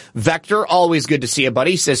 Thank you. Vector, always good to see you,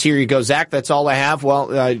 buddy. He says, here you go, Zach. That's all I have.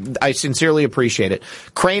 Well, I sincerely appreciate it.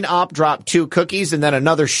 Crane Op dropped 2 cookies and then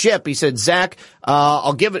another ship. He said, Zach,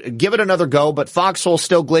 I'll give it another go, but Foxhole's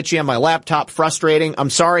still glitchy on my laptop. Frustrating. I'm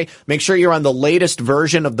sorry. Make sure you're on the latest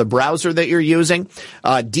version of the browser that you're using.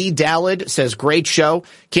 D. Dallid says, great show.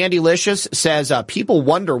 Candylicious says, people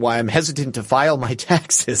wonder why I'm hesitant to file my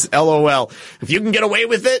taxes. LOL. If you can get away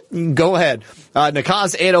with it, go ahead.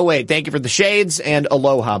 Nakaz 808, thank you for the shades, and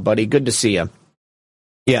aloha, buddy. Good to see you.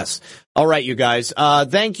 Yes. All right, you guys.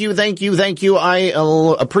 Thank you. I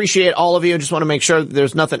appreciate all of you. Just want to make sure that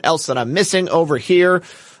there's nothing else that I'm missing over here.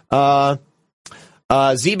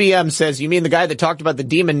 ZBM says, you mean the guy that talked about the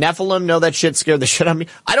demon Nephilim? No, that shit scared the shit out of me.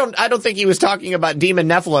 I don't think he was talking about demon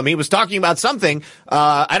Nephilim. He was talking about something.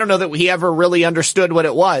 I don't know that he ever really understood what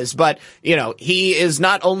it was, but, you know, he is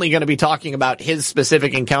not only going to be talking about his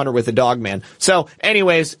specific encounter with the dogman. So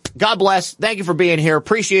anyways, God bless. Thank you for being here.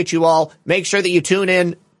 Appreciate you all. Make sure that you tune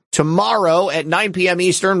in tomorrow at 9 p.m.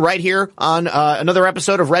 Eastern, right here on another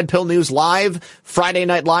episode of Red Pill News Live, Friday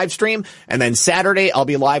night live stream. And then Saturday, I'll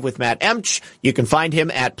be live with Matt Emch. You can find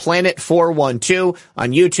him at Planet 412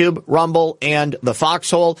 on YouTube, Rumble, and the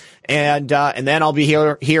Foxhole. And then I'll be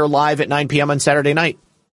here live at 9 p.m. on Saturday night.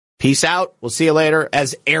 Peace out. We'll see you later.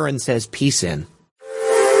 As Aaron says, peace in.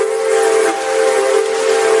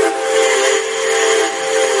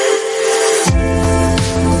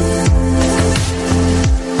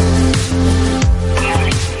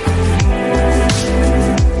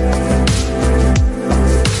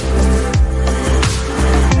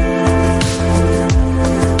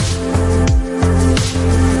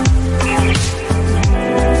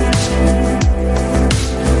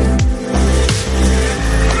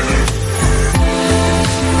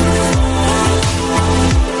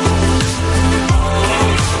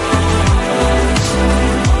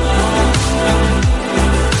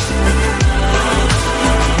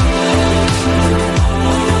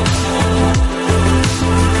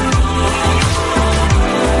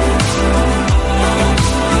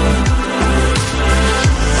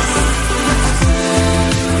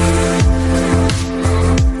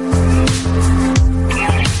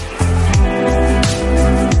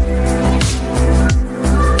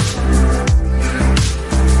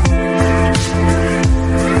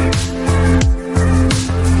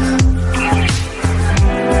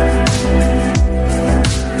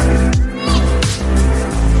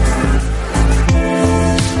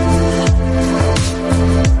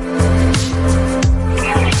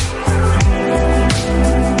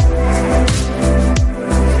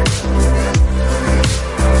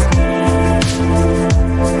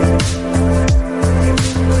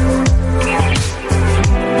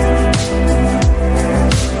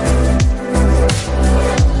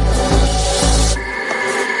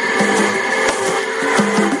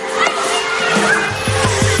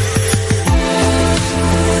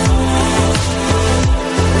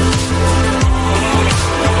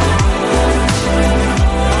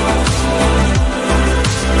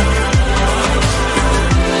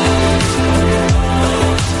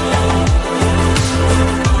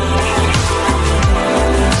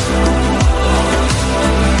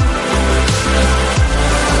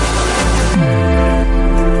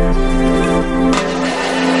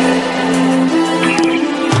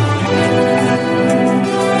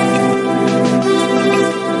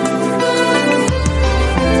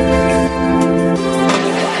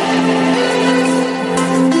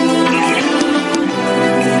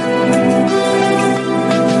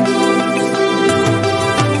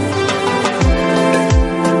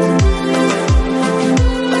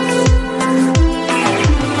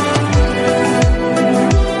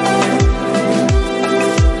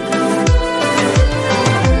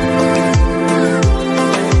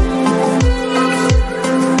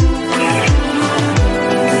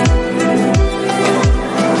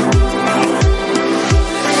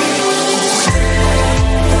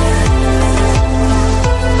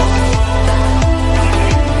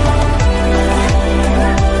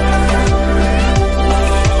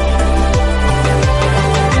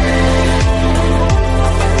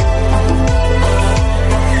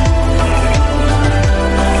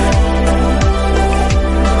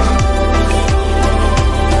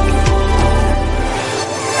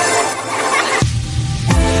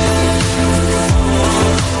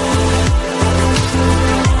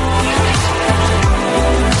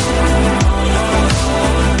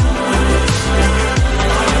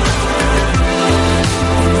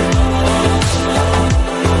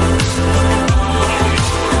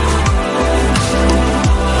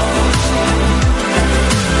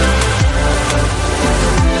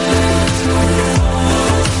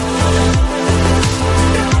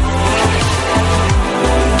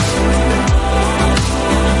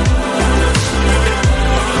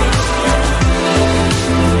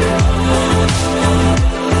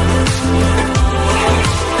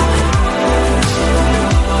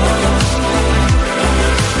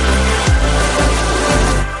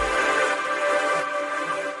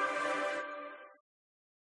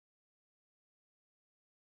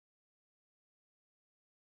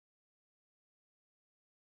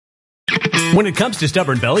 When it comes to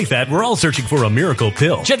stubborn belly fat, we're all searching for a miracle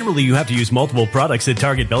pill. Generally, you have to use multiple products that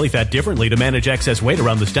target belly fat differently to manage excess weight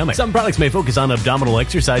around the stomach. Some products may focus on abdominal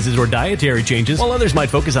exercises or dietary changes, while others might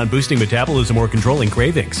focus on boosting metabolism or controlling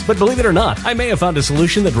cravings. But believe it or not, I may have found a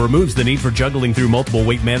solution that removes the need for juggling through multiple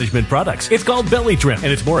weight management products. It's called Belly Trim,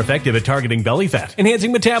 and it's more effective at targeting belly fat,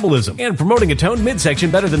 enhancing metabolism, and promoting a toned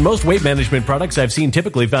midsection better than most weight management products I've seen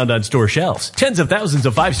typically found on store shelves. Tens of thousands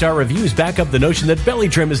of 5-star reviews back up the notion that Belly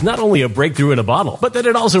Trim is not only a breakthrough in a bottle, but that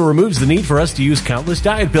it also removes the need for us to use countless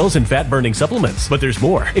diet pills and fat-burning supplements. But there's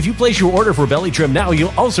more. If you place your order for Belly Trim now,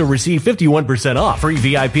 you'll also receive 51% off, free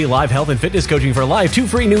VIP live health and fitness coaching for life, 2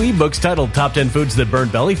 free new ebooks titled Top 10 Foods That Burn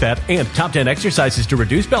Belly Fat and Top 10 Exercises to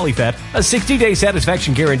Reduce Belly Fat, a 60-day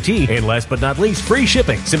satisfaction guarantee, and last but not least, free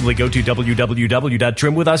shipping. Simply go to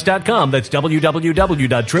www.trimwithus.com. That's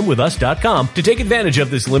www.trimwithus.com to take advantage of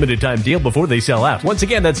this limited time deal before they sell out. Once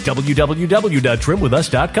again, that's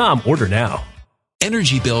www.trimwithus.com. Order now.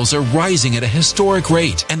 Energy bills are rising at a historic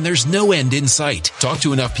rate, and there's no end in sight. Talk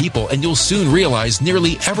to enough people, and you'll soon realize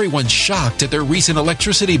nearly everyone's shocked at their recent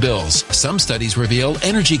electricity bills. Some studies reveal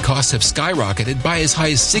energy costs have skyrocketed by as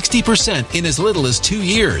high as 60% in as little as 2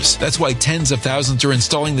 years. That's why tens of thousands are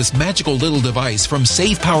installing this magical little device from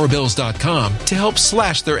SavePowerBills.com to help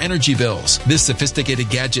slash their energy bills. This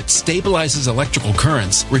sophisticated gadget stabilizes electrical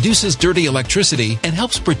currents, reduces dirty electricity, and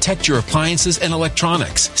helps protect your appliances and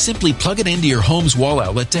electronics. Simply plug it into your home's wall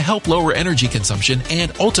outlet to help lower energy consumption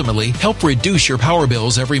and ultimately help reduce your power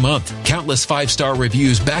bills every month. Countless 5-star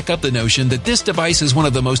reviews back up the notion that this device is one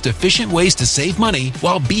of the most efficient ways to save money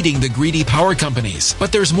while beating the greedy power companies.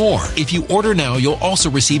 But there's more. If you order now, you'll also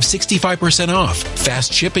receive 65% off,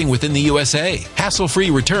 fast shipping within the USA, hassle-free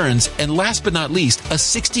returns, and last but not least, a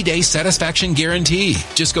 60-day satisfaction guarantee.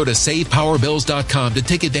 Just go to SavePowerBills.com to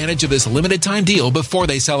take advantage of this limited time deal before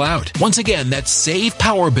they sell out. Once again, that's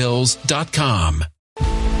SavePowerBills.com.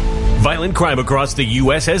 Violent crime across the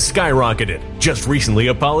U.S. has skyrocketed. Just recently,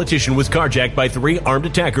 a politician was carjacked by 3 armed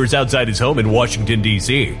attackers outside his home in Washington,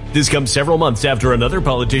 D.C. This comes several months after another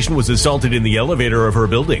politician was assaulted in the elevator of her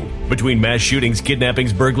building. Between mass shootings,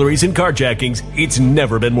 kidnappings, burglaries, and carjackings, it's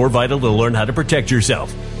never been more vital to learn how to protect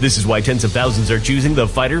yourself. This is why tens of thousands are choosing the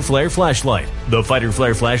Fighter Flare flashlight. The Fighter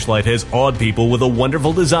Flare flashlight has awed people with a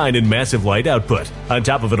wonderful design and massive light output. On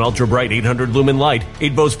top of an ultra-bright 800 lumen light,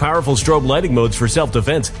 it boasts powerful strobe lighting modes for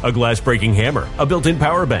self-defense, a glass-breaking hammer, a built-in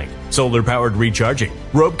power bank, solar-powered recharging,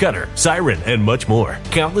 rope cutter, siren, and much more.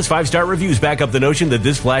 Countless 5-star reviews back up the notion that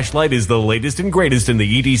this flashlight is the latest and greatest in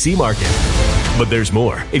the EDC market. But there's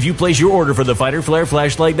more. If you place your order for the Fighter Flare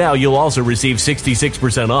flashlight now, you'll also receive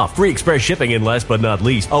 66% off, free express shipping, and last but not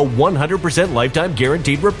least, a 100% lifetime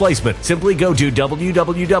guaranteed replacement. Simply go to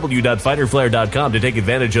www.fighterflare.com to take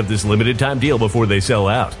advantage of this limited time deal before they sell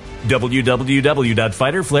out.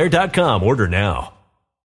 www.fighterflare.com. Order now.